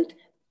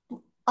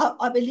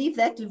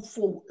that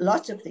for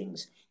lots of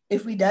things,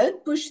 if we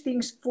don't push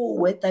things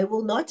forward, they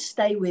will not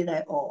stay where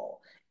they are.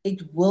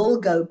 It will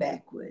go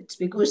backwards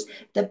because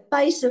the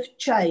pace of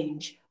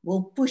change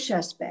will push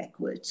us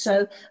backwards.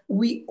 So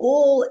we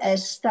all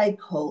as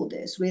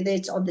stakeholders, whether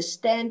it's on the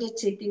standard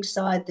setting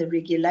side, the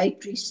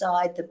regulatory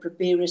side, the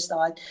preparer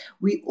side,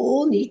 we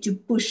all need to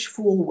push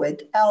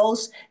forward,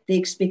 else the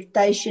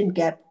expectation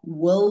gap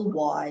will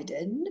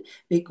widen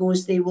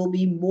because there will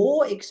be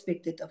more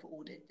expected of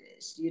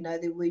auditors.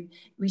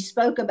 We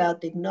spoke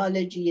about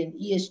technology and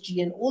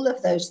ESG and all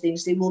of those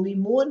things. There will be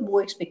more and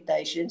more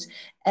expectations,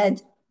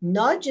 and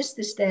not just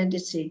the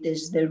standard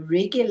setters, the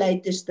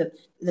regulators,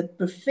 the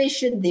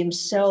profession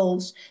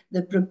themselves,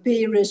 the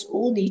preparers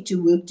all need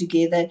to work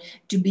together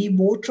to be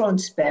more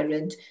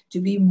transparent, to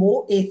be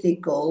more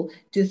ethical,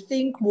 to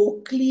think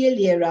more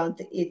clearly around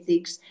the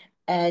ethics,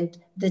 and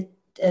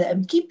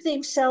keep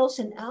themselves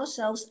and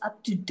ourselves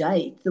up to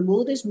date. The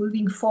world is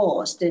moving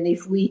fast, and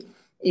if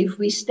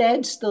we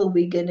stand still,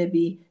 we're going to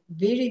be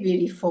very,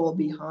 very far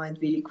behind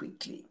very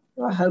quickly.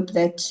 I hope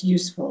that's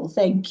useful.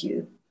 Thank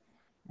you.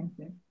 Thank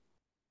you.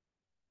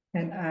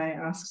 Can I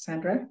ask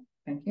Sandra?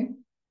 Thank you.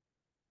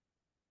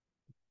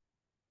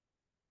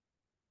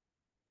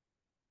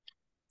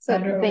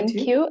 Sandra, thank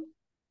you.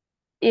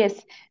 Yes.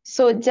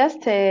 So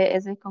just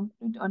as I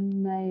conclude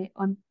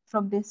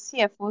from the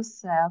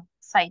CFO's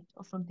side,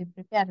 or from the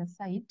preparer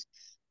side,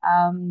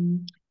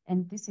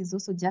 and this is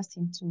also just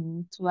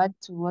to add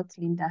to what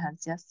Linda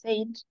has just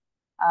said.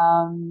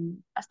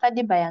 A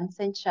study by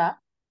Accenture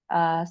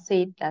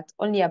said that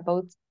only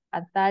about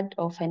a third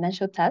of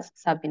financial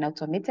tasks have been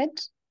automated.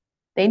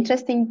 The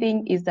interesting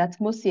thing is that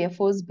most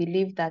CFOs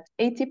believe that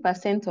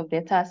 80% of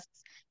their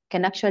tasks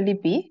can actually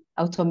be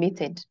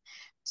automated.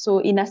 So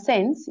in a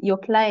sense, your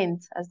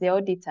client as the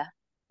auditor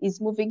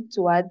is moving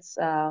towards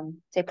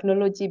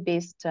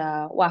technology-based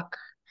work.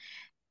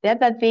 The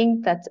other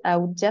thing that I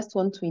would just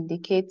want to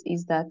indicate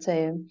is that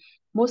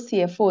most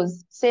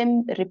CFOs,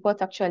 same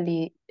report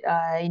actually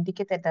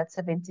indicated that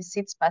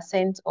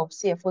 76% of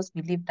CFOs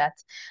believe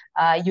that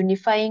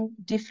unifying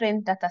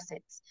different data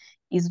sets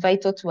is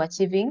vital to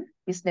achieving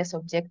business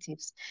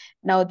objectives.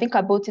 Now think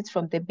about it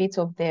from the bit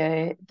of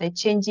the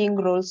changing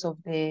roles of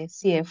the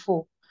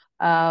CFO,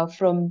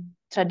 from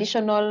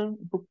traditional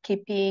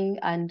bookkeeping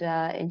and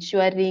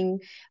ensuring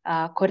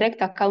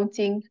correct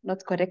accounting,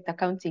 not correct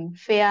accounting,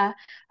 fair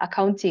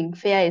accounting,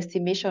 fair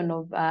estimation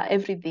of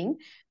everything,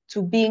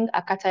 to being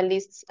a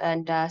catalyst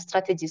and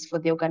strategies for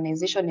the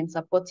organization in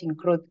supporting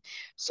growth.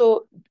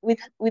 So with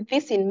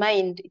this in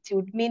mind, it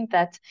would mean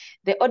that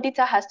the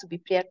auditor has to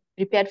be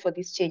prepared for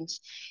this change.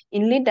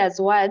 In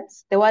Linda's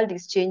words, the world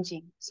is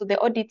changing. So the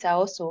auditor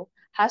also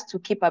has to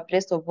keep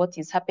abreast of what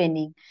is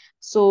happening.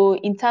 So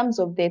in terms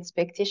of the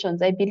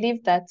expectations, I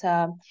believe that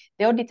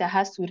the auditor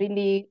has to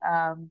really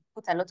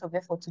put a lot of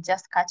effort to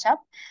just catch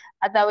up.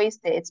 Otherwise,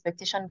 the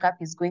expectation gap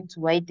is going to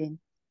widen.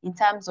 In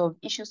terms of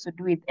issues to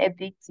do with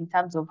ethics, in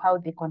terms of how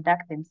they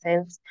conduct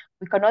themselves,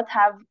 we cannot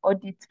have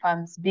audit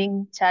firms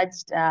being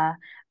charged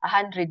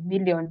 100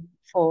 million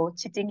for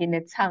cheating in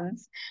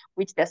exams,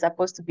 which they're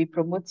supposed to be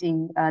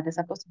promoting. They're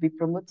supposed to be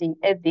promoting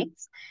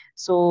ethics.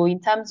 So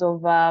in terms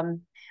of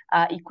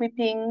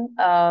equipping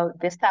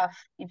the staff,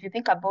 if you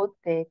think about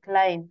the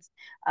clients,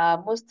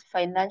 most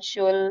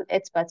financial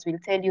experts will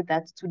tell you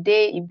that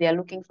today, if they are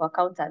looking for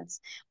accountants,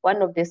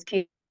 one of the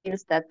skills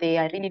that they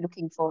are really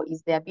looking for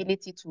is the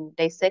ability to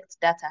dissect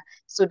data.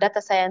 So data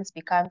science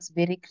becomes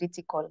very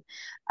critical.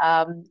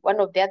 One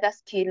of the other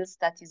skills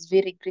that is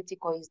very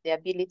critical is the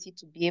ability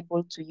to be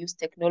able to use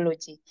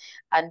technology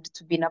and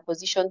to be in a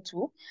position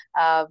to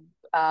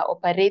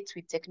operate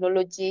with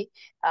technology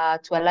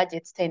to a large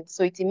extent.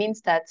 So it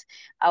means that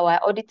our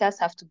auditors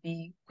have to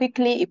be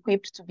quickly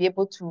equipped to be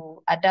able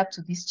to adapt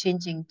to this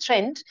changing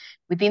trend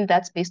within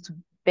that space, to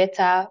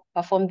better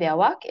perform their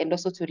work and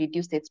also to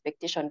reduce the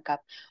expectation gap.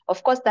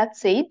 Of course, that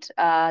said,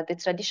 the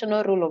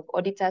traditional role of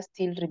auditors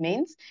still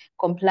remains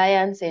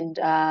compliance and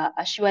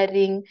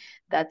assuring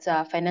that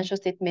financial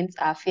statements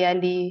are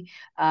fairly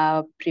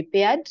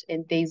prepared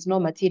and there is no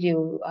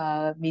material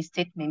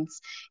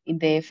misstatements in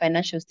the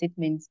financial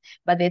statements.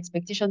 But the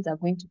expectations are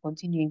going to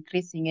continue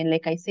increasing. And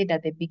like I said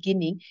at the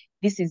beginning,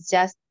 this is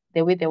just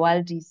the way the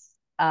world is.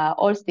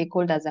 All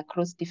stakeholders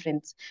across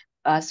different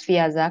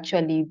spheres are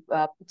actually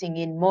putting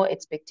in more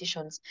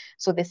expectations.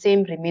 So the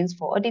same remains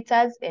for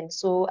auditors. And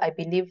so I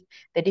believe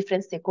the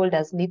different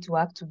stakeholders need to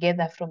work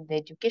together from the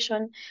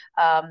education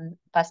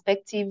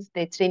perspective,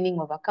 the training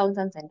of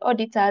accountants and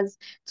auditors,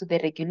 to the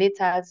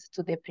regulators,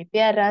 to the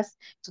preparers,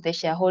 to the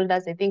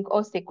shareholders. I think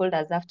all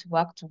stakeholders have to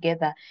work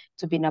together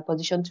to be in a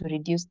position to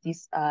reduce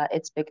this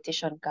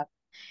expectation gap.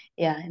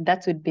 Yeah, and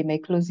that would be my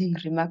closing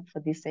remark for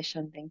this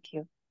session. Thank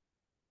you.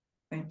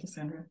 Thank you,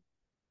 Sandra.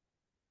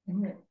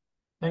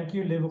 Thank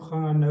you,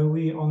 Lebogang. I know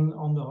we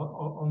on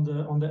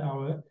the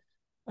hour.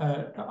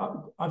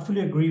 I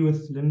fully agree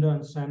with Linda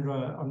and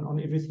Sandra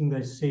on everything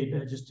they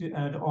said. Just to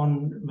add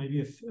on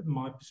maybe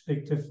my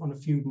perspective on a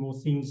few more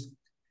things.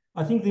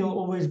 I think there'll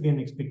always be an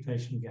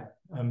expectation gap.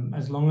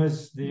 As long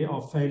as there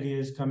are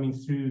failures coming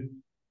through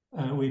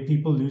where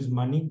people lose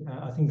money,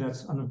 I think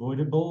that's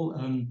unavoidable.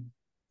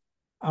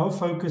 Our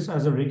focus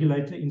as a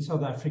regulator in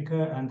South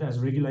Africa and as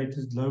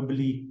regulators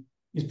globally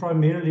is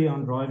primarily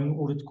on driving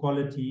audit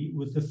quality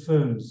with the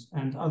firms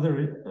and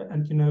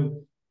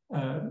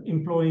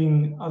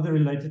employing other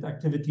related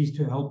activities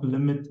to help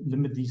limit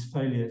these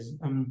failures.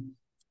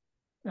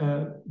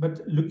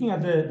 But looking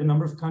at the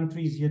number of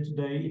countries here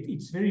today,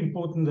 it's very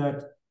important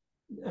that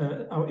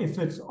our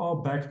efforts are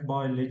backed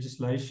by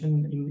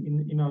legislation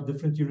in our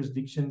different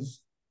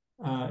jurisdictions.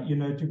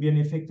 To be an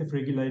effective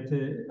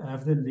regulator,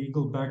 have the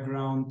legal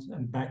background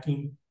and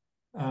backing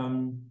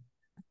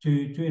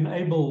to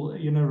enable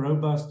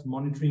robust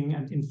monitoring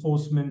and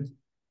enforcement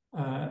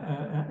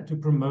to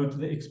promote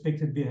the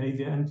expected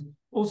behavior. And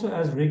also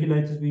as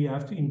regulators, we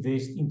have to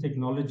invest in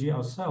technology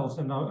ourselves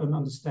and our own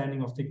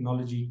understanding of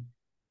technology.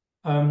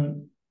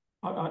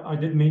 I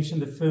did mention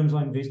the firms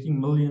are investing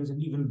millions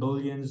and even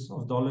billions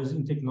of dollars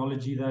in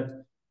technology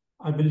that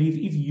I believe,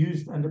 if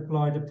used and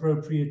applied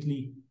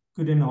appropriately,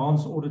 could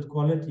enhance audit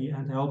quality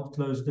and help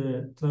close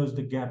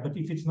the gap. But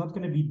if it's not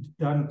going to be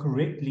done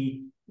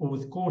correctly or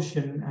with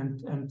caution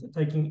and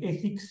taking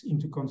ethics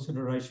into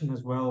consideration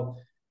as well,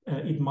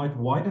 it might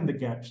widen the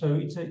gap. So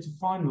it's a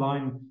fine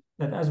line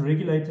that as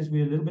regulators,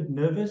 we're a little bit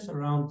nervous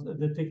around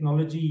the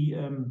technology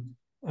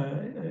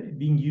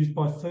being used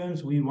by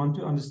firms. We want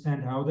to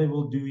understand how they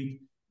will do it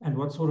and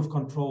what sort of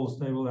controls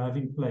they will have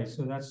in place.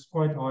 So that's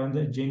quite high on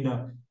the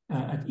agenda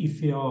at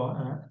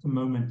IFR at the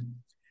moment.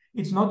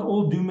 It's not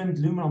all doom and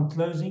gloom. I'm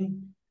closing.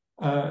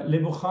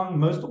 Lebogang,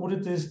 most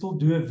auditors still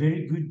do a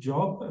very good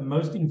job.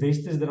 Most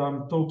investors that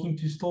I'm talking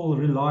to still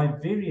rely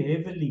very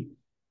heavily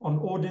on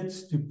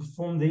audits to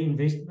perform their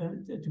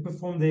investment, to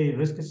perform their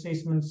risk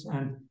assessments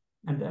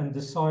and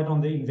decide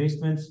on their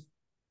investments.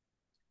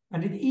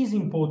 And it is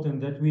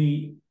important that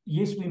we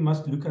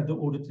must look at the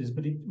auditors,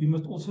 but we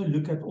must also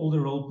look at all the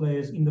role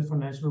players in the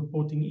financial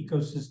reporting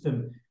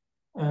ecosystem.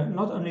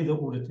 Not only the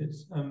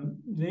auditors.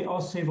 There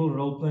are several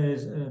role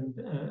players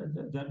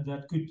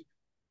that could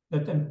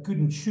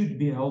and should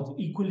be held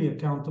equally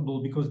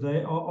accountable, because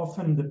they are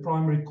often the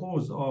primary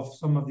cause of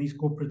some of these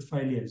corporate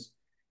failures.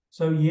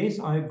 So yes,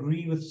 I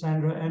agree with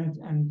Sandra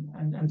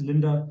and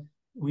Linda.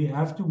 We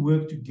have to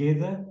work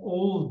together.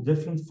 All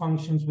different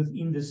functions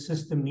within the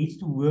system needs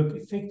to work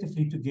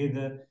effectively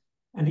together,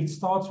 and it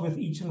starts with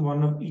each and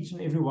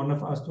every one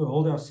of us to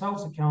hold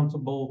ourselves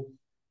accountable.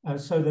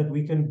 So that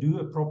we can do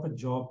a proper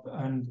job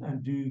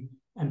and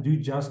do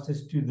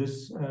justice to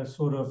this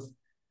sort of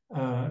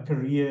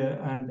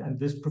career and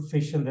this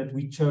profession that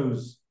we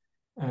chose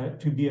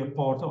to be a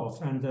part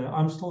of. And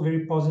I'm still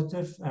very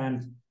positive,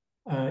 and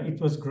it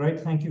was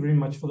great. Thank you very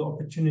much for the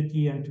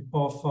opportunity, and to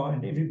PAFA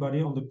and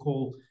everybody on the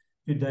call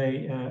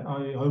today.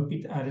 I hope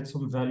it added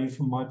some value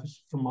from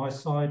my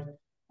side,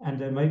 and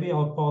maybe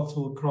our paths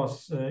will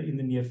cross in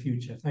the near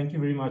future. Thank you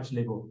very much,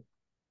 Lebo.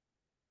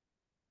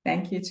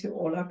 Thank you to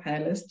all our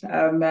panelists.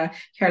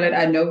 Caroline,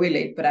 I know we're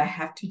late, but I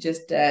have to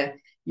just,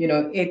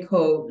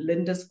 echo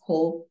Linda's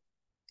call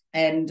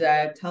and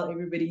tell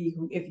everybody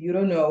who, if you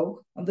don't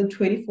know, on the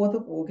 24th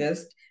of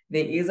August,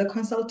 there is a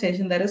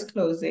consultation that is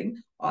closing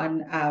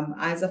on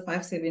ISA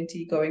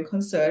 570 going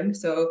concern.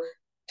 So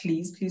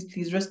please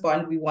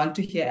respond. We want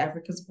to hear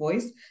Africa's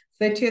voice.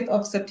 30th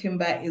of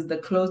September is the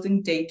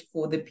closing date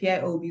for the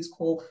PIOB's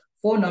call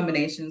for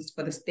nominations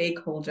for the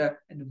Stakeholder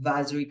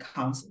Advisory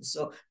Council.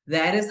 So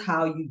that is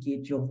how you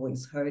get your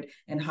voice heard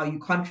and how you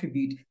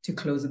contribute to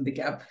closing the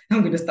gap. I'm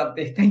going to stop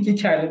there. Thank you,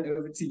 Carolyn.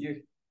 Over to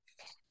you.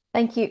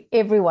 Thank you,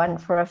 everyone,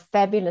 for a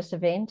fabulous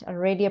event. I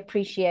really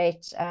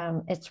appreciate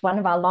it's one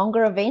of our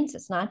longer events.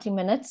 It's 90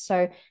 minutes.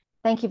 So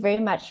thank you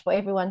very much for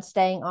everyone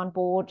staying on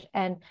board.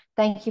 And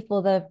thank you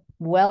for the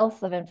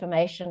wealth of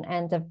information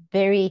and the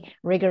very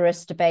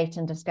rigorous debate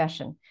and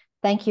discussion.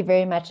 Thank you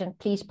very much, and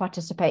please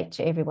participate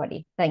to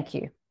everybody. Thank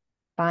you.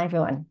 Bye,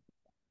 everyone.